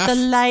 staff? The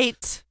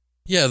light.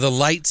 Yeah, the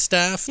light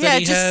staff that he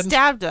had. Yeah, it just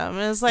stabbed him.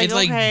 It was like,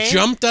 it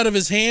jumped out of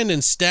his hand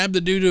and stabbed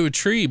the dude to a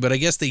tree, but I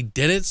guess they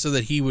did it so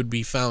that he would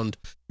be found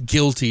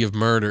guilty of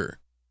murder.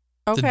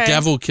 Okay. The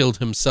devil killed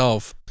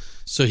himself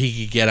so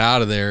he could get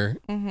out of there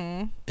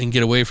and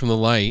get away from the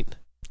light,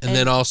 and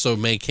then also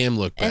make him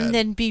look bad. And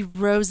then be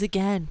rose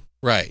again.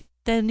 Right.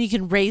 Then you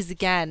can raise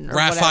again. Or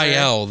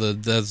Raphael,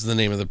 that's the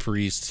name of the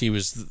priest. He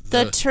was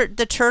the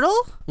turtle?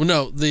 Well,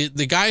 no,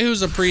 the guy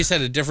who's a priest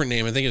had a different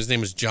name. I think his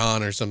name was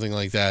John or something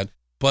like that.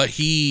 But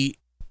he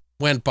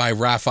went by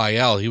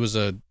Raphael. He was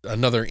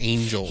another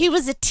angel. He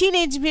was a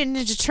Teenage Mutant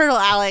Ninja Turtle,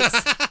 Alex.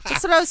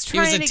 That's what I was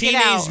trying to get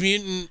out. He was a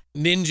Teenage Mutant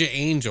Ninja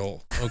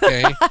Angel,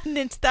 okay?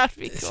 That'd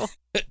be cool.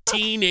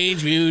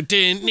 Teenage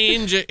Mutant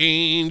Ninja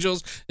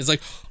Angels. It's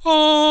like,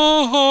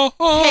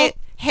 oh.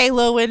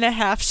 Halo in a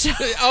half shell.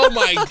 Oh,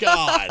 my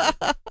God.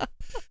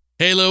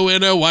 Halo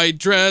in a white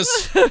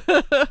dress.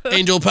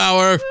 Angel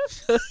power.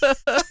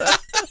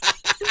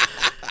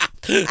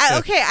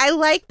 Okay, I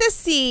like the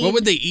scene. What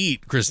would they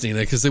eat, Christina?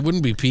 Because it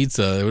wouldn't be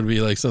pizza. It would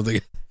be like something.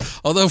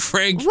 Although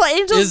Frank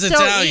is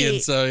Italian,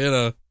 so, you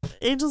know.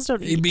 Angels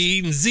don't eat. He'd be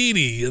eating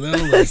ziti, you know?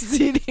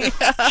 Ziti.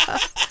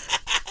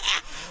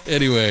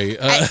 Anyway.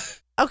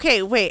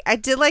 Okay, wait. I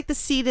did like the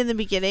scene in the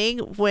beginning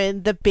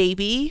when the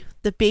baby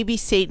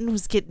Satan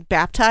was getting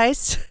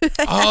baptized.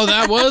 Oh,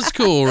 that was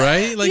cool,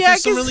 right? Like,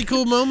 there's some really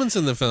cool moments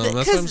in the film.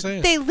 That's what I'm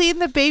saying. They lean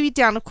the baby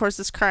down, of course,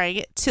 is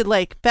crying, to,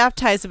 like,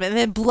 baptize him, and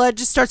then blood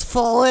just starts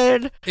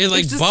falling. It,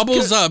 like,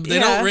 bubbles up. They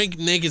don't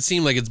make it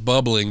seem like it's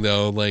bubbling,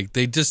 though. Like,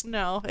 they just...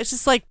 No, it's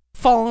just, like,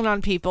 falling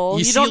on people.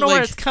 You don't know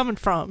where it's coming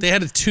from. They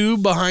had a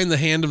tube behind the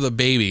hand of the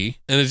baby,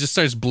 and it just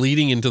starts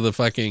bleeding into the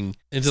fucking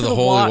into the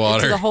holy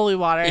water. Into the holy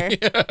water.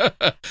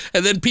 Yeah.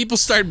 And then people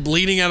start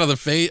bleeding out of the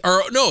face.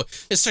 Or no,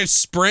 it starts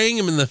spraying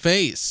him in the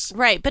face.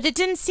 Right, but it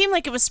didn't seem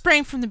like it was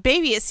spraying from the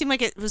baby. It seemed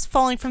like it was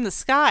falling from the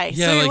sky.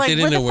 Yeah, so like they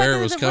didn't know where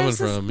it was coming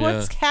from.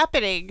 What's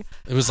happening?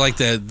 It was like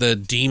the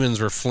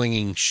demons were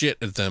flinging shit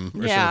at them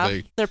or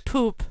something. Their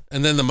poop.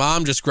 And then the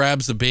mom just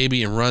grabs the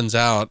baby and runs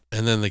out.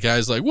 And then the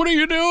guy's like, "What are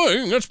you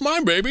doing? That's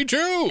my baby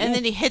too." And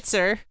then he hits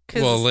her.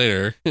 Well,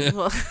 later.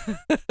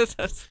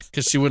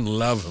 Because she wouldn't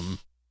love him.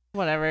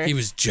 Whatever. He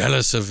was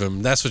jealous of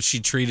him. That's what she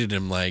treated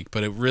him like.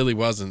 But it really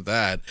wasn't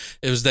that.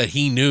 It was that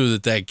he knew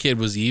that kid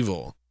was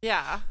evil.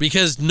 Yeah.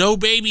 Because no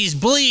babies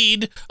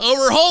bleed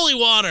over holy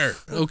water.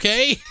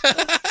 Okay?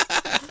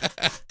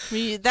 I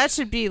mean, that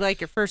should be like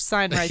your first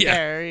sign right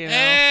there. You know?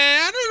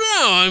 I don't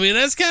know. I mean,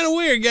 that's kind of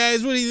weird,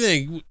 guys. What do you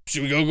think?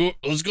 Should we go?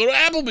 Let's go to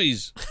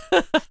Applebee's.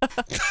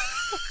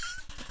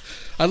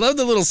 I love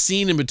the little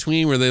scene in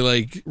between where they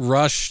like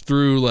rush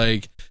through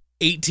like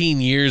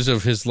 18 years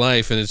of his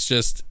life, and it's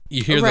just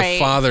you hear the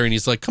father, and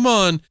he's like, "Come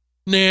on,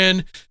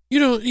 Nan,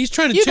 he's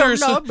trying to tear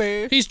us up.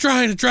 He's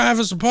trying to drive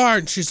us apart."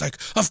 And she's like,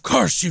 "Of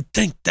course you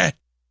think that,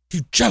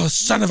 you jealous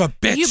son of a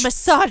bitch, you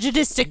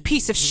misogynistic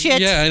piece of shit."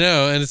 Yeah, I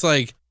know, and it's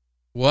like,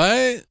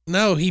 what?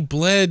 No, he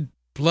bled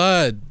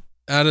blood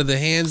out of the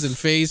hands and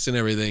face and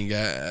everything.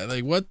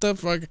 Like, what the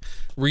fuck?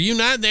 Were you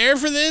not there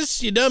for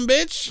this, you dumb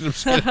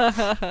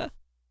bitch?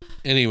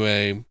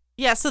 Anyway.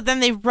 Yeah, so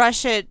then they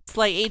rush it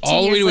like 18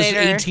 all the way to years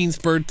later. his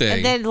 18th birthday.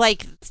 And then,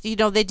 like, they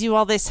do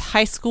all this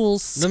high school.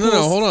 No,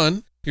 hold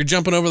on. You're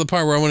jumping over the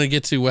part where I want to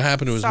get to what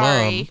happened to his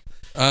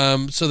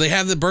mom. So they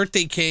have the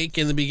birthday cake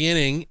in the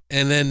beginning,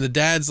 and then the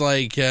dad's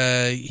like,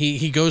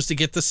 he goes to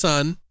get the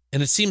son,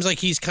 And it seems like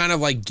he's kind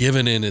of like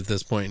given in at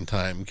this point in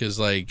time because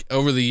like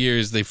over the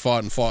years they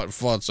fought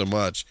so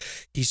much.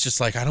 He's just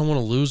like, I don't want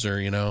to lose her,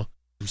 I'm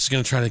just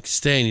going to try to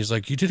stay. And he's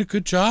like, you did a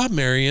good job,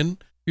 Marion.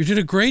 You did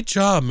a great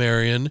job,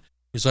 Marion.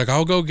 He's like,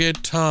 I'll go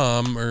get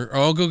Tom or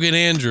I'll go get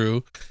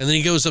Andrew. And then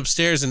he goes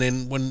upstairs. And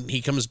then when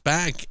he comes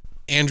back,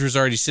 Andrew's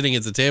already sitting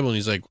at the table. And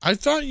he's like, I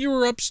thought you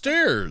were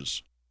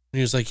upstairs. And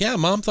he was like, yeah,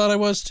 Mom thought I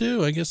was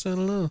too. I guess I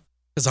don't know.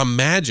 Because I'm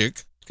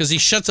magic. Because he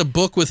shuts a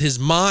book with his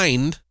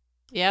mind.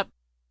 Yep.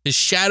 His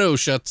shadow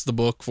shuts the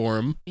book for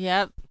him.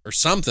 Yep. Or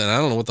something. I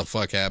don't know what the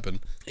fuck happened.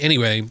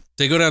 Anyway,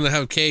 they go down to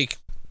have cake.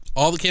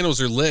 All the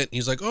candles are lit.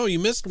 He's like, oh, you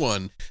missed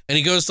one. And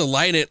he goes to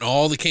light it, and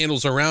all the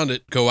candles around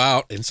it go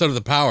out, and so do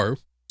the power.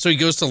 So he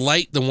goes to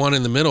light the one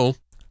in the middle,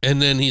 and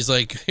then he's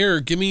like, here,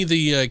 give me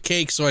the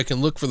cake so I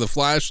can look for the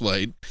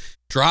flashlight.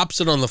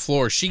 Drops it on the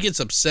floor. She gets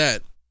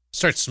upset.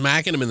 Starts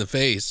smacking him in the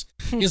face.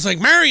 He's like,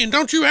 Marion,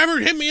 don't you ever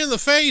hit me in the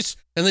face.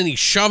 And then he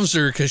shoves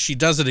her because she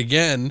does it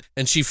again.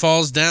 And she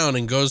falls down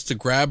and goes to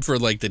grab for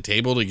like the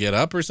table to get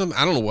up or something.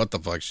 I don't know what the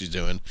fuck she's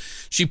doing.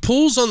 She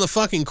pulls on the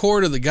fucking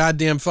cord of the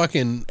goddamn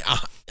fucking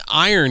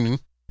iron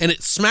and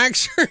it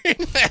smacks her in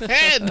the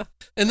head.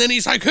 And then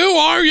he's like, who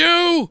are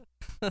you?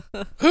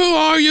 Who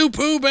are you,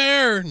 Pooh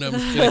Bear? No, I'm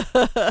just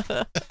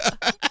kidding.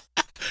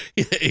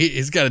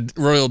 He's got a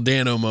Royal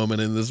Dano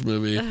moment in this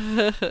movie.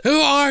 Who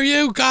are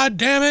you? God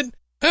damn it.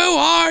 Who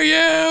are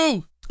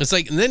you? It's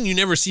like, and then you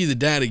never see the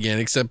dad again,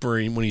 except for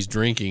when he's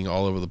drinking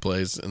all over the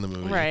place in the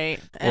movie. Right.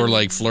 Or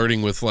like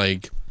flirting with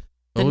like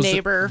the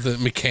neighbor. The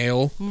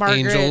Mikhail. Margaret.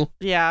 Angel.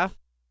 Yeah.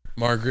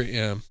 Margaret,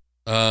 yeah.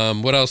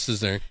 What else is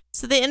there?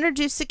 So they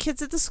introduce the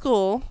kids at the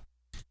school.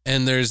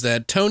 And there's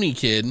that Tony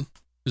kid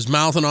who's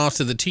mouthing off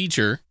to the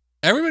teacher.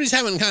 Everybody's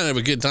having kind of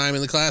a good time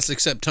in the class,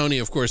 except Tony,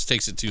 of course,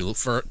 takes it too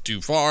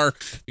far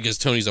because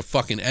Tony's a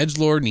fucking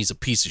edgelord and he's a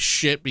piece of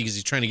shit because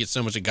he's trying to get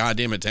so much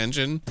goddamn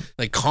attention.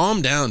 Like,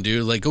 calm down,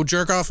 dude. Like, go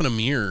jerk off in a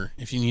mirror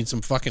if you need some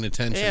fucking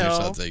attention or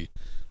something.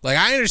 Like,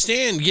 I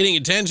understand getting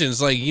attention.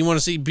 It's like you want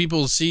to see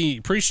people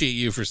appreciate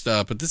you for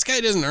stuff, but this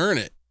guy doesn't earn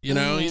it. He's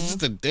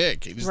just a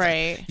dick. You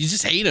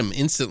just hate him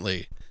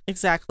instantly.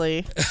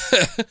 Exactly.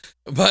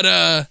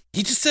 But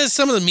he just says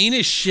some of the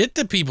meanest shit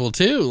to people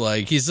too.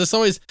 Like he's just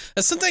always,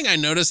 that's something I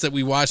noticed that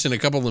we watched in a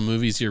couple of the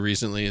movies here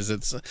recently is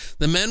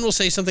the men will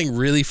say something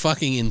really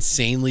fucking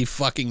insanely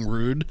fucking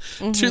rude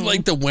to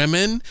like the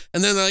women.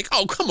 And then they're like,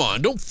 oh, come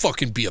on, don't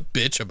fucking be a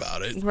bitch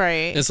about it.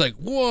 Right. And it's like,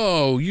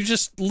 whoa, you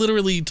just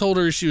literally told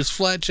her she was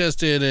flat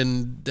chested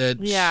and that.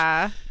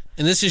 Yeah.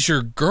 And this is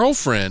your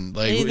girlfriend.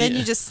 Like, and then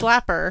you just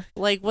slap her.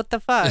 Like, what the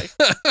fuck?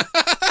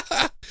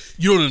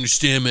 You don't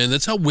understand, man.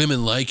 That's how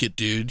women like it,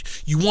 dude.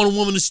 You want a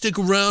woman to stick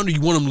around or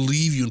you want them to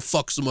leave you and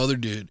fuck some other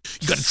dude?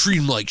 You got to treat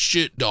him like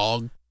shit,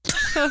 dog.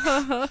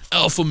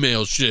 Alpha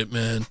male shit,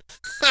 man.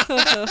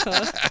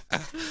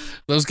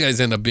 Those guys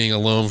end up being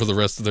alone for the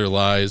rest of their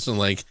lives and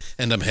like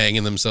end up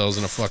hanging themselves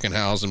in a fucking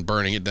house and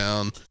burning it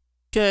down.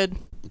 Good.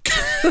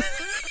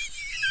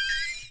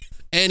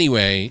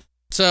 Anyway,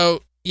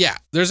 so yeah,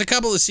 there's a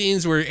couple of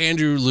scenes where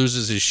Andrew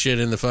loses his shit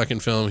in the fucking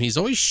film. He's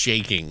always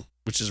shaking,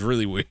 which is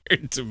really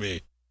weird to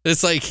me.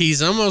 It's like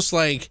he's almost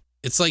like,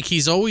 it's like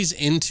he's always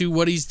into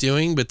what he's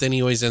doing, but then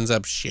he always ends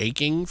up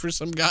shaking for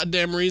some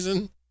goddamn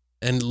reason.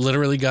 And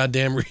literally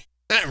goddamn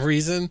that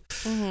reason.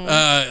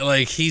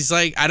 Like he's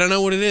like, I don't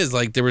know what it is.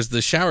 Like there was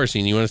the shower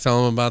scene. You want to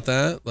tell him about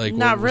that? Like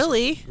not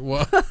really.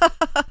 What?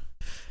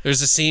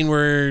 There's a scene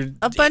where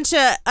a bunch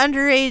of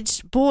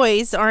underage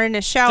boys are in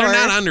a shower.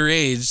 They're not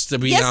underage, to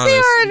be honest. Yes, they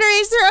are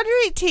underage. They're under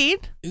 18.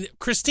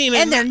 Christina.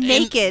 And they're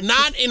naked.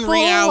 Not in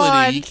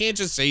reality. You can't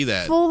just say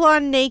that. Full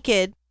on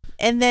naked.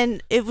 And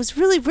then it was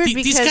really weird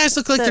because these guys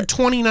look like they're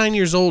 29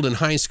 years old in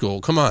high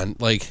school. Come on.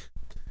 Like.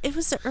 It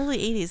was the early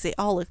 80s. They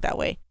all looked that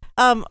way.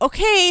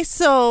 Okay,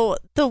 so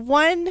the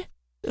one,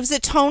 was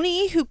it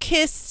Tony who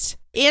kissed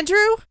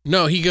Andrew?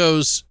 No, he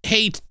goes,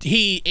 hey,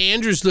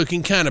 Andrew's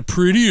looking kind of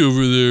pretty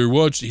over there.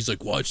 He's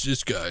like, watch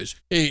this, guys.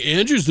 Hey,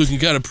 Andrew's looking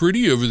kind of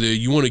pretty over there.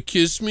 You want to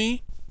kiss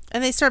me?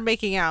 And they start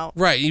making out.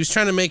 Right. He was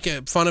trying to make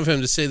fun of him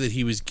to say that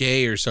he was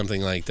gay or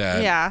something like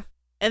that. Yeah.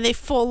 And they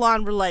full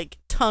on were like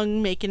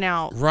tongue making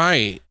out.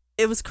 Right.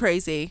 It was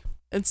crazy.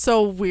 It's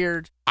so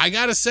weird. I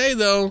got to say,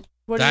 though.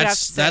 What do you have to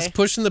say? That's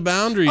pushing the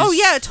boundaries. Oh,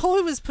 yeah, it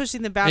totally was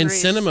pushing the boundaries.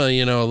 In cinema,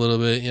 a little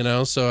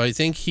bit, so I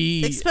think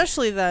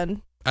especially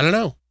then. I don't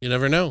know. You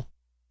never know.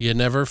 You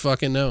never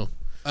fucking know.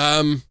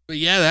 But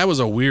yeah, that was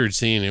a weird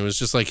scene. It was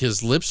just like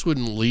his lips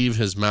wouldn't leave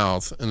his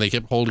mouth and they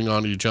kept holding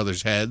on to each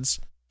other's heads.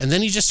 And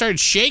then he just started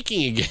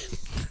shaking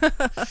again.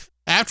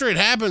 After it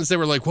happens, they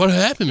were like, what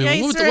happened?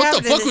 Yeah, what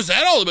the fuck was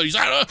that all about? He's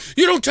like,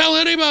 you don't tell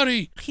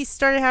anybody. He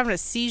started having a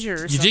seizure or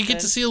something. You did get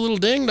to see a little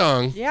ding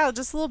dong. Yeah,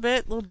 just a little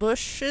bit. Little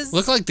bushes.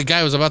 Looked like the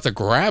guy was about to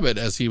grab it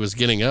as he was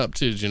getting up,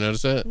 too. Did you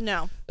notice that?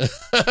 No.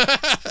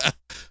 I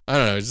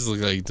don't know. It just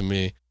looked like it to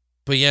me.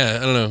 But yeah,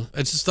 I don't know.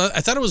 I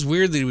thought it was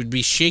weird that he would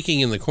be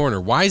shaking in the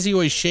corner. Why is he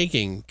always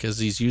shaking? Because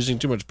he's using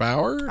too much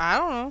power? I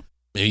don't know.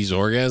 Maybe he's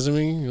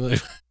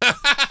orgasming?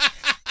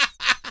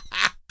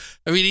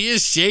 I mean, he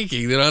is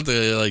shaking. They don't have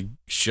to, like,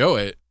 show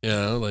it,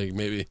 like,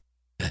 maybe.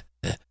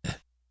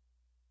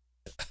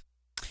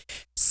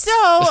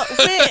 So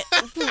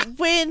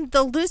when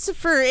the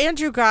Lucifer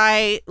Andrew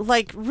guy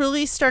like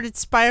really started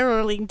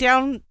spiraling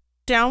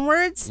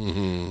downwards,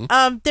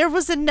 there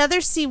was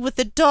another scene with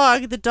the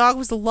dog. The dog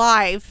was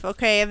alive,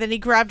 okay, and then he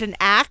grabbed an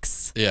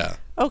axe. Yeah.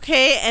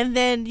 Okay, and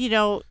then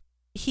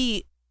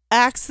he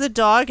axed the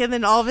dog, and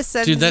then all of a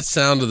sudden, dude, that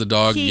sound of the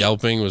dog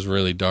yelping was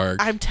really dark.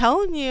 I'm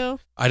telling you.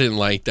 I didn't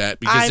like that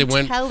because it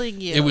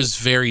was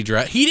very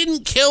dry. He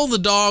didn't kill the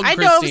dog, I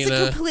know, Christina. it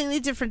was a completely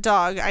different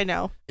dog. I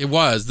know. It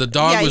was. The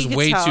dog was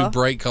way tell. too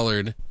bright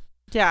colored.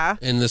 Yeah.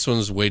 And this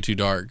one's way too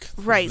dark.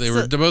 Right.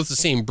 They're both the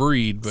same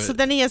breed, but so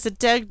then he has a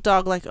dead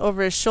dog like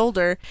over his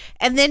shoulder,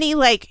 and then he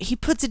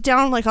puts it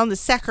down like on the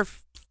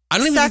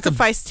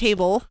sacrifice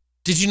table.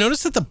 Did you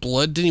notice that the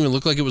blood didn't even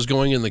look like it was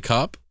going in the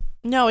cup?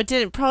 No, it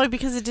didn't. Probably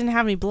because it didn't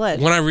have any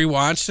blood. When I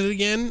rewatched it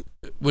again,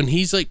 when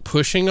he's like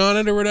pushing on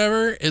it or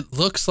whatever, it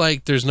looks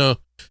like there's no,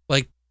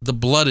 like the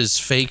blood is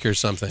fake or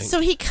something.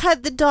 So he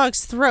cut the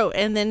dog's throat,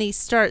 and then he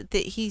started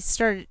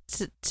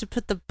to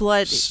put the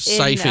blood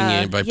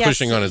siphoning it by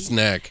pushing on its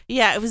neck.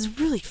 Yeah, it was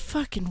really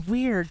fucking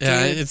weird, dude.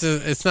 Yeah, it's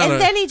not.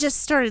 And then he just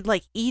started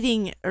like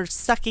eating or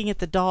sucking at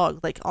the dog,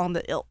 like on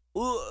the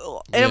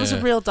and it was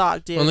a real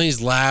dog, dude. Well, then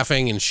he's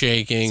laughing and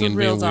shaking and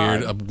being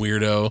weird, a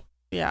weirdo.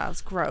 Yeah, it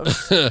was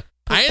gross.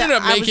 I ended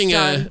up making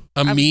a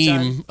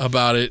meme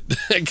about it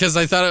because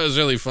I thought it was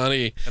really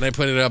funny, and I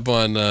put it up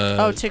on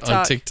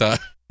TikTok.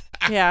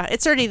 Yeah,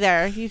 it's already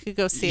there. You could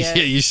go see it.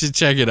 Yeah, you should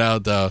check it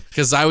out though,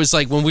 because I was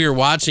like, when we were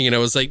watching it, I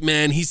was like,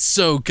 man, he's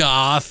so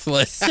goth,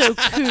 like so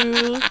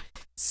cool,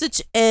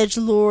 such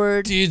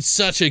edgelord, dude,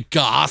 such a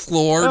goth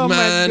lord,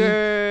 man. Oh my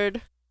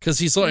god. Because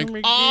he's like,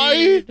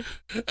 I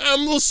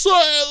am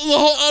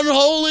the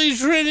unholy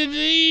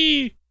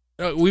Trinity.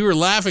 We were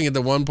laughing at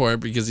the one point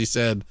because he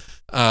said,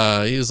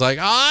 he was like,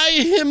 I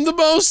am the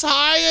most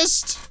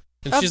highest.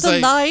 And of she's the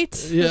like,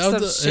 light. Yeah,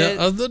 of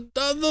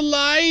the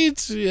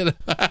light. You know?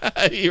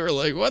 You were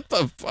like, what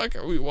the fuck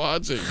are we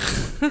watching?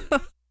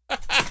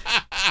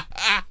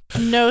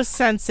 No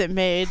sense it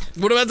made.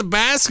 What about the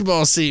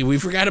basketball scene? We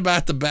forgot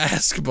about the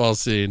basketball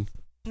scene.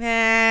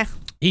 Nah.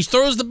 He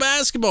throws the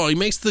basketball. He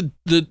makes the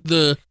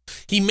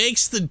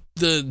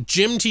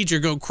gym teacher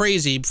go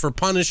crazy for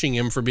punishing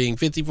him for being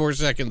 54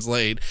 seconds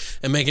late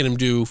and making him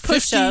do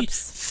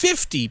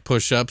 50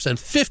 push-ups and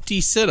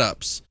 50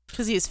 sit-ups.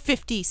 Because he was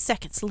 50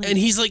 seconds late. And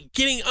he's like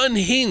getting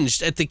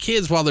unhinged at the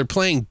kids while they're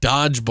playing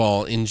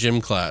dodgeball in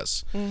gym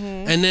class.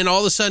 Mm-hmm. And then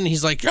all of a sudden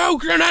he's like, "Yo,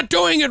 you're not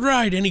doing it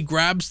right." And he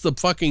grabs the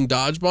fucking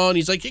dodgeball and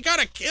he's like, "You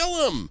gotta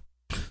kill him."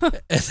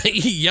 And then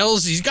he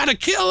yells, "He's gotta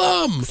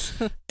kill him."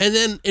 And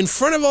then in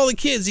front of all the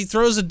kids, he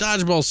throws a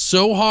dodgeball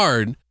so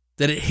hard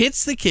that it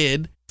hits the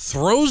kid,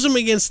 throws him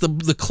against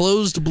the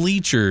closed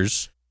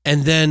bleachers,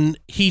 and then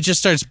he just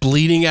starts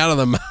bleeding out of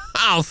the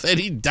mouth and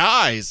he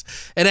dies.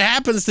 And it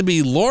happens to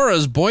be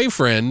Laura's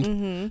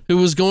boyfriend who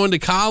was going to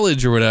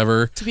college or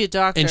whatever. To be a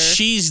doctor. And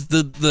she's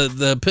the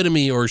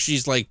epitome, or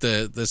she's like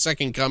the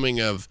second coming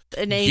of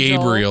an angel,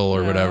 Gabriel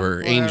or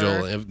whatever.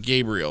 Angel of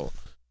Gabriel.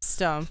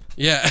 Stump.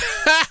 Yeah.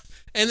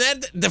 And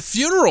that the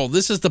funeral,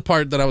 this is the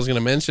part that I was going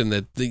to mention,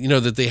 that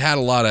that they had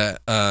a lot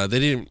of they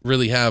didn't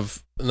really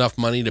have enough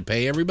money to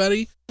pay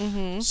everybody.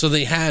 So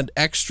they had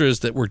extras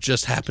that were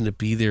just happened to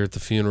be there at the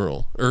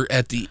funeral or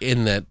at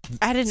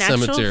an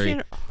cemetery.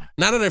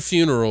 Not at a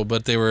funeral,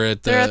 but they were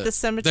at the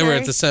cemetery. They were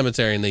at the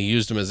cemetery and they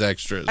used them as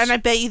extras. And I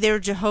bet you they were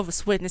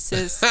Jehovah's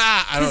Witnesses.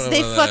 Because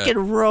they fucking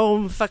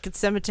roam fucking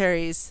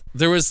cemeteries.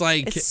 There was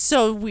like, it's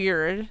so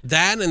weird.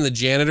 That and the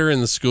janitor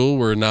in the school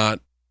were not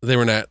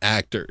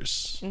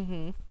actors.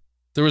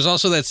 There was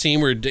also that scene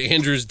where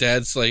Andrew's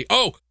dad's like,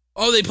 oh,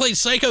 they played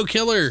Psycho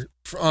Killer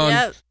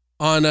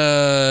on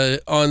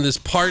this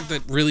part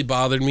that really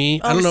bothered me.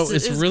 I don't know,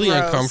 it's really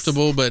gross.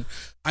 Uncomfortable, but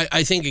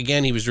I think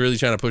again he was really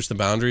trying to push the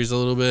boundaries a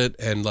little bit,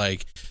 and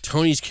like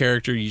Tony's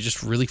character you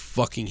just really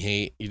fucking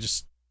hate. You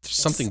just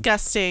something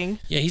disgusting.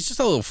 Yeah, he's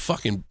just a little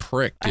fucking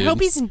prick, dude. I hope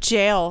he's in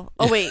jail.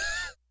 Oh wait,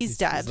 he's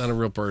dead. He's not a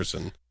real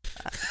person.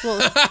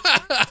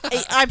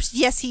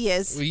 Yes, he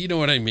is. Well, you know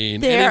what I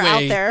mean. They're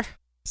out there.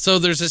 So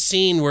there's a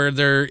scene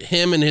where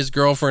him and his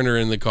girlfriend are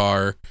in the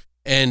car,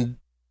 and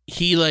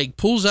he like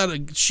pulls out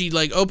she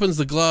like opens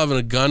the glove and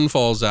a gun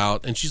falls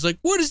out, and she's like,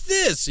 "What is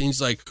this?" And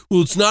he's like,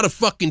 "Well, it's not a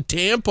fucking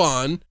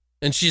tampon."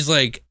 And she's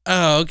like,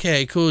 "Oh,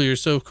 okay, cool. You're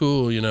so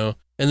cool, you know."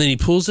 And then he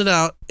pulls it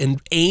out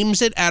and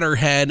aims it at her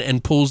head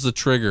and pulls the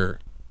trigger.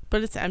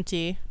 But it's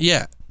empty.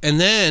 Yeah. And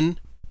then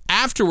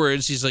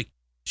afterwards, she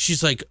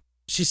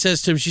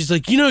says to him, she's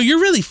like,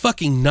 "You're really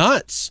fucking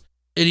nuts."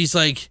 And he's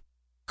like,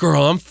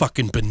 "Girl, I'm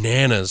fucking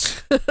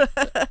bananas."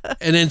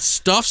 And then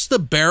stuffs the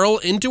barrel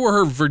into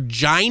her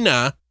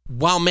vagina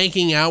while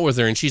making out with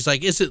her. And she's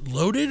like, "Is it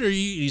loaded?"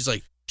 He's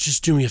like,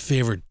 "Just do me a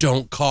favor.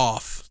 Don't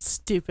cough."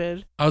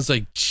 Stupid. I was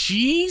like,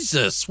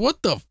 Jesus,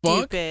 what the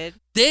fuck? Stupid.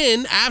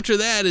 Then after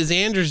that is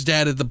Andrew's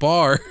dad at the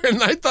bar.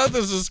 And I thought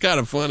this was kind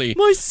of funny.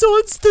 "My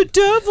son's the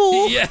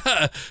devil."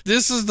 Yeah.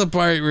 This is the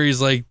part where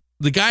he's like,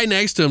 the guy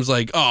next to him's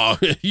like, oh,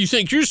 you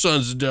think your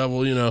son's the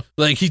devil, you know?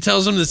 Like, he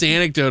tells him this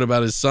anecdote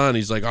about his son.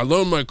 He's like, I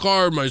loaned my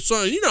car to my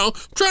son, you know,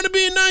 I'm trying to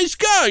be a nice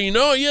guy, you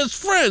know? He has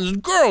friends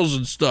and girls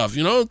and stuff,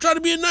 you know? I'm trying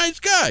to be a nice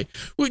guy.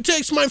 Well, he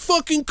takes my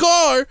fucking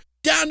car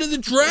down to the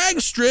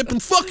drag strip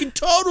and fucking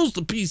totals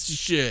the piece of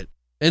shit.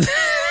 And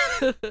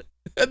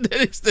and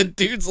then the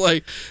dude's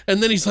like,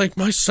 and then he's like,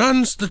 my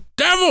son's the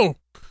devil.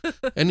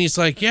 And he's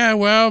like, yeah,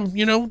 well,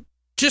 you know,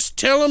 just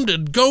tell him to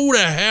go to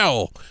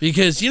hell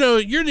because, you know,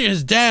 you're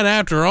his dad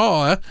after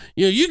all. Huh?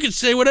 You know, you can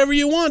say whatever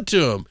you want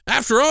to him.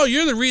 After all,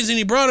 you're the reason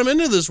he brought him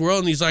into this world.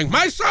 And he's like,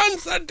 my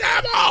son's the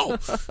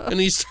devil. And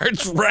he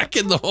starts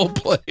wrecking the whole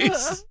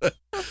place.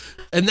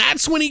 And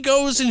that's when he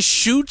goes and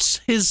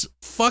shoots his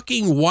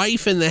fucking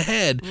wife in the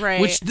head,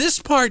 right. Which this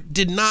part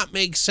did not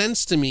make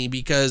sense to me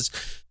because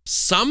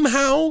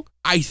somehow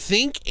I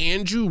think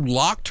Andrew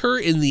locked her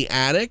in the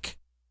attic.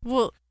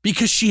 Well,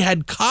 because she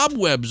had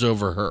cobwebs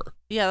over her.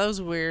 Yeah, that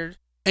was weird.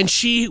 And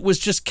she was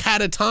just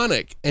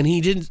catatonic, and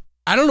he didn't.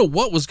 I don't know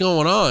what was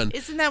going on.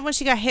 Isn't that when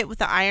she got hit with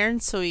the iron?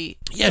 So he.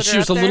 Yeah, she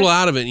was a little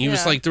out of it. And he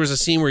was like, there was a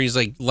scene where he's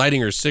like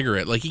lighting her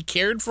cigarette. Like he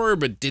cared for her,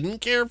 but didn't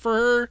care for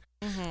her.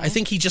 Mm-hmm. I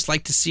think he just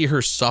liked to see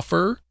her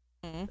suffer.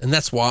 Mm-hmm. And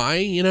that's why,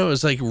 you know, it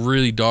was like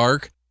really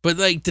dark. But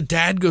like the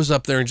dad goes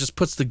up there and just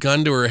puts the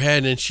gun to her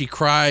head, and she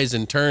cries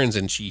and turns,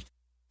 and he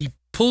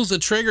pulls the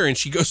trigger, and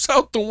she goes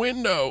out the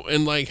window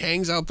and like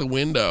hangs out the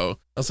window.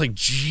 I was like,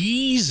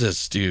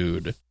 Jesus,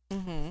 dude.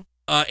 Mm-hmm.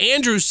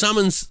 Andrew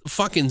summons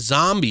fucking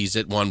zombies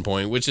at one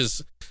point, which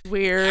is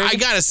weird. I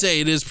gotta say,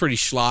 it is pretty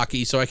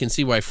schlocky, so I can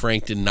see why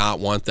Frank did not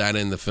want that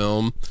in the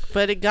film.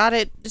 But it got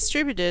it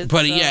distributed.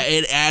 But so. Yeah,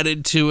 it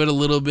added to it a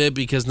little bit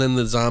because then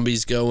the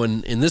zombies go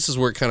and this is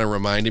where it kind of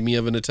reminded me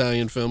of an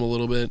Italian film a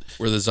little bit,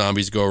 where the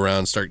zombies go around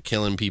and start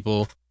killing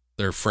people,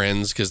 their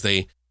friends, because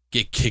they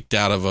get kicked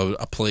out of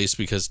a place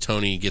because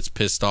Tony gets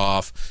pissed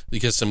off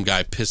because some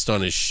guy pissed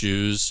on his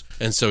shoes,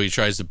 and so he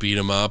tries to beat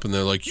him up, and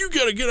they're like, you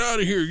gotta get out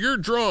of here, you're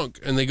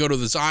drunk. And they go to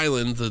this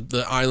island,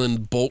 the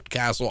island, Bolt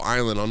Castle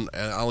Island on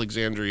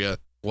Alexandria,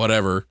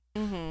 whatever.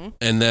 Mm-hmm.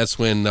 And that's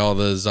when all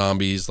the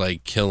zombies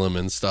like kill him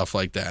and stuff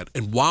like that.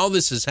 And while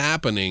this is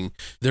happening,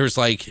 there's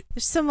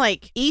some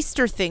like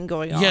Easter thing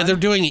going on. Yeah, they're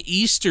doing an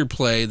Easter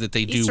play that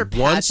they do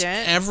once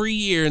every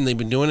year, and they've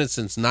been doing it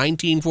since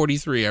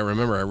 1943. I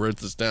remember, I wrote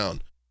this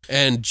down.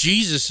 And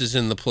Jesus is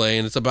in the play,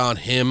 and it's about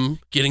him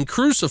getting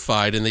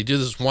crucified, and they do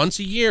this once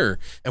a year.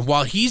 And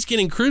while he's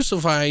getting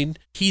crucified,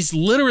 he's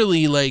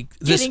literally like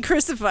getting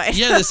crucified.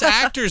 Yeah, this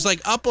actor's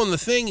like up on the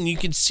thing, and you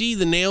can see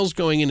the nails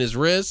going in his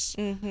wrists,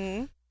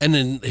 and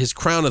then his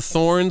crown of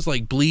thorns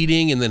like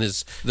bleeding, and then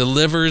the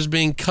liver is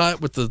being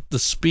cut with the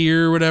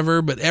spear or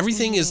whatever. But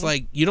everything is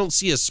like, you don't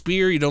see a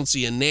spear, you don't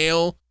see a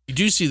nail. You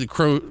do see the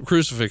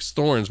crucifix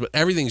thorns, but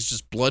everything's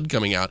just blood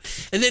coming out.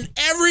 And then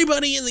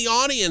everybody in the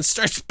audience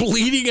starts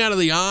bleeding out of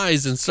the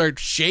eyes and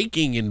starts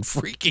shaking and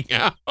freaking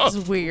out. It's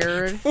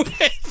weird.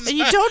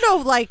 You don't know,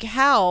 like,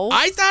 how.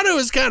 I thought it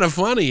was kind of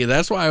funny.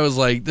 That's why I was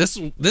like, this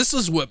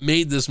is what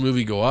made this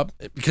movie go up,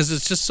 because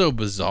it's just so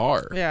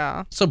bizarre.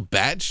 Yeah. So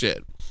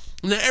batshit.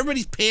 And then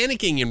everybody's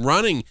panicking and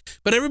running,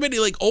 but everybody,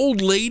 like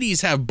old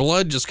ladies, have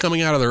blood just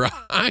coming out of their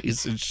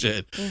eyes and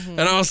shit. Mm-hmm.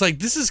 And I was like,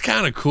 this is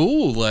kind of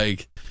cool.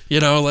 Like, you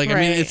know, like, right.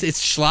 I mean, it's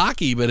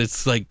schlocky, but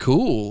it's like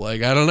cool.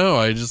 Like, I don't know.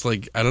 I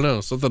don't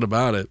know, something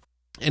about it.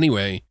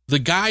 Anyway, the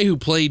guy who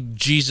played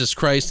Jesus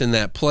Christ in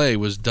that play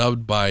was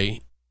dubbed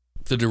by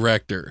the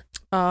director.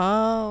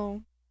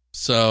 Oh.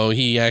 So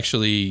he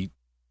actually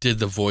did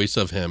the voice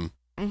of him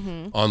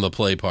on the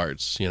play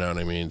parts. You know what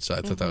I mean? So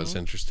I thought that was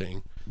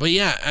interesting. But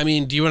yeah, I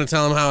mean, do you want to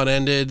tell him how it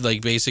ended?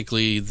 Like,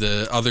 basically,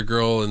 the other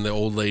girl and the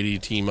old lady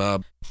team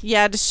up.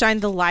 Yeah, to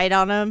shine the light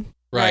on him.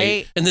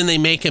 Right. And then they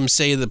make him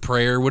say the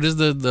prayer. What is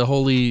the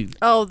holy...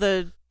 Oh,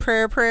 the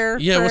prayer?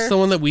 Yeah, prayer? What's the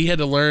one that we had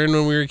to learn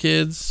when we were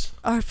kids?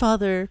 Our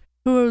Father,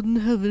 who art in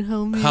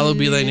heaven, hallowed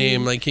be thy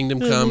name, thy kingdom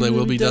come, thy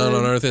will be done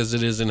on earth as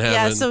it is in heaven.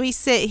 Yeah, so he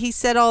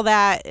said all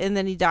that, and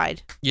then he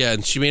died. Yeah,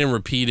 and she made him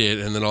repeat it,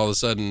 and then all of a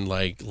sudden,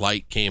 like,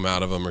 light came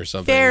out of him or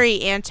something.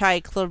 Very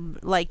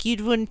like,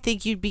 you wouldn't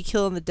think you'd be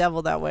killing the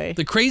devil that way.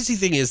 The crazy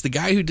thing is, the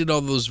guy who did all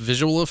those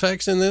visual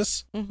effects in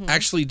this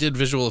actually did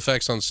visual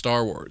effects on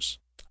Star Wars.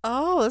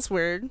 Oh, that's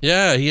weird.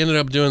 Yeah, he ended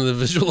up doing the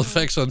visual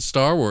effects on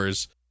Star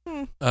Wars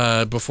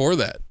before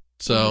that.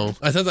 So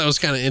I thought that was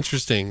kind of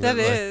interesting. That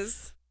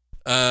is.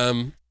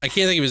 I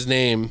can't think of his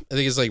name. I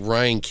think it's like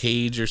Ryan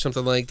Cage or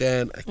something like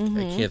that. I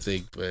can't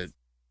think, but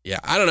yeah,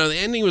 I don't know. The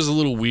ending was a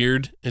little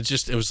weird.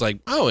 It was like,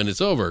 oh, and it's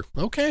over.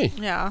 Okay.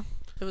 Yeah,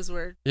 it was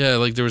weird. Yeah,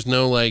 like there was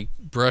no like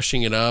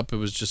brushing it up. It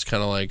was just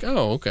kind of like,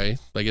 oh, okay.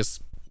 I guess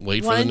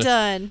wait for the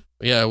done.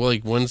 Yeah, well,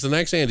 like, when's the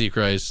next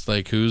Antichrist?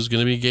 Like, who's going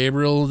to be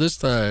Gabriel this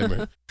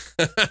time?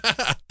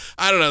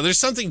 I don't know. There's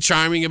something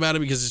charming about it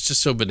because it's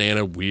just so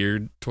banana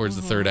weird towards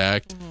the third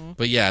act.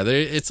 But yeah,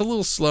 it's a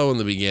little slow in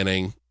the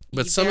beginning.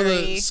 But some of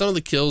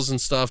the kills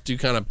and stuff do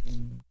kind of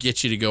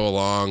get you to go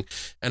along.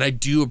 And I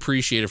do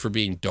appreciate it for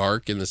being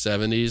dark in the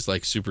 70s,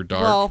 like super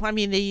dark. Well, I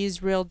mean, they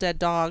use real dead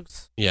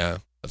dogs. Yeah,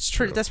 that's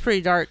true. That's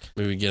pretty dark.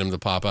 Maybe get him to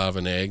pop out of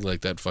an egg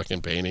like that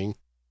fucking painting.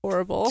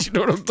 horrible. Do you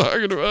know what I'm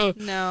talking about?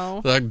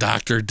 No. Like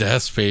Dr.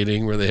 Death's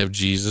painting where they have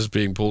Jesus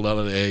being pulled out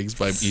of the eggs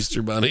by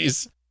Easter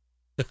bunnies.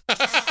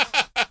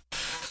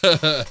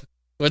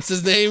 What's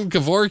his name?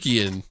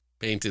 Kevorkian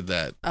painted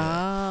that.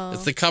 Oh.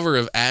 It's the cover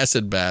of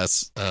Acid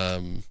Bath's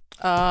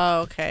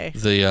okay.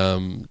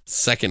 the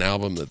second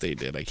album that they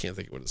did. I can't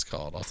think of what it's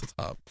called off the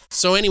top.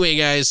 So anyway,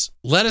 guys,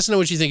 let us know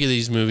what you think of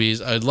these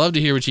movies. I'd love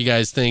to hear what you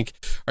guys think.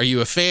 Are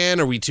you a fan?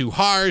 Are we too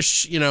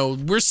harsh? You know,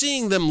 we're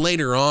seeing them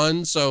later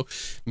on, so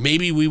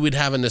maybe we would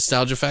have a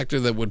nostalgia factor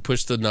that would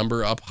push the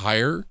number up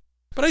higher.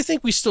 But I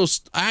think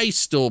I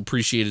still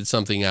appreciated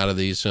something out of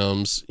these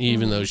films,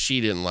 even though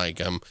she didn't like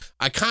them.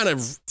 I kind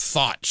of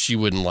thought she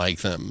wouldn't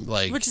like them,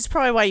 which is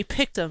probably why you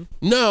picked them.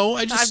 No,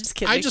 I'm just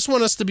kidding. I just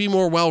want us to be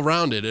more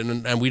well-rounded,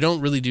 and we don't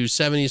really do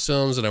 70s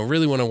films, and I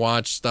really want to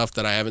watch stuff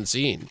that I haven't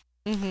seen.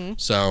 Mm-hmm.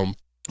 So,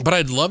 but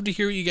I'd love to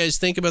hear what you guys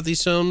think about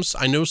these films.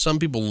 I know some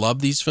people love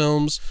these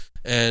films,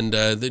 and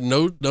there's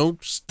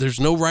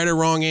no right or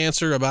wrong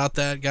answer about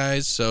that,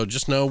 guys. So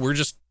just know we're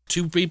just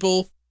two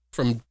people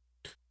from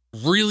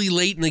really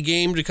late in the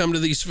game to come to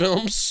these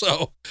films,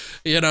 so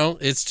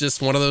it's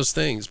just one of those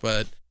things.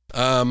 But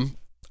I'd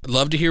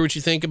love to hear what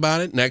you think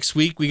about it. Next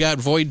week we got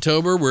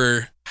Voidtober,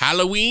 where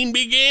Halloween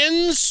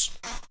begins.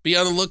 Be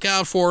on the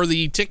lookout for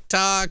the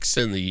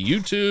TikToks and the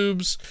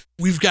YouTubes.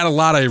 We've got a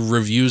lot of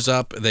reviews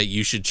up that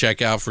you should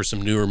check out for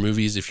some newer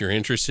movies if you're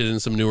interested in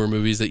some newer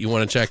movies that you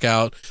want to check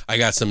out. I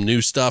got some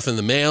new stuff in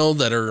the mail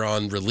that are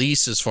on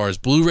release as far as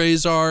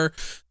Blu-rays are.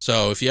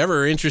 So if you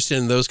ever are interested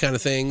in those kind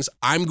of things,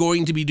 I'm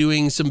going to be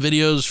doing some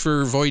videos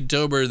for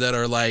Voidtober that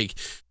are like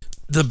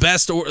the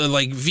best, or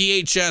like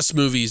VHS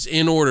movies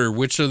in order,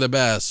 which are the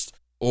best,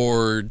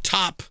 or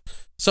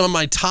some of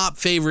my top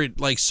favorite,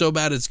 like So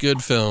Bad It's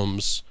Good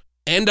films,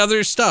 and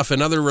other stuff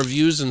and other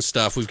reviews and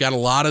stuff. We've got a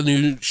lot of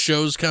new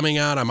shows coming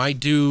out. I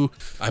might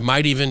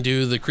even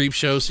do the Creep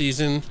Show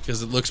season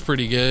because it looks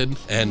pretty good,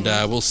 and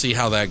we'll see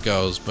how that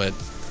goes. But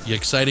you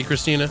excited,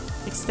 Christina?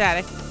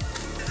 Ecstatic.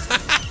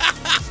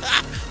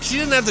 She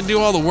didn't have to do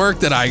all the work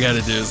that I got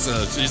to do,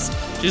 so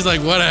she's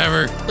like,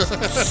 whatever.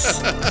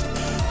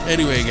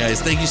 Anyway,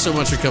 guys, thank you so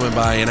much for coming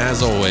by, and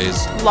as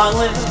always, long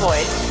live the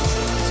Void.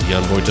 See you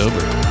on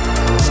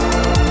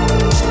Voidtober.